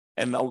daily,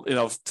 and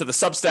to the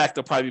Substack,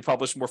 they'll probably be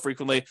published more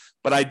frequently.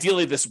 But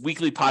ideally, this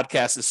weekly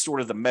podcast is sort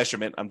of the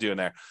measurement I'm doing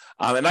there.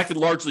 And I can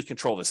largely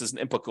control this as an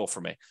input goal for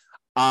me.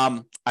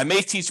 I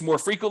may teach more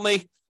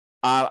frequently.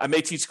 I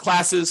may teach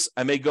classes.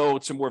 I may go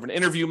to more of an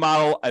interview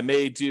model. I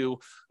may do,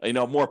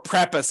 more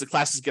prep as the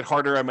classes get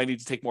harder. I might need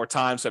to take more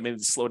time. So I may need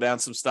to slow down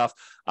some stuff.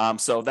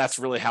 So that's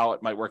really how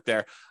it might work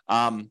there.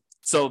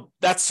 So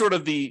that's sort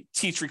of the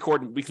teach,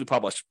 record, and weekly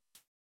publish.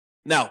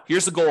 Now,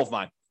 here's the goal of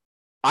mine.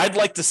 I'd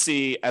like to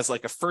see as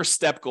like a first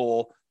step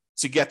goal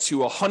to get to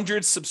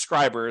 100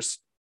 subscribers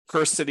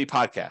per city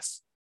podcast,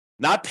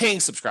 not paying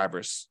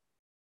subscribers,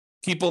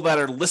 people that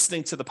are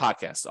listening to the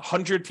podcast,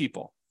 100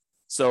 people.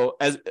 So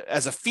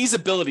as a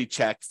feasibility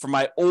check for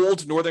my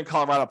old Northern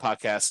Colorado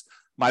podcast,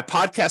 my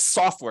podcast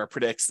software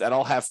predicts that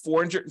I'll have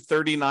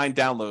 439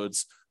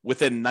 downloads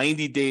within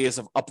 90 days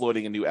of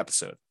uploading a new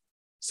episode.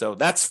 So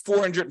that's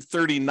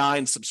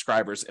 439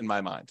 subscribers in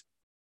my mind.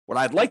 What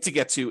I'd like to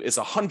get to is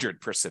 100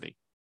 per city.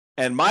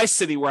 And my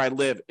city where I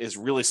live is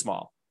really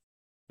small,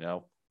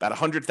 about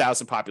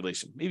 100,000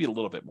 population, maybe a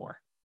little bit more.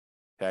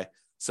 Okay.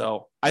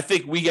 So I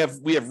think we have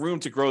room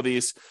to grow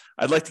these.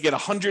 I'd like to get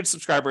 100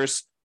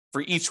 subscribers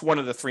for each one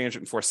of the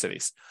 304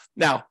 cities.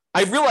 Now,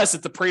 I realize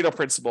that the Pareto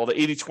principle, the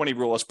 80-20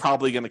 rule, is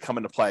probably going to come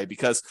into play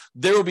because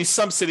there will be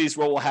some cities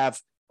where we'll have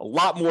a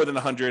lot more than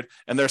 100,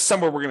 and there's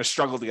somewhere we're going to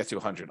struggle to get to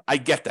 100. I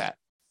get that.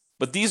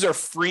 But these are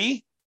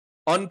free,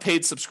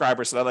 unpaid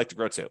subscribers that I'd like to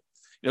grow to.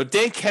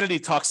 Dan Kennedy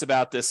talks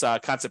about this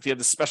concept. He had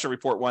this special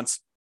report once.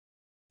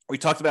 We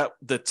talked about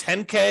the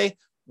 10K,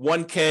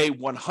 1K,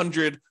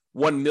 100,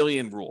 1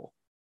 million rule.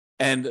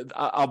 And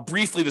I'll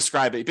briefly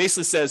describe it. It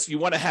basically says you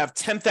want to have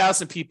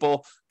 10,000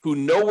 people who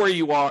know where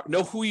you are,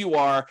 know who you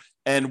are,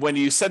 and when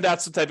you send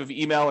out some type of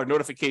email or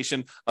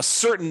notification, a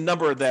certain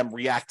number of them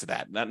react to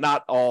that.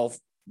 Not all,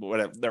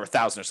 whatever, there are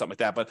 1,000 or something like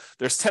that, but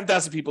there's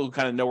 10,000 people who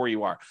kind of know where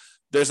you are.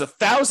 There's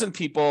 1,000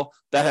 people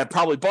that have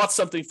probably bought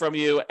something from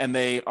you, and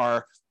they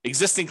are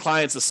existing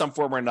clients of some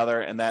form or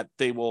another, and that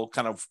they will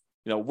kind of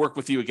work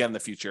with you again in the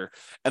future.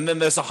 And then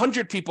there's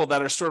 100 people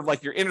that are sort of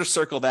like your inner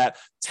circle that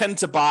tend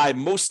to buy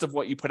most of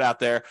what you put out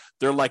there.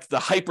 They're like the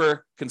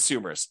hyper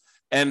consumers.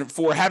 And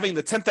for having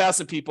the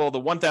 10,000 people, the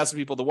 1,000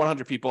 people, the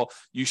 100 people,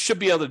 you should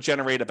be able to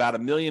generate about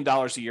 $1 million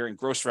a year in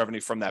gross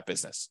revenue from that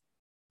business.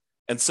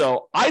 And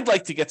so I'd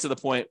like to get to the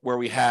point where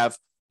we have,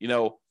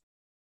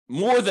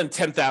 more than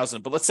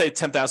 10,000, but let's say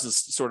 10,000 is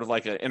sort of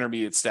like an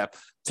intermediate step,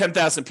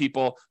 10,000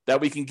 people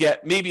that we can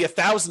get maybe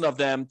 1,000 of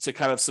them to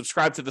kind of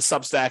subscribe to the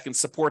Substack and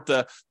support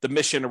the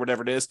mission or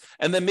whatever it is.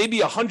 And then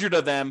maybe 100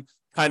 of them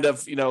kind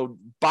of,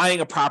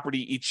 buying a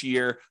property each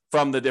year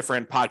from the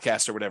different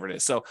podcasts or whatever it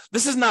is. So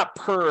this is not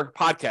per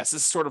podcast. This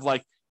is sort of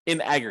like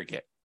in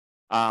aggregate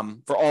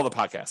for all the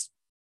podcasts.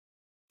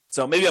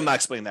 So maybe I'm not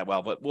explaining that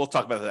well, but we'll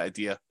talk about that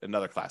idea in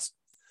another class.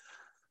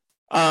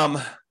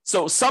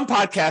 So some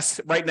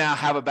podcasts right now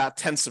have about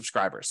 10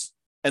 subscribers,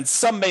 and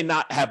some may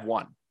not have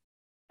one.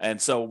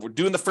 And so we're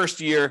doing the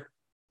first year.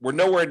 We're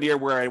nowhere near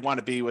where I want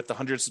to be with the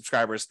 100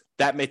 subscribers.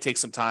 That may take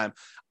some time.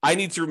 I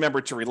need to remember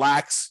to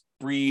relax,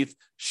 breathe,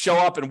 show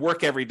up and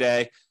work every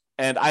day.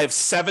 And I have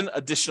 7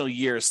 additional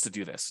years to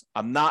do this.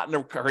 I'm not in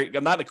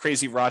a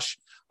crazy rush.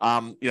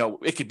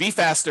 It could be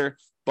faster,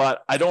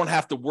 but I don't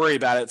have to worry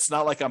about it. It's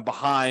not like I'm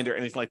behind or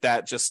anything like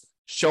that. Just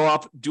show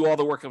up, do all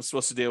the work I'm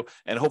supposed to do,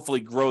 and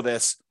hopefully grow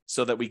this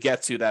so that we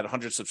get to that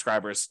 100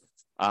 subscribers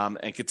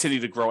and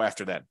continue to grow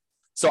after that.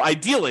 So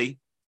ideally,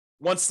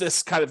 once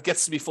this kind of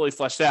gets to be fully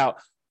fleshed out,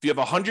 if you have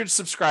 100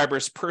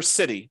 subscribers per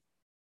city,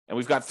 and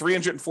we've got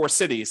 304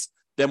 cities,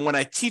 then when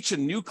I teach a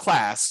new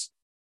class,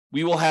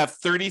 we will have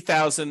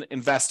 30,000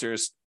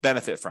 investors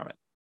benefit from it.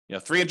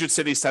 300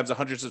 cities times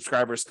 100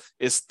 subscribers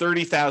is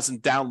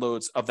 30,000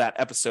 downloads of that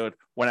episode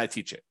when I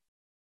teach it.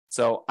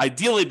 So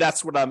ideally,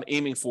 that's what I'm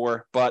aiming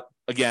for. But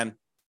again,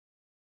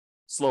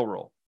 slow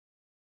roll,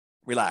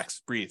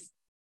 relax, breathe.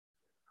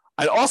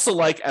 I'd also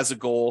like as a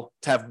goal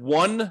to have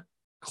 1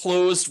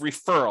 closed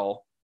referral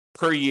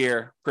per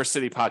year per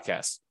city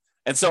podcast.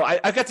 And so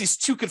I've got these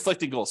 2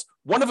 conflicting goals.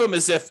 One of them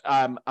is if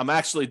I'm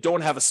actually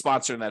don't have a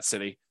sponsor in that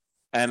city,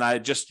 and I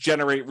just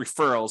generate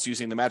referrals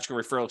using the magical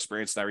referral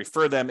experience, and I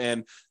refer them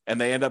in,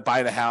 and they end up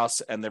buying a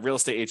house, and the real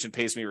estate agent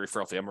pays me a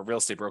referral fee. I'm a real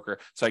estate broker,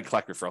 so I can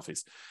collect referral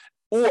fees.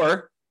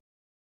 Or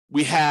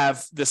we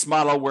have this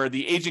model where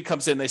the agent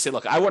comes in, they say,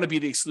 look, I want to be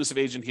the exclusive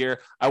agent here.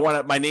 I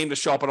want my name to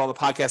show up on all the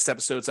podcast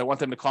episodes. I want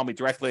them to call me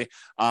directly.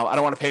 I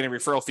don't want to pay any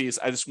referral fees.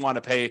 I just want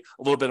to pay a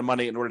little bit of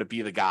money in order to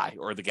be the guy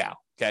or the gal.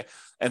 Okay.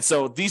 And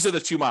so these are the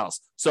 2 models.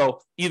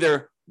 So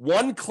either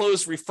 1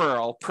 closed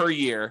referral per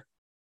year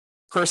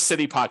per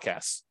city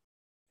podcast.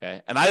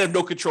 Okay. And I have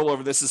no control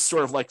over this. It's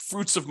sort of like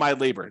fruits of my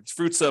labor. It's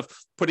fruits of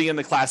putting in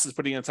the classes,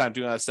 putting in the time,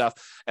 doing all that stuff.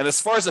 And as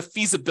far as a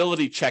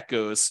feasibility check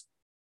goes,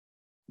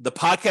 the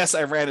podcast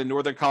I ran in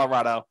Northern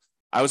Colorado,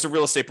 I was a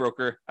real estate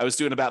broker. I was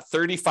doing about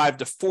 35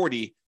 to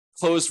 40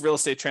 closed real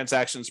estate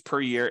transactions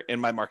per year in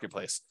my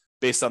marketplace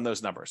based on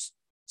those numbers.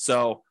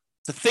 So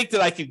to think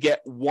that I could get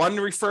 1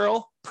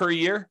 referral per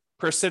year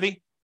per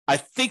city, I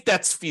think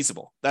that's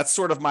feasible. That's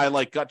sort of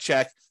my gut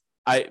check.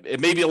 It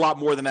may be a lot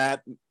more than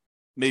that,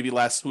 maybe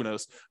less, who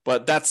knows,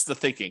 but that's the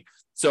thinking.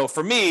 So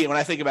for me, when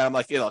I think about it, I'm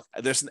like, look,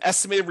 there's an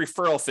estimated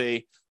referral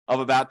fee of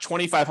about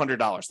 $2,500,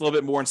 a little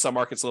bit more in some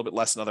markets, a little bit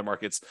less in other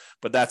markets,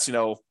 but that's,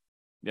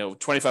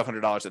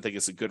 $2,500, I think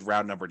is a good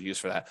round number to use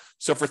for that.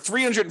 So for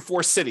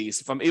 304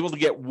 cities, if I'm able to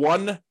get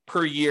 1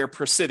 per year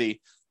per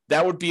city,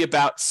 that would be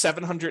about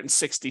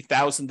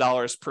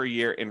 $760,000 per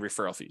year in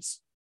referral fees.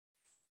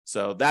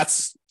 So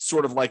that's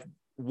sort of like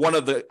one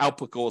of the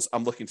output goals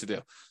I'm looking to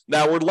do.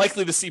 Now, we're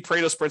likely to see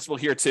Pareto's principle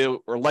here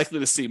too. We're likely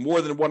to see more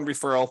than 1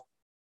 referral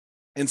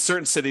in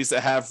certain cities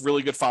that have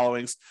really good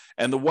followings,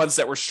 and the ones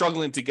that we're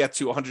struggling to get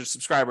to 100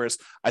 subscribers,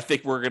 I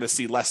think we're going to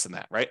see less than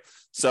that, right?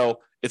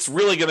 So it's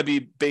really going to be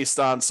based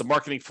on some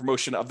marketing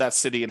promotion of that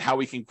city and how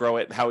we can grow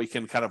it and how we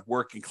can kind of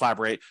work and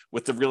collaborate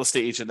with the real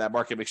estate agent in that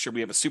market, make sure we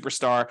have a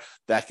superstar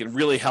that can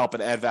really help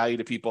and add value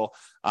to people.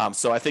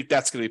 So I think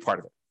that's going to be part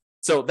of it.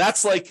 So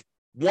that's like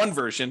one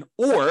version,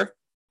 or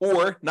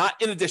not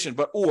in addition,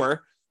 but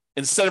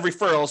instead of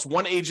referrals,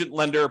 one agent,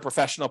 lender, or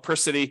professional per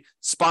city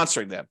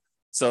sponsoring them.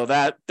 So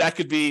that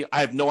could be,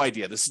 I have no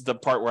idea. This is the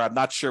part where I'm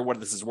not sure what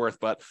this is worth,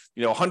 but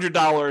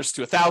 $100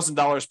 to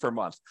 $1,000 per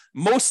month.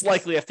 Most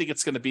likely, I think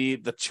it's going to be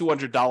the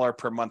 $200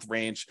 per month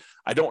range.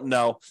 I don't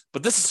know,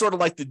 but this is sort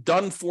of like the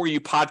done for you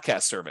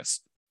podcast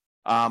service.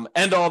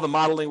 And all the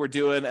modeling we're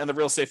doing and the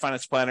real estate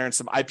finance planner and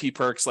some IP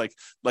perks, like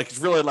it's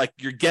really like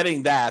you're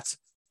getting that.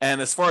 And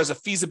as far as a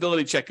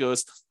feasibility check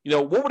goes,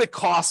 what would it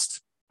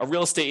cost a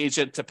real estate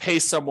agent to pay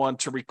someone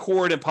to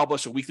record and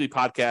publish a weekly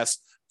podcast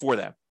for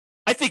them?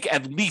 I think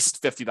at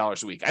least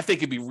 $50 a week. I think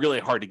it'd be really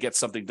hard to get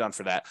something done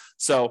for that.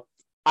 So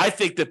I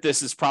think that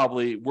this is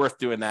probably worth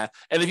doing that.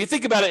 And if you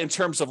think about it in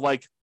terms of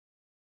like,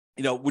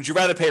 would you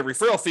rather pay a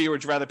referral fee or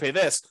would you rather pay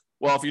this?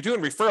 Well, if you're doing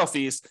referral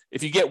fees,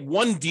 if you get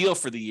one deal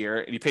for the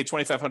year and you pay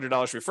 $2,500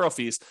 referral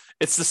fees,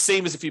 it's the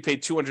same as if you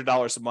paid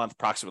 $200 a month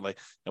approximately,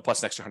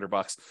 plus an extra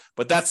 $100.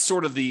 But that's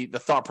sort of the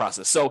thought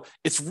process. So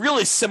it's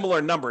really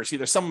similar numbers.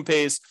 Either someone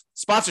pays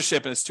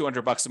sponsorship and it's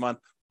 $200 a month,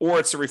 or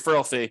it's a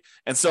referral fee.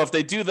 And so if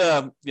they do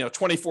the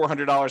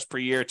 $2,400 per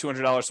year,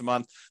 $200 a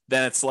month,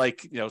 then it's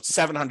like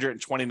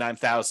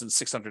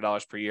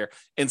 $729,600 per year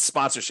in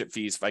sponsorship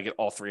fees if I get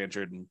all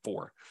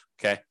 304.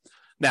 Okay.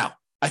 Now,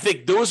 I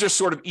think those are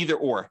sort of either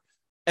or.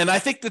 And I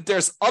think that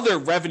there's other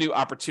revenue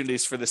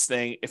opportunities for this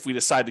thing if we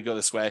decide to go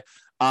this way.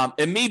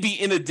 And maybe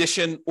in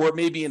addition or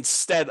maybe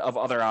instead of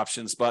other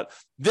options, but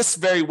this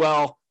very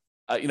well,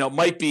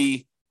 might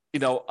be,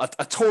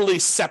 a totally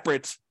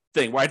separate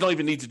thing where I don't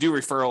even need to do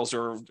referrals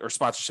or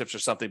sponsorships or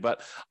something.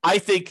 But I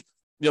think,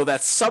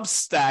 that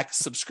Substack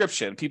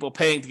subscription, people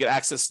paying to get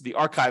access to the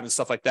archive and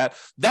stuff like that,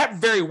 that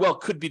very well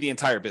could be the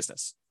entire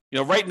business.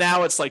 Right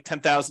now it's like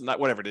 10,000,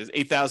 whatever it is,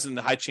 8,000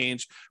 high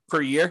change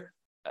per year.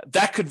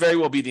 That could very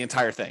well be the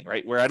entire thing,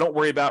 right? Where I don't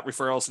worry about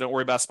referrals, I don't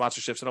worry about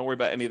sponsorships, I don't worry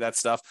about any of that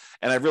stuff.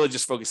 And I really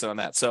just focus on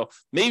that. So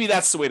maybe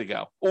that's the way to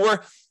go.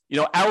 Or,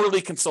 hourly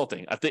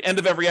consulting. At the end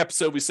of every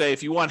episode, we say,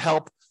 if you want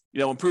help,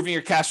 improving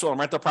your cash flow on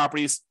rental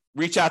properties,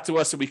 reach out to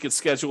us and we could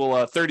schedule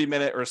a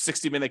 30-minute or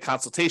 60-minute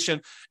consultation.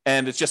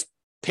 And it's just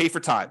pay for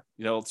time,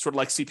 sort of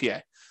like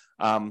CPA.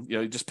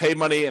 You just pay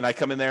money and I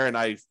come in there and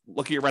I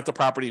look at your rental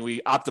property and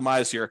we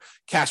optimize your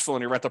cash flow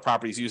in your rental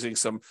properties using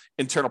some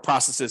internal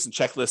processes and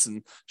checklists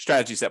and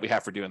strategies that we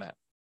have for doing that.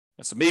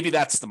 And so maybe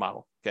that's the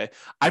model. Okay.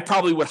 I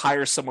probably would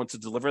hire someone to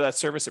deliver that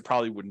service. It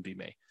probably wouldn't be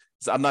me.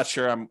 I'm not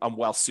sure I'm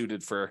well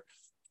suited for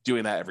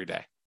doing that every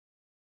day.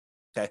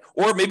 Okay.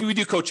 Or maybe we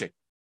do coaching.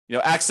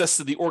 Access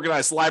to the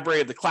organized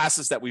library of the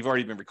classes that we've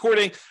already been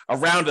recording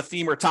around a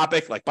theme or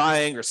topic like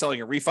buying or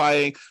selling or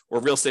refining or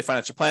real estate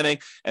financial planning,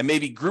 and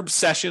maybe group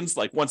sessions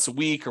like once a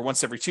week or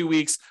once every 2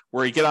 weeks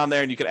where you get on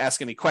there and you can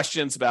ask any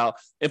questions about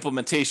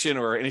implementation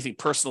or anything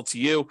personal to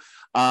you.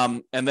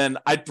 And then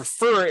I'd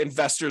prefer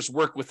investors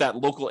work with that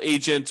local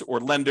agent or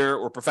lender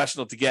or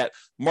professional to get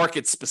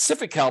market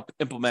specific help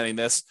implementing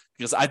this,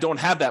 because I don't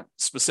have that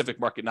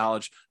specific market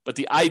knowledge. But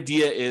the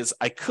idea is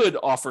I could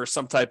offer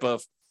some type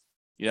of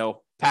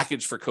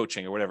package for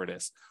coaching or whatever it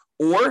is.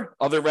 Or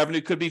other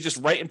revenue could be just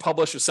write and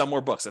publish or sell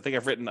more books. I think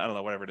I've written,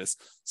 whatever it is,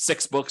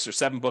 6 books or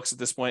 7 books at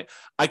this point.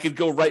 I could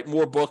go write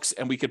more books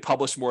and we could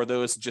publish more of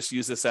those and just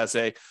use this as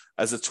a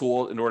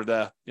tool in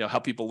order to,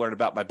 help people learn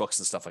about my books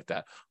and stuff like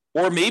that.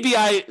 Or maybe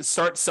I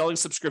start selling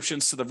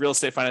subscriptions to the Real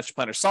Estate Financial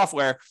Planner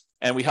software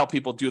and we help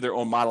people do their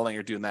own modeling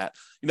or doing that.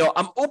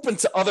 I'm open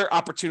to other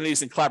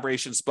opportunities and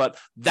collaborations, but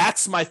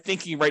that's my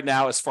thinking right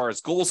now as far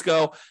as goals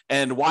go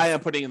and why I'm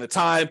putting in the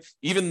time,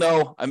 even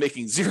though I'm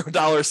making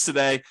 $0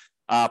 today.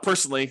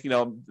 Personally,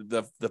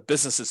 the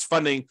business is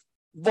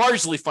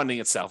largely funding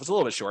itself. It's a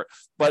little bit short,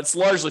 but it's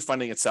largely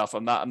funding itself.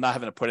 I'm not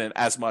having to put in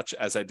as much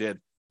as I did,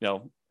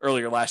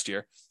 earlier last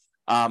year.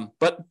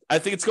 But I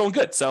think it's going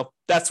good. So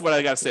that's what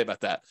I got to say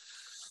about that.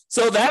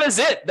 So that is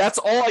it. That's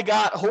all I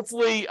got.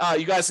 Hopefully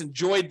you guys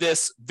enjoyed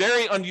this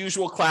very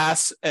unusual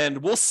class, and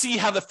we'll see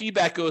how the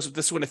feedback goes with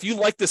this one. If you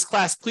like this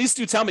class, please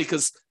do tell me,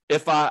 because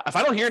if I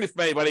don't hear anything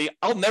from anybody,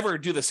 I'll never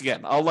do this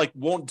again.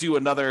 Won't do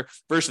another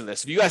version of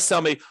this. If you guys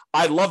tell me,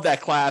 I love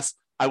that class,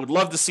 I would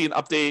love to see an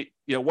update,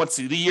 once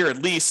a year at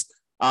least,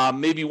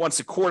 maybe once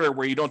a quarter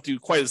where you don't do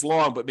quite as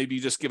long, but maybe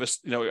you just give us,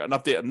 an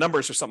update of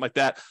numbers or something like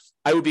that.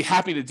 I would be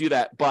happy to do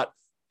that. But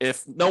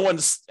if no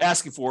one's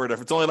asking for it, or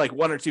if it's only like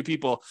 1 or 2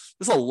 people,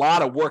 there's a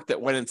lot of work that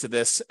went into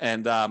this.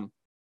 And I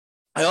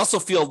also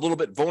feel a little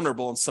bit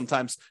vulnerable in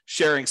sometimes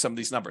sharing some of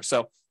these numbers.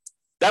 So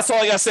that's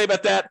all I got to say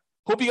about that.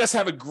 Hope you guys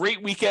have a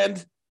great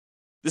weekend.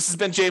 This has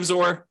been James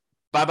Orr.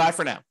 Bye-bye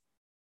for now.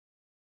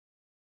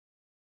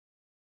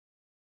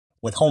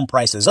 With home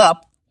prices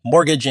up,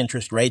 mortgage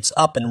interest rates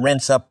up, and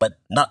rents up, but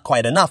not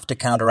quite enough to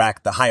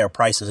counteract the higher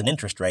prices and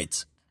interest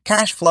rates,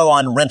 cash flow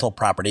on rental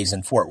properties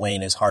in Fort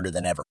Wayne is harder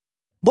than ever.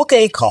 Book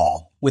a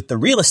call with the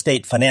Real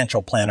Estate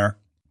Financial Planner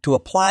to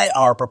apply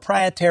our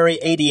proprietary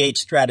 88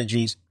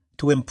 strategies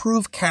to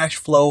improve cash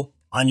flow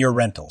on your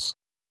rentals.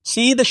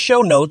 See the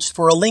show notes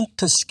for a link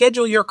to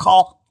schedule your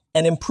call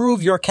and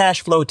improve your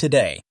cash flow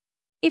today.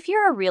 If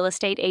you're a real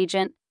estate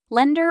agent,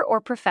 lender, or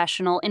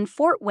professional in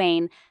Fort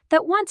Wayne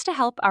that wants to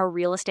help our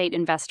real estate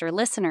investor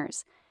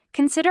listeners,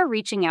 consider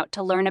reaching out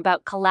to learn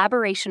about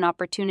collaboration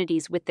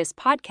opportunities with this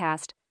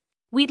podcast.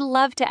 We'd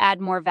love to add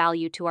more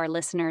value to our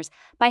listeners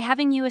by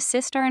having you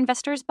assist our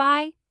investors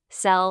buy,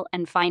 sell,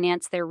 and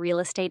finance their real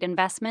estate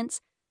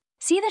investments.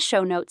 See the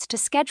show notes to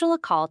schedule a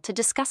call to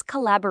discuss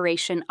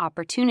collaboration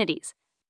opportunities.